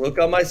 Yes, look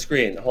on my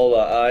screen. Hold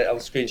on, I'll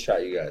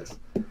screenshot you guys.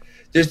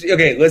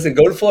 Listen,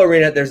 go to Flow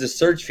Arena. There's a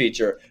search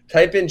feature.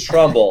 Type in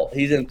Trumbull.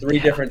 He's in 3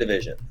 different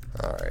divisions.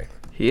 All right.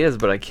 He is,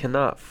 but I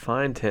cannot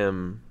find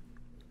him.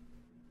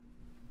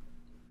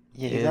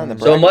 Yeah, he's on the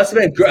bracket. So it must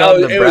have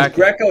been it was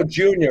Greco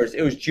juniors.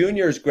 It was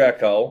juniors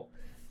Greco,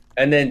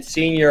 and then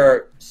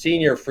senior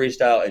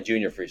freestyle and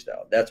junior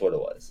freestyle. That's what it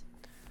was.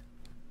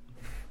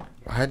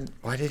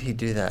 Why did he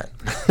do that?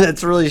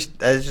 That's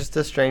just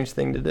a strange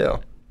thing to do.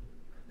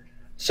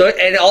 So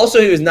and also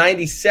he was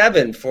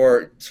 97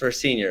 for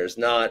seniors,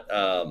 not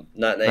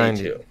 92.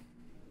 90.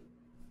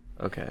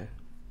 Okay.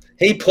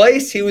 He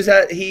placed. He was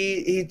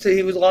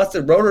lost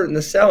to Rotor in the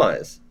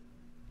semis.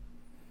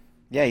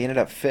 Yeah, he ended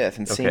up 5th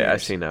in seniors. Okay, I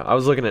see now. I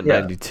was looking at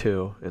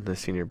 92 in the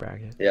senior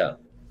bracket. Yeah.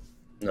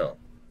 No.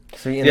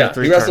 So he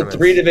wrestled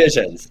 3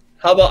 divisions.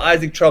 How about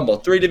Isaac Trumbull?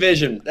 3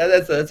 division.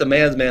 That's a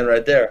man's man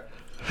right there.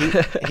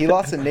 He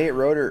lost to Nate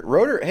Rotor.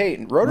 Rotor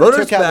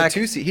took out the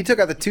 2 seed. He took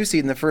out the 2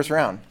 seed in the first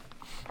round.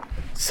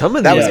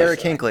 That was Eric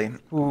Hinkley.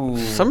 Ooh.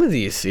 Some of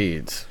these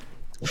seeds.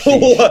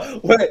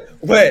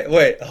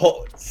 Wait.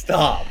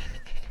 Stop.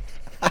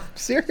 I'm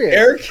serious.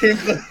 Eric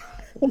Hinkley.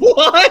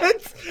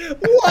 What?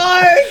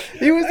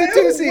 He was the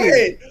 2 seed.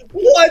 Wait,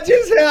 what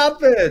just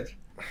happened?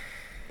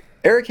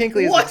 Eric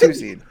Hinkley is the 2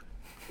 seed.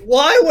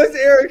 Why was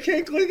Eric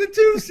Hinkley the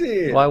 2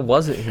 seed? Why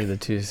wasn't he the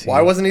 2 seed?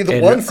 Why wasn't he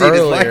the 1 seed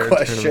is my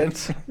question.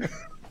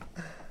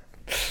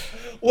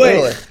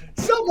 Wait,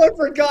 someone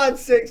for God's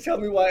sakes tell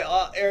me why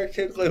Eric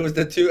Hinkley was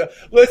the 2.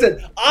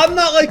 Listen, I'm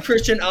not like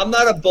Christian. I'm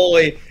not a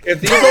bully. If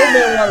these old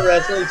men want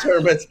wrestling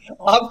tournaments,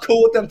 I'm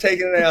cool with them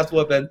taking an ass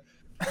whipping.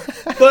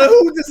 But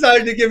who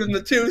decided to give him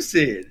the 2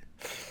 seed?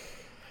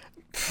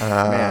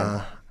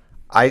 Man.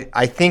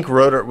 I think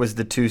Rotor was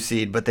the 2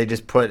 seed, but they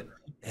just put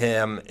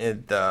him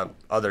in the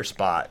other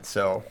spot,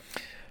 so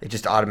it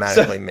just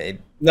automatically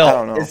made. No, I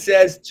don't know. It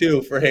says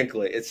 2 for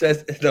Hinkley. It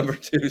says number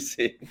 2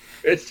 seed.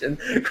 Christian,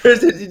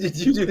 did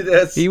you do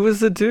this? He was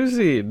the 2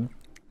 seed.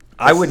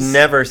 I would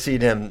never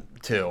seed him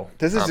 2.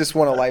 This is just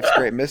one of life's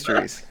great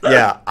mysteries.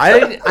 Yeah,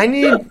 I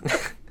need.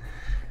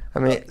 I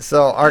mean,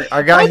 so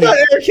our guy.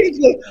 Eric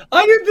Hinkley.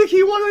 I didn't think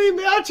he won any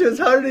matches.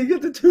 How did he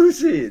get the 2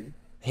 seed?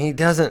 He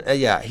doesn't.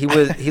 He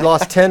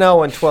lost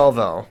 10-0 and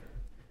 12-0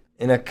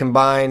 in a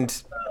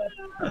combined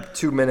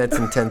 2 minutes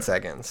and 10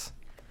 seconds.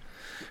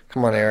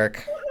 Come on,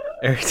 Eric.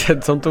 Eric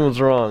said something was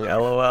wrong.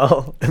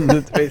 LOL in the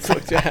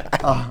Facebook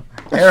chat.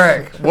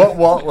 Eric, what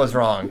was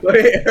wrong?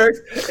 Wait,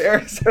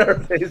 Eric said our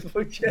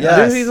Facebook chat.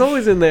 Yes. Dude, he's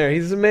always in there.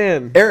 He's the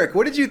man. Eric,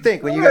 what did you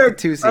think when you got the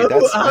 2 seed?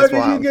 How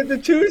did you get the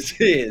 2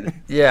 seed?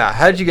 Yeah,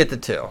 how did you get the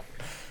 2?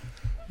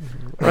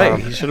 Right,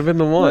 he should have been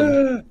the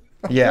 1.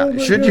 Yeah,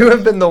 should you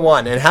have been the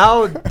 1? And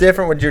how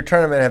different would your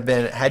tournament have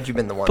been had you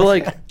been the 1?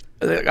 But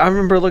I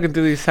remember looking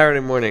through these Saturday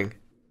morning.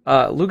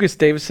 Lucas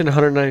Davison,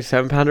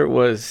 197-pounder,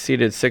 was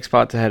seated 6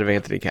 spots ahead of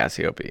Anthony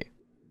Cassiope.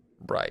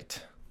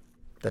 Right.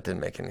 That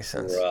didn't make any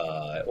sense.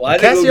 Right. Well,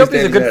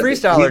 Cassiope's a good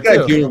freestyler, too. He's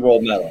got a junior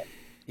world medal.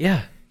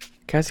 Yeah.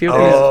 Cassiope.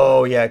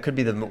 Oh, yeah. It could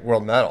be the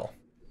world medal.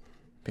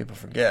 People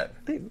forget.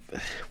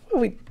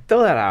 We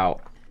throw that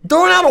out.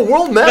 Throwing out a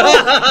world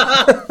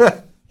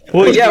medal?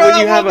 Well, yeah,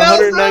 when you have a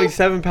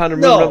 197-pounder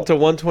moving up to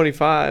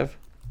 125.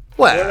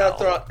 Well,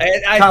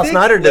 Kyle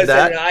Snyder did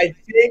that. I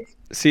think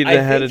seated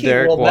ahead of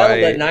Derek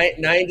White.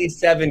 He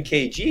 97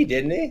 kg,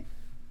 didn't he?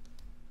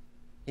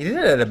 He did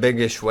it at a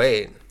big-ish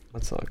weight.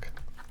 Let's look.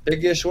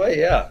 Big-ish weight,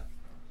 yeah.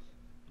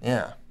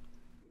 Yeah.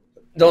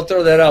 Don't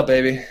throw that out,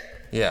 baby.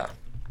 Yeah.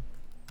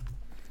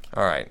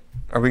 All right.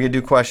 Are we going to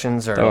do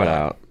questions? Or throw it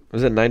out.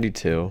 Was it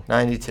 92?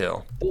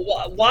 92.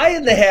 Why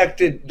in the heck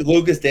did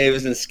Lucas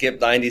Davison skip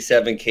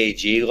 97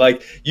 kg?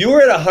 Like, you were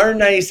at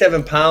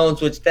 197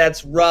 pounds, which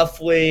that's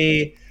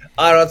roughly,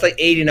 I don't know, it's like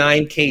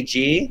 89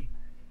 kg.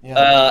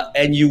 Yeah.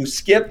 And you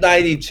skip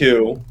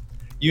 92,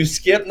 you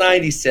skip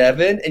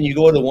 97, and you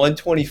go to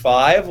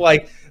 125.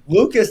 Like,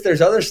 Lucas,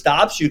 there's other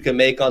stops you can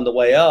make on the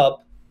way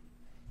up.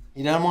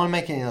 He doesn't want to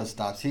make any of those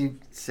stops. He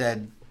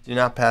said, do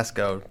not pass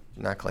go.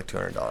 Do not collect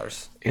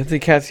 $200. Anthony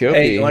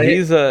Cassiope,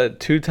 he's a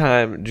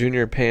 2-time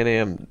junior Pan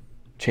Am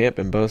champ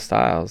in both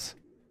styles.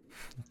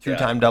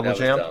 2-time double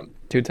champ?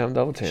 2-time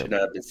double champ. Should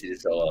not have been seated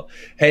so low.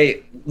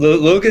 Hey,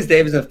 Lucas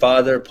Davison's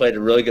father played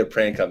a really good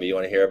prank on me. You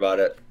want to hear about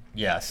it?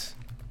 Yes.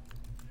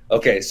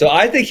 Okay, so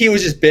I think he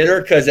was just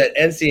bitter because at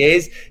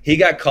NCAAs, he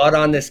got caught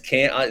on this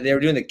cam. They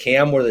were doing the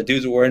cam where the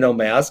dudes were wearing no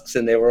masks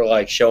and they were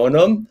like showing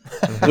them,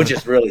 which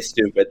is really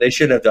stupid. They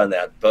shouldn't have done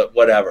that, but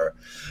whatever.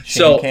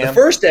 So the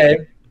first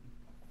day,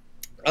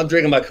 I'm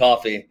drinking my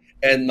coffee,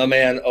 and my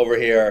man over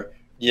here,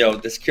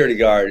 the security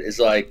guard is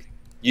like,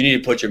 you need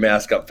to put your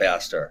mask up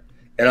faster.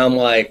 And I'm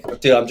like,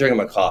 dude, I'm drinking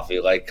my coffee.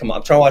 Like, come on,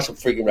 I'm trying to watch some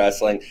freaking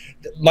wrestling.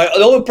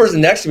 The only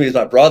person next to me is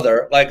my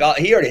brother. Like,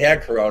 he already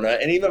had corona,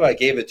 and even if I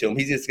gave it to him,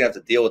 he's just going to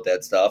have to deal with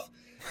that stuff.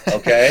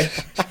 Okay?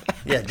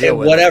 Yeah, deal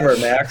with whatever,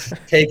 Max.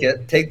 Take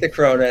it. Take the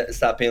corona and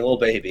stop being a little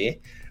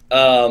baby.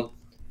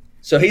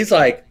 So he's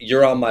like,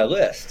 you're on my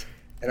list.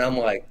 And I'm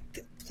like,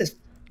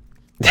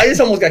 I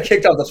just almost got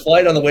kicked off the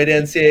flight on the way to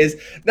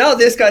NCAAs. Now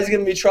this guy's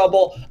giving me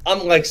trouble.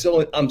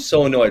 I'm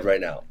so annoyed right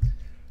now.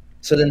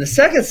 So then the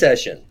second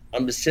session,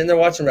 I'm just sitting there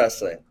watching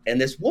wrestling, and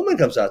this woman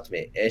comes up to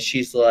me, and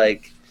she's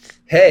like,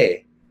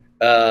 hey,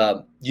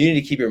 you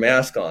need to keep your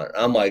mask on.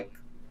 I'm like,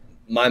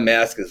 my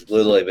mask has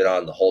literally been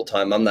on the whole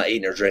time. I'm not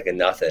eating or drinking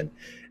nothing.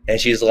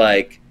 And she's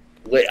like,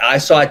 wait, I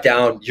saw it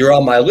down. You're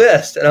on my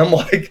list. And I'm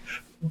like,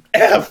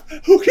 F,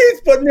 who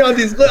keeps putting me on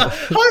these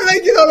lists? How did I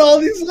get on all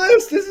these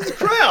lists? This is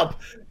crap.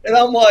 And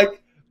I'm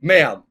like,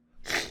 ma'am,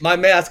 my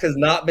mask has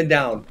not been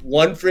down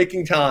one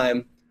freaking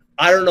time.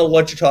 I don't know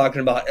what you're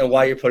talking about and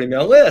why you're putting me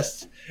on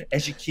lists. And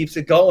she keeps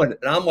it going.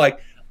 And I'm like,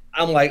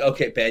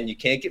 okay, Ben, you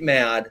can't get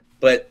mad,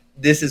 but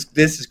this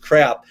is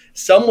crap.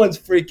 Someone's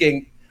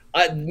freaking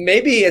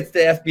maybe it's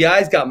the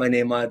FBI's got my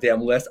name on a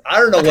damn list. I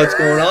don't know what's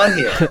going on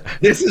here.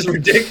 This is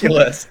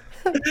ridiculous.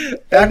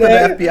 Back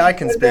with the FBI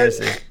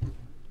conspiracy.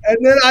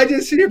 And then I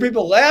just hear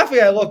people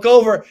laughing. I look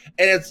over,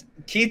 and it's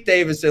Keith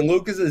Davison,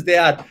 Lucas's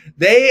dad.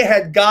 They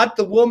had got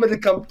the woman to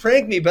come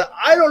prank me, but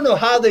I don't know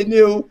how they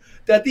knew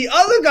that the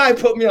other guy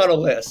put me on a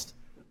list.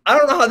 I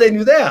don't know how they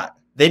knew that.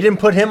 They didn't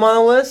put him on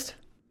a list?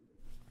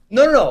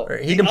 No. Or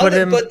he didn't put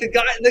him. But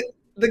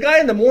the guy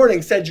in the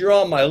morning said you're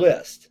on my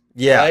list.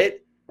 Yeah.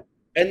 Right?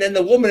 And then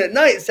the woman at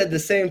night said the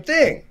same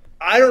thing.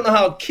 I don't know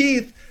how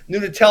Keith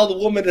knew to tell the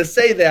woman to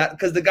say that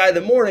because the guy in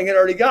the morning had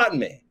already gotten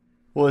me.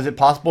 Well, is it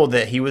possible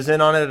that he was in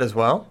on it as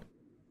well?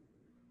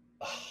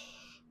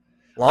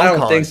 I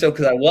don't think so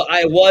because I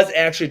was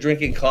actually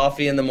drinking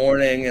coffee in the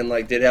morning and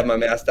did have my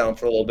mask down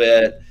for a little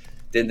bit.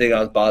 Didn't think I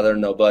was bothering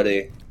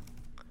nobody.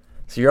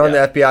 So you're on the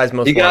FBI's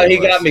most wanted list.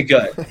 He got me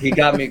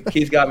good.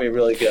 Keith got me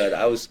really good.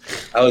 I was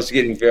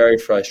getting very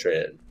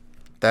frustrated.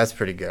 That's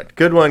pretty good.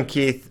 Good one,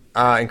 Keith.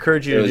 I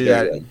encourage you to do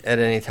that at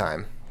any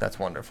time. That's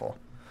wonderful.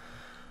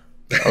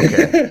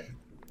 Okay.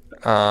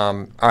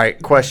 All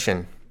right,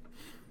 question.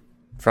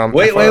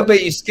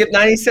 Wait, you skipped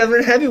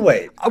 97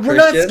 heavyweight. We're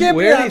not skipping.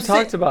 We already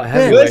talked about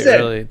heavyweight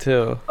early,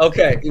 too.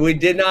 Okay, we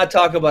did not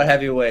talk about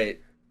heavyweight.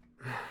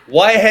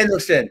 Wyatt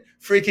Hendrickson,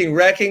 freaking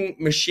wrecking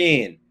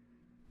machine,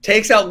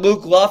 takes out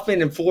Luke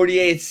Luffman in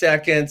 48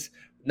 seconds,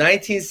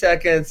 19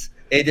 seconds.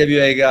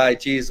 AWA guy,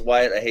 geez,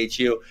 Wyatt, I hate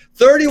you.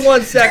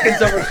 31 seconds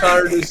over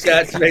Connor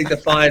Doucette to make the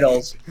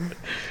finals.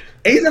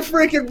 He's a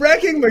freaking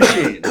wrecking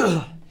machine.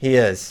 He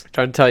is. I'm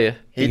trying to tell you,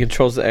 he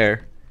controls the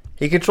air.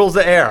 He controls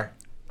the air.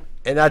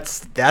 And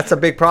that's a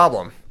big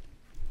problem.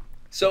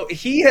 So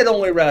he had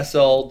only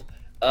wrestled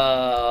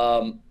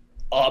a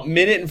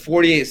minute and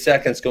 48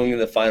 seconds going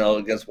into the final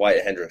against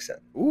Wyatt Hendrickson.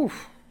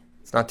 Oof.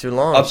 It's not too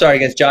long. I'm sorry,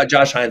 against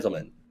Josh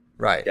Heinzelman.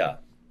 Right. Yeah.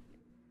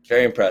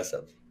 Very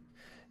impressive.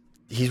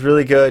 He's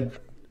really good.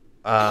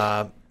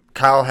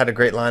 Kyle had a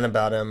great line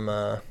about him.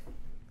 I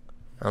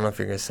don't know if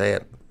you're going to say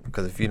it,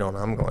 because if you don't,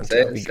 I'm going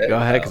to. Go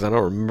ahead, because I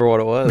don't remember what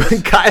it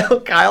was.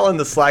 Kyle in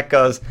the Slack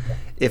goes,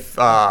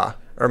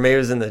 or or maybe it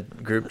was in the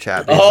group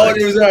chat. Oh,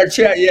 it was in our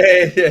chat.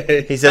 Yeah.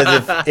 He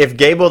says if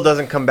Gable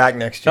doesn't come back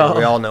next year,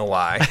 we all know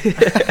why.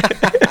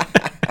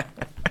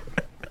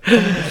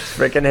 It's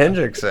freaking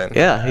Hendrickson.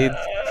 Yeah,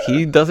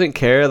 he doesn't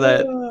care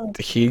that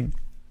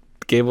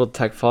Gable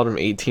Tech fought him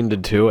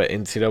 18-2 at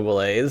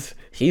NCAAs.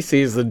 He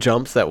sees the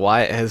jumps that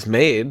Wyatt has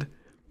made.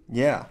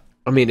 Yeah.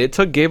 I mean, it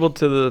took Gable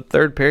to the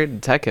third period to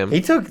tech him. He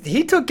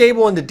took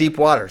Gable into deep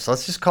water, so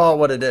let's just call it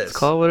what it is. Let's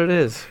call it what it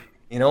is.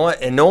 You know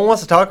what? And no one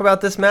wants to talk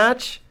about this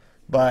match,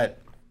 but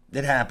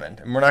it happened,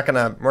 and we're not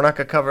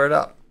gonna cover it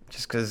up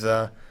just because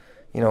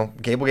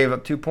Gable gave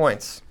up 2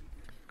 points,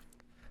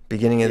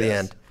 beginning of the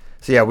end.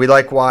 So yeah, we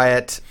like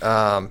Wyatt.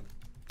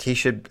 He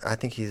should. I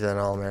think he's an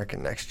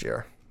All-American next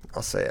year.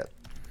 I'll say it.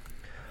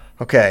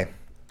 Okay,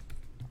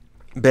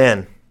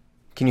 Ben,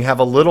 can you have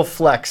a little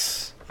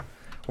flex?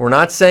 We're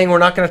not saying we're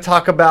not going to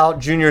talk about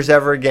juniors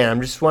ever again. I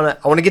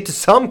want to get to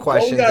some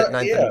questions at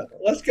 9:30. Yeah,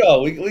 let's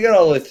go. We got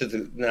all the way to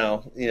the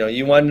now.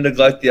 You wanted to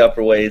neglect the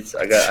upper weights.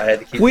 I had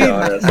to keep it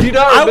honest. Do you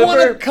not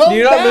remember?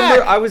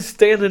 I was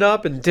standing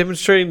up and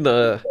demonstrating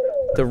the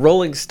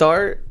rolling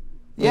start.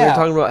 When we were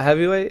talking about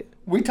heavyweight.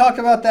 We talked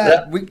about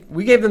that. Yeah.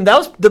 We gave them, that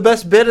was the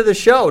best bit of the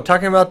show,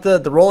 talking about the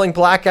rolling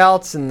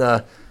blackouts and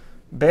the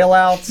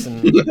bailouts,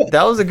 and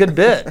that was a good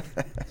bit.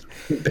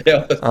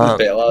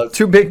 Bailouts.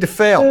 Too big to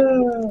fail.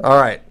 All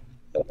right.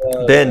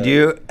 Ben, do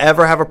you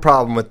ever have a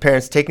problem with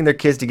parents taking their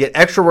kids to get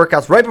extra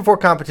workouts right before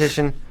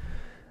competition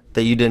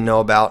that you didn't know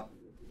about?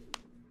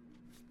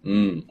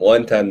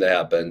 One time that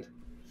happened.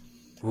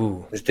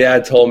 Ooh. This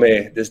dad told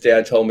me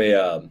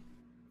I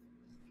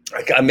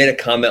made a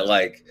comment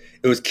like,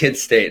 it was Kid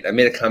State. I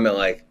made a comment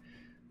like,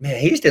 man,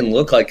 he just didn't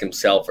look like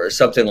himself or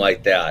something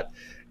like that.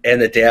 And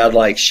the dad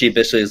like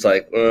sheepishly is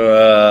like,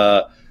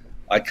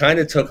 I kind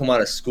of took him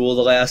out of school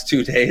the last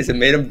 2 days and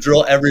made him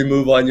drill every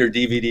move on your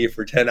DVD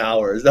for 10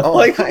 hours. I'm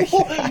like,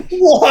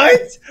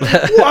 what?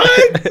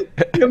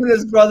 Him and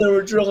his brother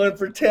were drilling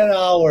for 10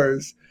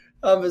 hours.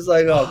 I'm just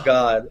like, oh,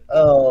 God.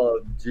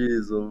 Oh,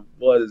 jeez.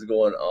 What is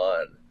going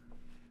on?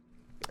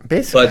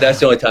 Basically. But that's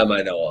the only time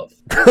I know of.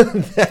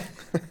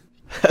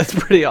 That's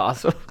pretty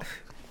awesome.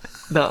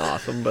 Not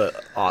awesome,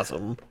 but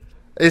awesome.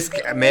 That's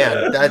 10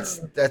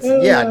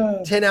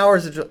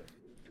 hours of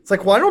it's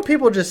like, why don't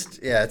people just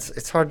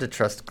it's hard to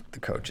trust the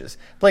coaches.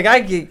 Like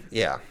that's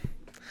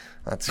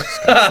just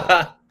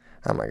I'm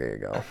not gonna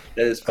go.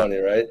 That is funny,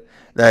 right?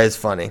 That is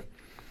funny.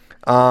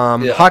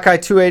 Hawkeye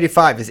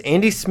 285 is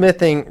Andy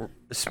Smith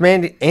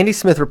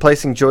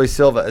replacing Joey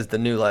Silva as the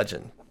new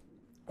legend.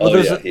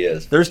 Well, he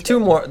is. There's 2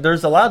 more.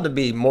 There's allowed to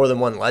be more than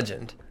one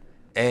legend,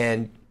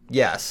 and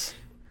yes,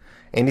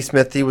 Andy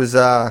Smith. He was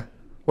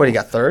he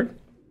got third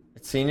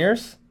at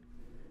seniors.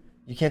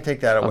 You can't take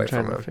that away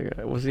from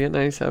him. Was he at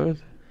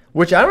 97?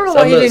 Which I don't know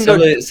why he didn't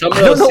go. Some of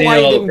those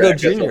didn't go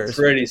juniors. I'm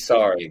pretty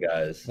sorry,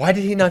 guys. Why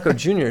did he not go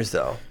juniors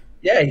though?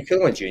 Yeah, he could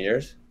have went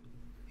juniors.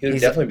 He would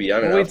definitely be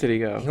young enough. Where did he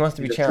go? He wants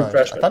to be challenged.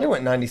 I thought he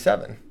went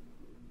 97.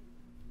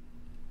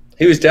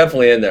 He was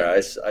definitely in there. I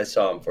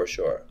saw him for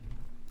sure.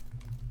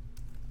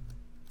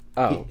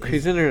 Oh,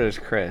 he's in there as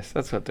Chris.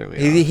 That's what they're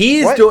doing.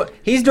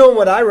 He's doing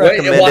what I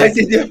recommend. Why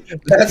did you?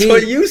 That's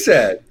what you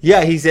said.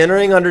 Yeah, he's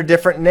entering under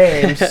different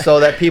names so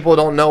that people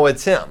don't know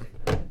it's him,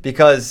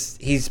 because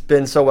he's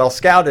been so well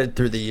scouted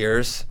through the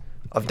years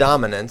of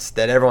dominance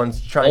that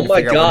everyone's trying to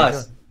figure out. Oh my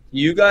gosh,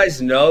 you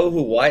guys know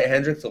who Wyatt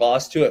Hendricks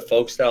lost to at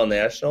Folkstyle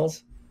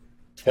Nationals,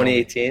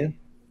 2018?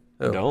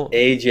 No.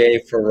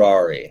 AJ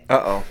Ferrari.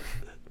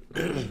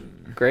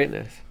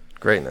 Greatness.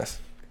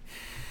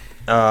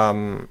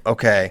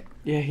 Okay.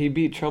 Yeah, he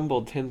beat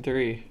Trumbull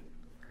 10-3.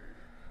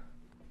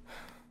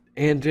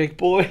 And Jake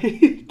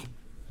Boyd.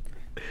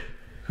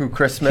 Who,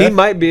 Chris Smith? He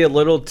might be a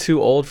little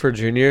too old for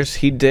juniors.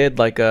 He did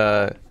like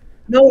a...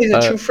 No, he's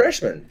a true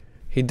freshman.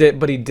 He did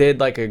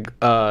like a...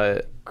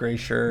 gray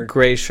shirt,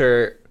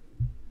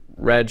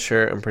 red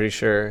shirt, I'm pretty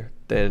sure,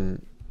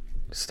 then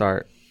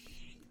start.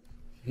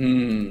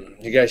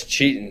 You guys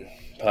cheating,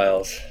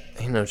 Piles.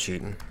 Ain't no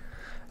cheating.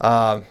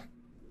 So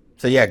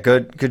yeah,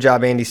 good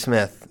job, Andy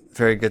Smith.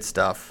 Very good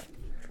stuff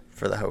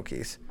for the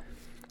Hokies.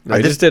 No,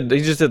 he just did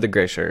the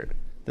gray shirt.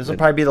 This will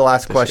probably be the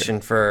last question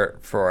for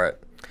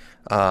it.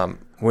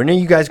 When are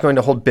you guys going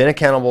to hold Ben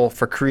accountable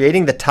for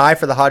creating the tie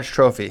for the Hodge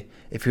Trophy?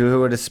 If he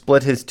would have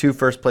split his 2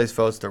 first-place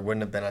votes, there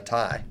wouldn't have been a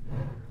tie.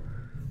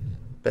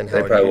 Ben,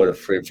 they probably would have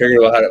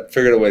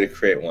figured a way to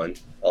create one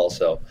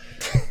also.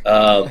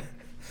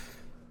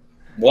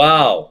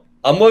 Wow.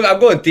 I'm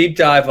going deep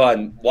dive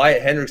on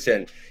Wyatt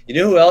Hendrickson. You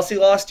know who else he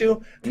lost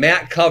to?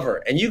 Matt Cover.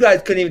 And you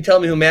guys couldn't even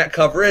tell me who Matt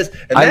Cover is.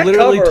 And I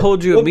literally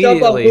told you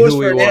immediately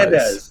who he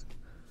was.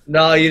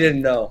 No, you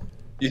didn't know.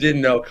 You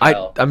didn't know,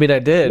 Kyle. I mean, I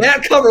did.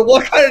 Matt Cover.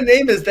 What kind of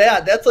name is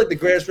that? That's like the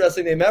greatest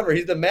wrestling name ever.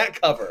 He's the Matt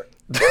Cover.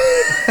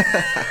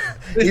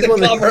 He's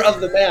the cover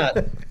of the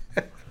mat.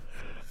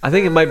 I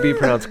think it might be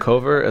pronounced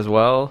Cover as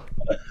well.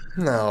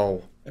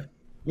 No.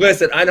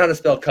 Listen, I know how to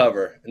spell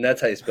cover, and that's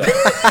how you spell it.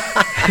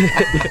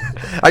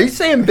 Are you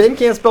saying Ben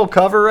can't spell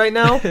cover right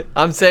now?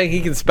 I'm saying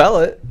he can spell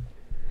it.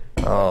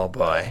 Oh,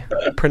 boy.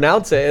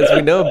 Pronounce it. As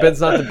we know,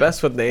 Ben's not the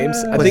best with names.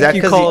 I think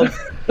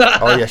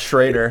Oh yeah,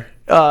 Schrader.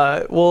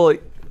 Well,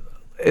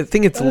 I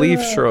think it's Leaf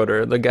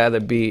Schroeder, the guy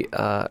that beat,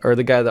 or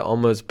the guy that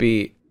almost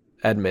beat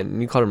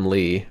Edmund. You called him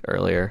Lee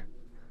earlier.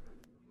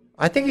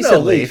 I think he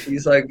said Leaf.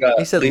 He's like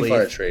he said Leaf Leaf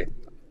on a tree.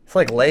 It's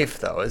like Leif,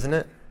 though, isn't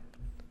it?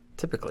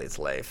 Typically, it's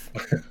Leif.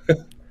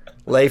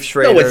 Leif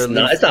Schrader. No, it's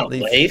not. It's not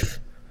Leif.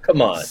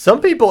 Come on.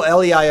 Some people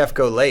Leif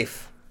go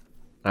Leif.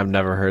 I've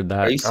never heard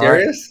that. Are you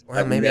serious?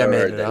 Well, maybe I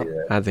made it up.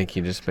 I think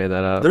you just made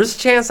that up. There's a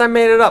chance I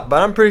made it up,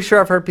 but I'm pretty sure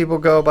I've heard people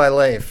go by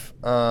Leif.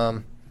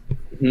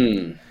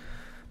 Maybe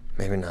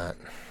not.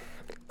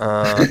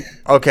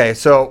 Okay,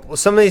 so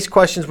some of these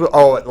questions.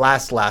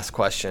 Last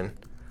question.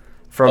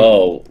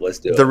 Let's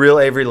do it. The real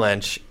Avery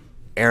Lynch,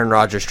 Aaron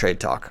Rodgers trade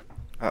talk.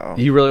 Uh-oh.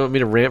 You really want me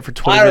to rant for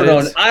 20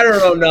 minutes? I don't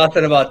know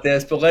nothing about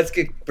this, but let's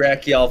get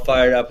Bracky all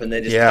fired up and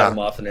then just cut him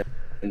off in the.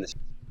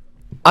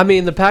 I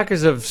mean, the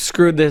Packers have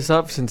screwed this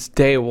up since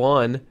day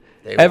one.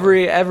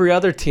 Every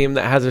other team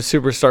that has a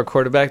superstar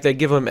quarterback, they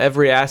give them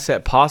every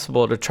asset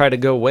possible to try to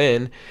go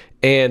win,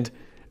 and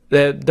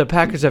the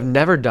Packers have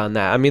never done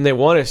that. I mean, they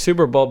won a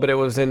Super Bowl, but it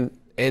was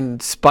in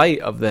spite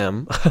of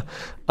them.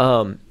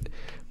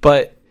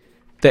 But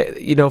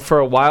for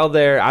a while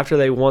there, after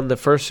they won the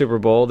first Super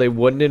Bowl, they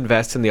wouldn't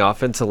invest in the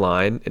offensive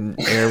line, and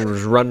Aaron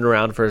was running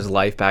around for his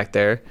life back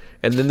there.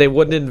 And then they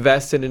wouldn't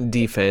invest in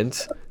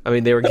defense. I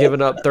mean, they were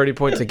giving up 30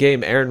 points a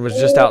game. Aaron was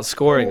just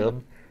outscoring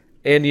them.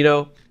 And,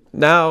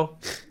 now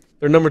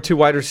their number 2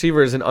 wide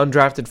receiver is an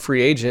undrafted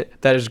free agent.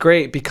 That is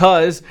great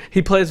because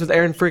he plays with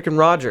Aaron freaking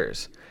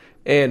Rodgers.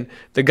 And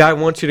the guy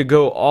wants you to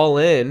go all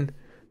in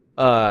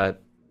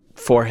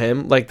for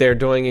him like they're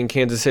doing in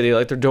Kansas City,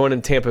 like they're doing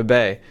in Tampa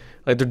Bay.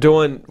 Like they're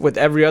doing with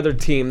every other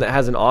team that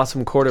has an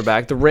awesome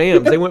quarterback. The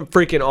Rams, they went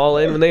freaking all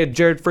in when they had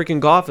Jared freaking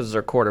Goff as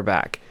their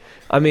quarterback.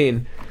 I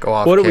mean,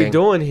 what are we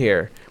doing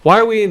here? Why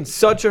are we in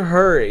such a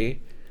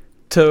hurry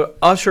to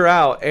usher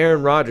out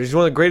Aaron Rodgers? He's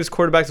one of the greatest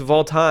quarterbacks of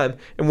all time,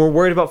 and we're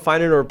worried about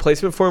finding a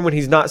replacement for him when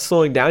he's not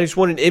slowing down. He just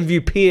won an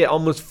MVP at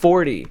almost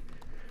 40.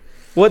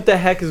 What the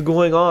heck is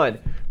going on?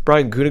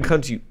 Brian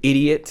Gutekunst, you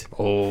idiot.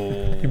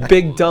 You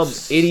big, dumb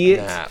idiot.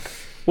 Snap.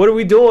 What are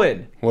we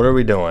doing?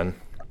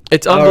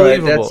 It's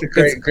unbelievable. All right,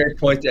 that's a great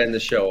point to end the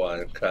show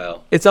on,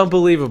 Kyle. It's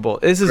unbelievable.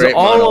 This is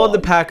all on the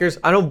Packers.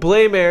 I don't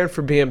blame Aaron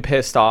for being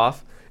pissed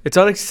off. It's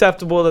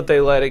unacceptable that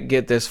they let it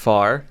get this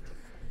far.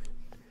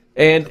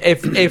 And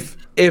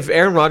if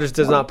Aaron Rodgers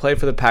does not play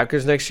for the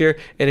Packers next year,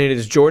 and it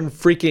is Jordan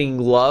freaking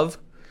Love,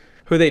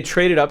 who they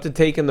traded up to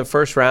take in the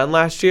first round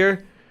last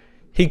year,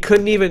 he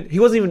wasn't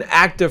even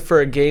active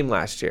for a game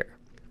last year.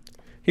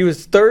 He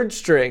was third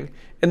string,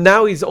 and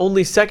now he's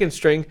only second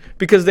string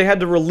because they had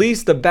to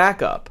release the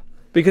backup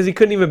because he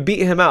couldn't even beat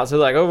him out. So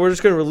they're like, we're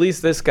just going to release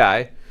this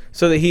guy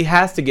so that he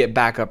has to get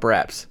backup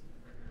reps.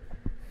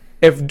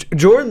 If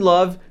Jordan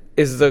Love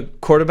is the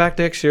quarterback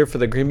next year for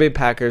the Green Bay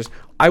Packers,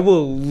 I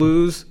will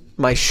lose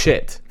my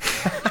shit.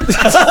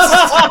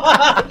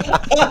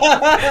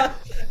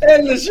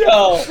 End the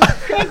show.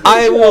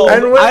 I will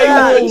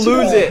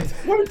lose it.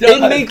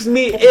 It makes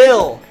me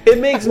ill. It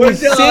makes me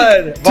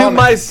sick to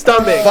my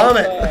stomach.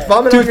 Vomit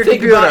on your think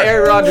computer. About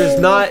Aaron Rodgers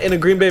not in a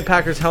Green Bay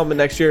Packers helmet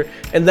next year,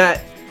 and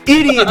that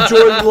idiot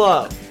Jordan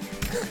Love.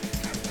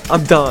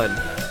 I'm done.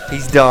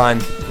 He's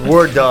done.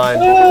 We're done.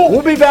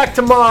 We'll be back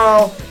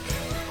tomorrow.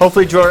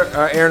 Hopefully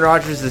Aaron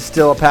Rodgers is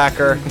still a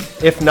Packer.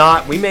 If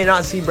not, we may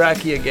not see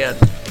Bracky again.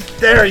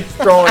 There, he's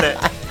throwing it.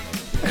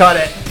 Cut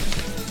it.